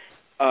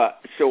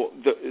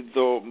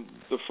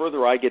the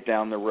further I get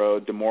down the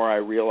road, the more I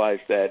realize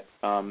that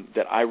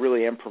I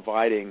really am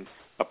providing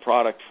a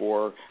product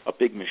for a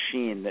big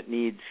machine that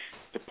needs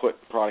to put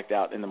product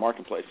out in the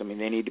marketplace. I mean,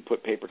 they need to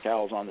put paper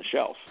towels on the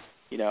shelf,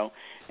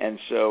 and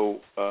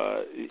so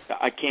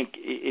I can't.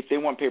 If they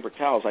want paper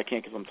towels, I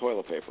can't give them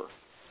toilet paper.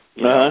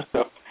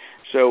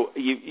 So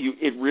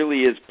it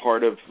really is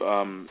part of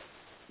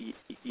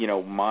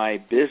my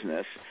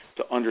business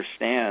to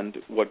understand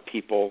what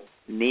people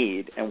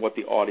need and what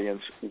the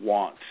audience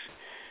wants.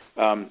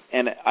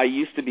 And I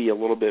used to be a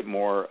little bit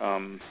more,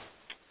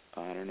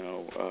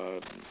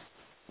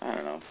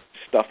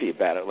 stuffy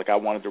about it. Like I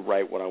wanted to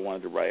write what I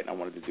wanted to write, and I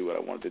wanted to do what I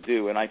wanted to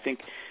do. And I think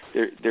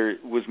there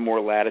was more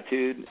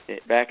latitude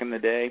back in the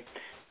day.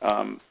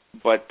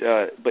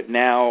 But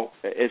now,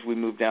 as we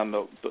move down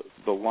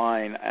the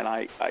line, and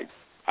I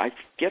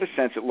get a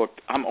sense that, look,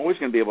 I'm always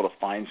going to be able to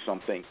find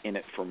something in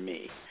it for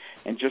me.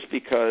 And just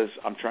because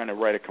I'm trying to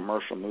write a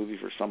commercial movie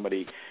for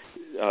somebody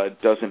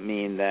doesn't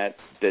mean that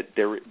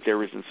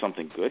there isn't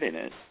something good in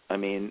it. I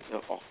mean,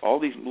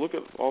 look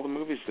at all the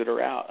movies that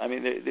are out. I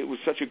mean, it was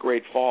such a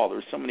great fall. There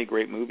were so many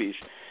great movies,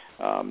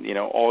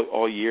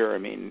 all year. I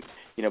mean,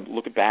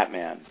 look at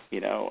Batman.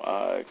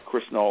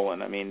 Chris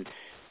Nolan. I mean,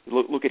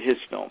 look at his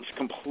films.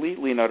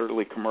 Completely and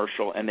utterly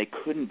commercial, and they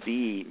couldn't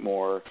be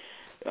more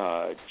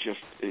just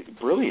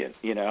brilliant,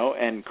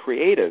 and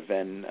creative,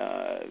 and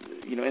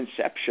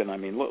Inception. I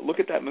mean, look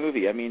at that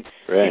movie. I mean,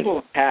 right.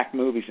 People attack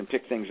movies and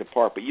pick things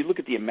apart, but you look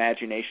at the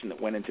imagination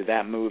that went into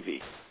that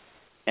movie,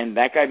 and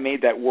that guy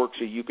made that work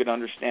so you could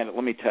understand it.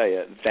 Let me tell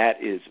you,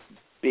 that is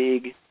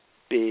big,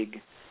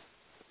 big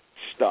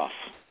stuff.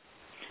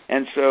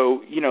 And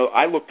so,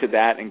 I look to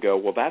that and go,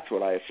 well, that's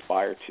what I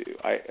aspire to,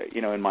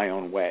 in my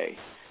own way.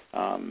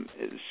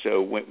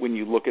 So when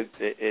you look at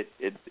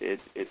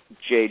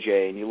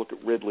JJ, and you look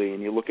at Ridley,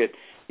 and you look at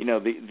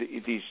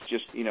these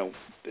just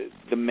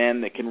the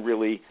men that can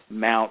really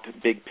mount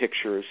big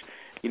pictures,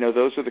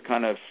 those are the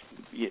kind of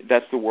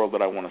that's the world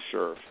that I want to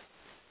serve,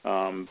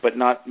 but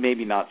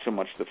maybe not so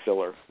much the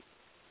filler.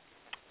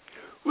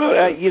 Well,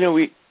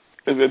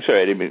 I'm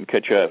sorry, I didn't mean to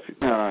cut you off.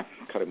 No,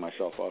 cutting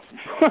myself off.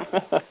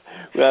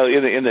 Well,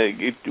 in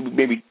the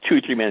maybe 2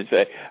 or 3 minutes,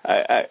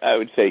 I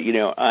would say,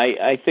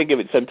 I think of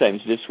it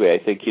sometimes this way.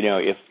 I think,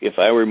 if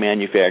I were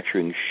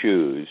manufacturing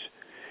shoes,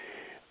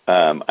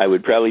 I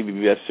would probably be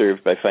best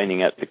served by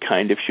finding out the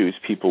kind of shoes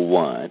people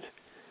want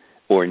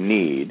or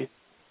need,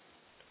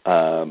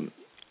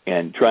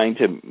 and trying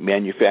to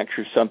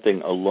manufacture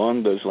something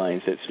along those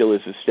lines that still is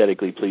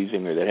aesthetically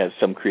pleasing, or that has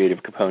some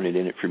creative component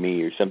in it for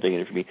me, or something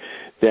in it for me,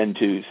 than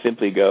to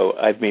simply go,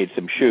 I've made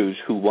some shoes,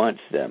 who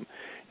wants them?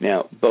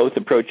 Now, both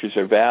approaches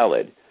are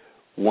valid.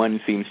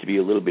 One seems to be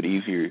a little bit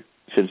easier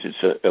since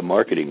it's a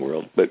marketing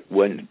world, but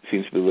one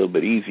seems to be a little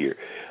bit easier.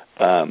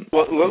 Well,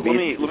 let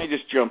me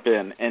just jump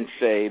in and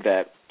say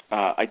that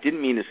I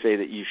didn't mean to say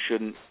that you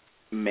shouldn't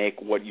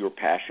make what you're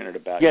passionate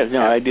about. Yeah, no,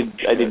 I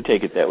didn't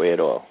take it that way at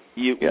all.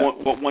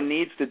 What one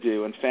needs to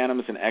do, and Phantom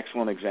is an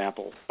excellent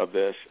example of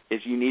this, is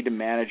you need to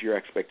manage your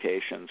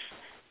expectations,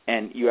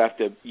 and you have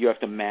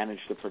to manage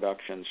the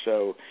production.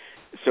 So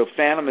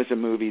Phantom is a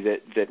movie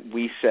that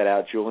we set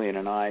out, Julian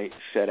and I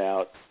set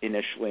out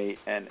initially,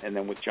 and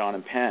then with John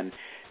and Penn,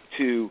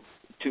 to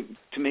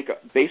make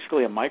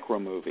basically a micro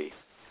movie.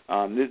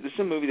 This is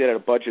a movie that had a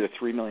budget of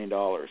 $3 million.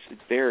 It's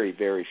a very,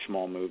 very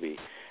small movie.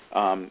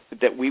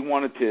 That we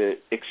wanted to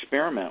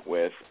experiment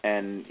with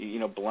and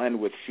blend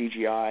with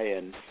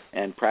CGI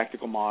and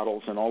practical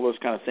models and all those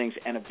kind of things,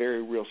 and a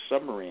very real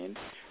submarine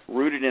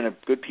rooted in a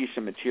good piece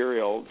of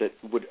material that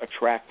would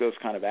attract those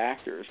kind of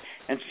actors,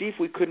 and see if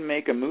we couldn't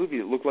make a movie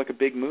that looked like a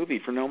big movie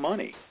for no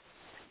money,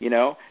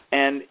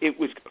 and it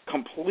was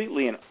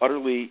completely and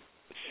utterly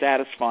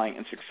satisfying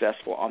and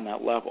successful on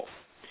that level.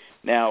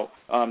 Now,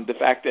 the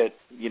fact that,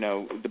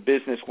 the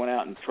business went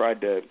out and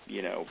tried to,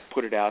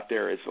 put it out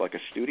there as like a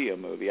studio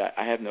movie,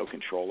 I have no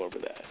control over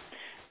that.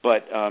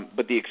 But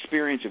the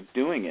experience of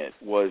doing it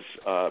was,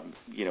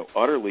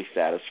 utterly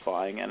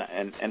satisfying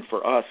and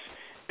for us,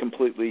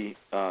 completely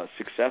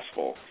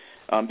successful,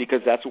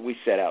 because that's what we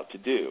set out to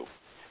do.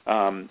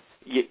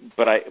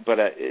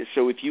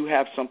 So if you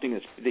have something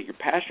that you're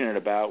passionate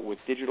about with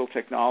digital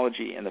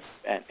technology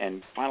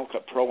and Final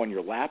Cut Pro on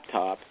your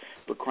laptop,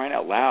 but crying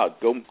out loud,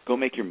 go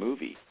make your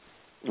movie.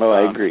 Oh,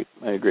 I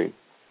agree.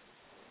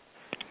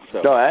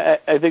 So. No,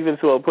 I think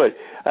that's well put.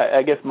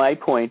 I guess my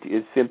point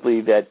is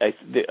simply that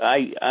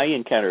I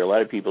encounter a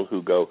lot of people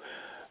who go,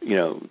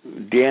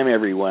 damn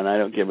everyone, I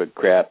don't give a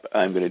crap,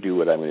 I'm going to do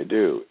what I'm going to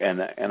do.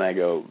 And I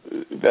go,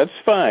 that's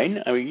fine.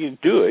 I mean, you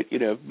do it,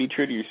 be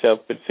true to yourself,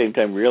 but at the same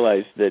time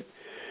realize that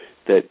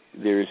that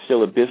there is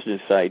still a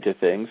business side to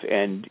things,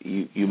 and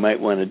you might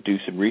want to do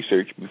some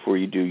research before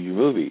you do your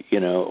movie,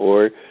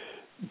 or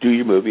do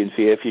your movie and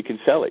see if you can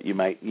sell it. You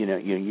might,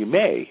 you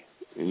may,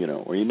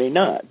 or you may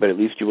not, but at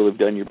least you will have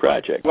done your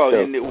project. Well,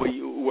 and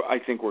I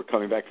think we're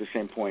coming back to the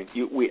same point.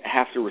 We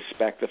have to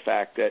respect the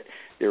fact that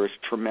there is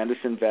tremendous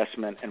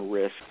investment and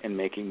risk in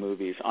making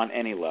movies on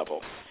any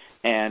level.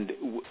 And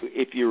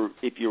if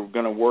you're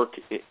going to work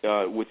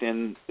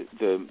within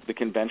the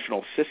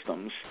conventional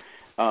systems,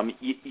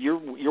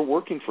 you're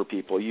working for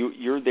people.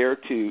 You're there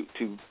to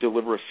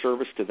deliver a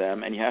service to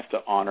them, and you have to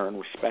honor and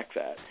respect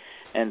that.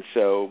 And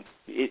so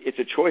it's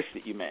a choice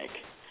that you make.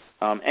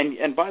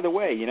 And by the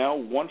way,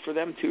 one for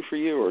them, two for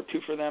you, or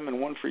two for them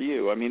and one for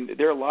you. I mean,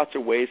 there are lots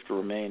of ways to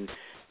remain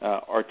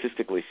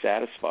artistically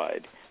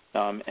satisfied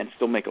and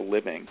still make a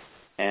living.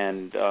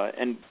 And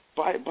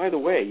by the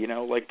way,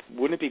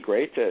 wouldn't it be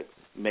great to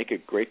make a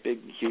great big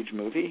huge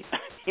movie?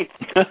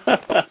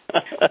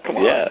 Come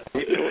on, yeah.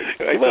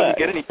 It doesn't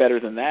get any better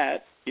than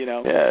that,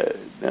 Yeah,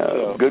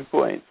 no, good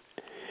point.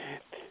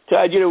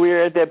 Todd,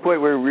 we're at that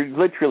point where we're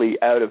literally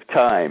out of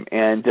time,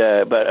 and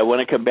but I want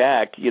to come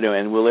back,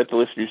 and we'll let the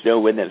listeners know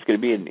when that's going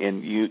to be,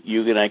 and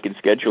you and I can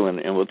schedule,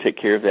 and we'll take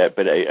care of that.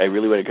 But I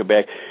really want to come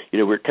back.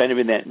 We're kind of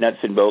in that nuts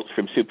and bolts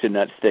from soup to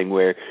nuts thing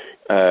where,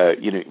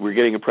 we're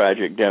getting a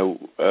project now.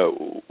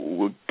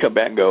 We'll come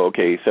back and go,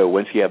 okay, so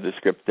once you have the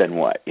script, then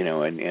what?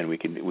 And we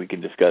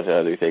can discuss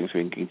other things.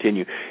 We can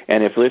continue.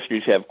 And if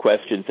listeners have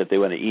questions that they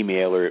want to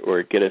email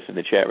or get us in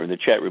the chat room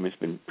has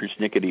been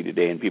persnickety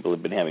today, and people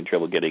have been having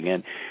trouble getting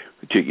in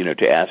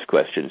to ask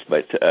questions.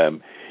 But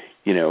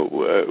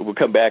we'll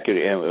come back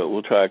and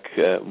we'll talk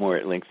more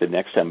at length the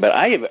next time. But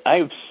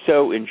I've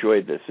so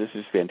enjoyed this. This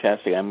is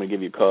fantastic. I'm going to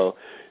give you a call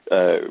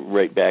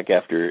right back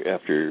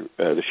after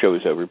the show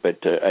is over.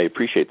 But I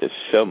appreciate this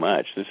so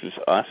much. This is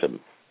awesome.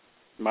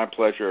 My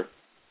pleasure.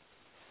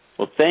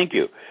 Well, thank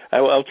you.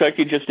 I'll talk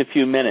to you in just a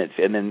few minutes,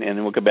 and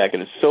then we'll come back.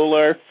 And it's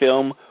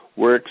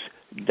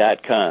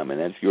SolarFilmWorks.com, and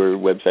that's your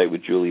website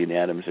with Julian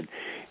Adams,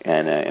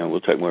 and we'll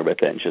talk more about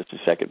that in just a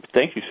second. But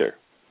thank you, sir.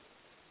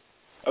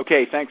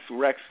 Okay, thanks,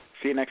 Rex.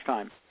 See you next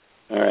time.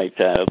 All right,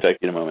 Todd. I'll talk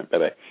to you in a moment.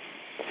 Bye-bye.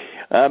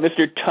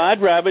 Mr.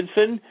 Todd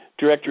Robinson,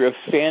 director of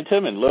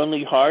Phantom and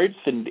Lonely Hearts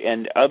and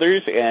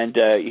others, and,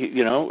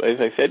 as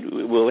I said,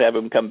 we'll have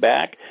him come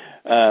back.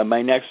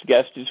 My next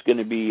guest is going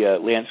to be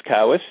Lance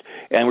Cowis,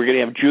 and we're going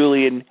to have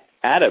Julian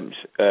Adams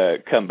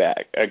come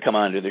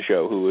on to the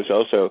show, who is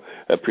also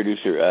a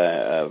producer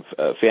of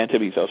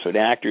Phantom. He's also an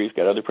actor. He's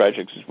got other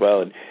projects as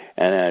well,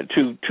 and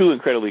two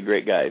incredibly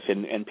great guys.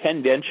 And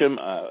Penn Densham,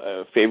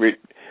 a favorite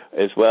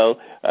as well.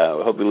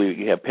 Hopefully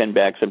we have Penn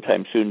back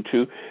sometime soon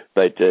too.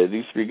 But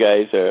these three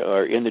guys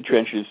are in the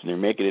trenches, and they're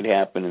making it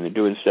happen, and they're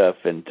doing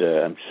stuff. And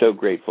I'm so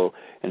grateful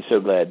and so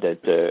glad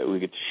that we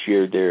get to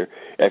share their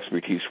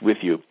expertise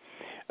with you.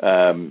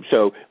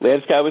 So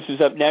Lance Cowis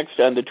is up next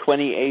on the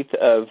 28th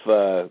of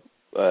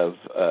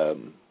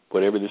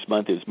whatever this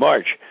month is,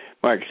 March.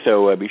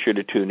 So be sure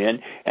to tune in,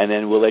 and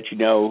then we'll let you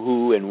know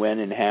who and when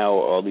and how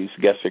all these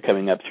guests are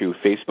coming up through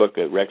Facebook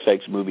at Rex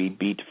Sikes Movie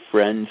Beat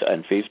Friends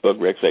on Facebook,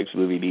 Rex Sikes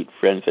Movie Beat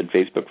Friends on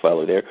Facebook,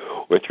 follow there,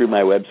 or through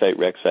my website,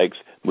 Rex Sikes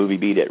Movie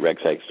Beat at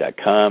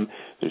rexsikes.com.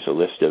 There's a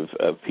list of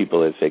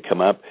people as they come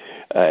up,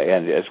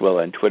 and as well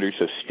on Twitter,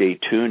 so stay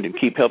tuned and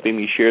keep helping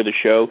me share the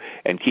show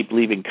and keep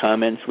leaving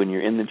comments when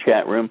you're in the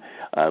chat room.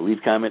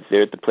 Leave comments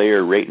there at the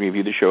player, rate and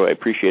review the show. I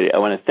appreciate it. I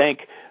want to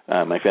thank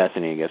my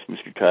fascinating guest,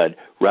 Mr. Todd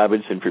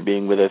Robinson, for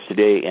being with us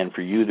today, and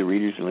for you, the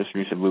readers and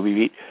listeners of Movie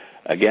Beat.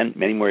 Again,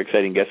 many more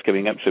exciting guests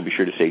coming up, so be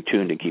sure to stay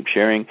tuned and keep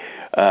sharing.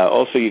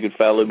 Also, you can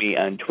follow me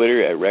on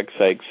Twitter at Rex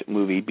Sikes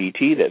Movie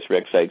BT. That's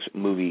Rex Sikes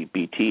Movie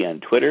BT on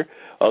Twitter.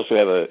 Also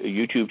have a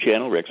YouTube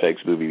channel, Rex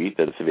Sikes Movie Beat,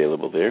 that's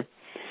available there.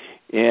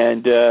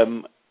 And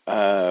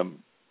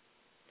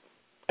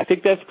I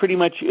think that's pretty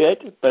much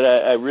it, but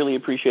I really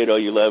appreciate all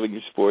your love and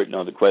your support and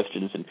all the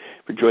questions, and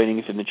for joining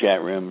us in the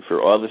chat room, for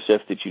all the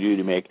stuff that you do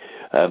to make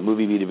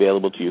Movie Beat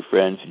available to your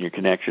friends and your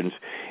connections.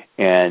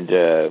 And,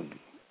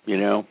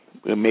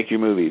 make your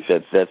movies.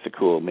 That's the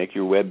cool. Make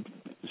your web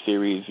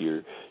series,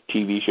 your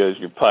TV shows,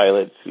 your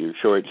pilots, your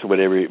shorts,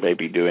 whatever you may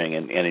be doing,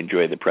 and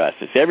enjoy the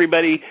process.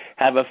 Everybody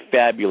have a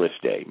fabulous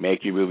day.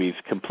 Make your movies,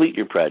 complete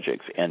your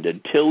projects, and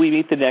until we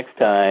meet the next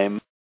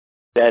time,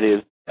 that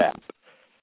is that.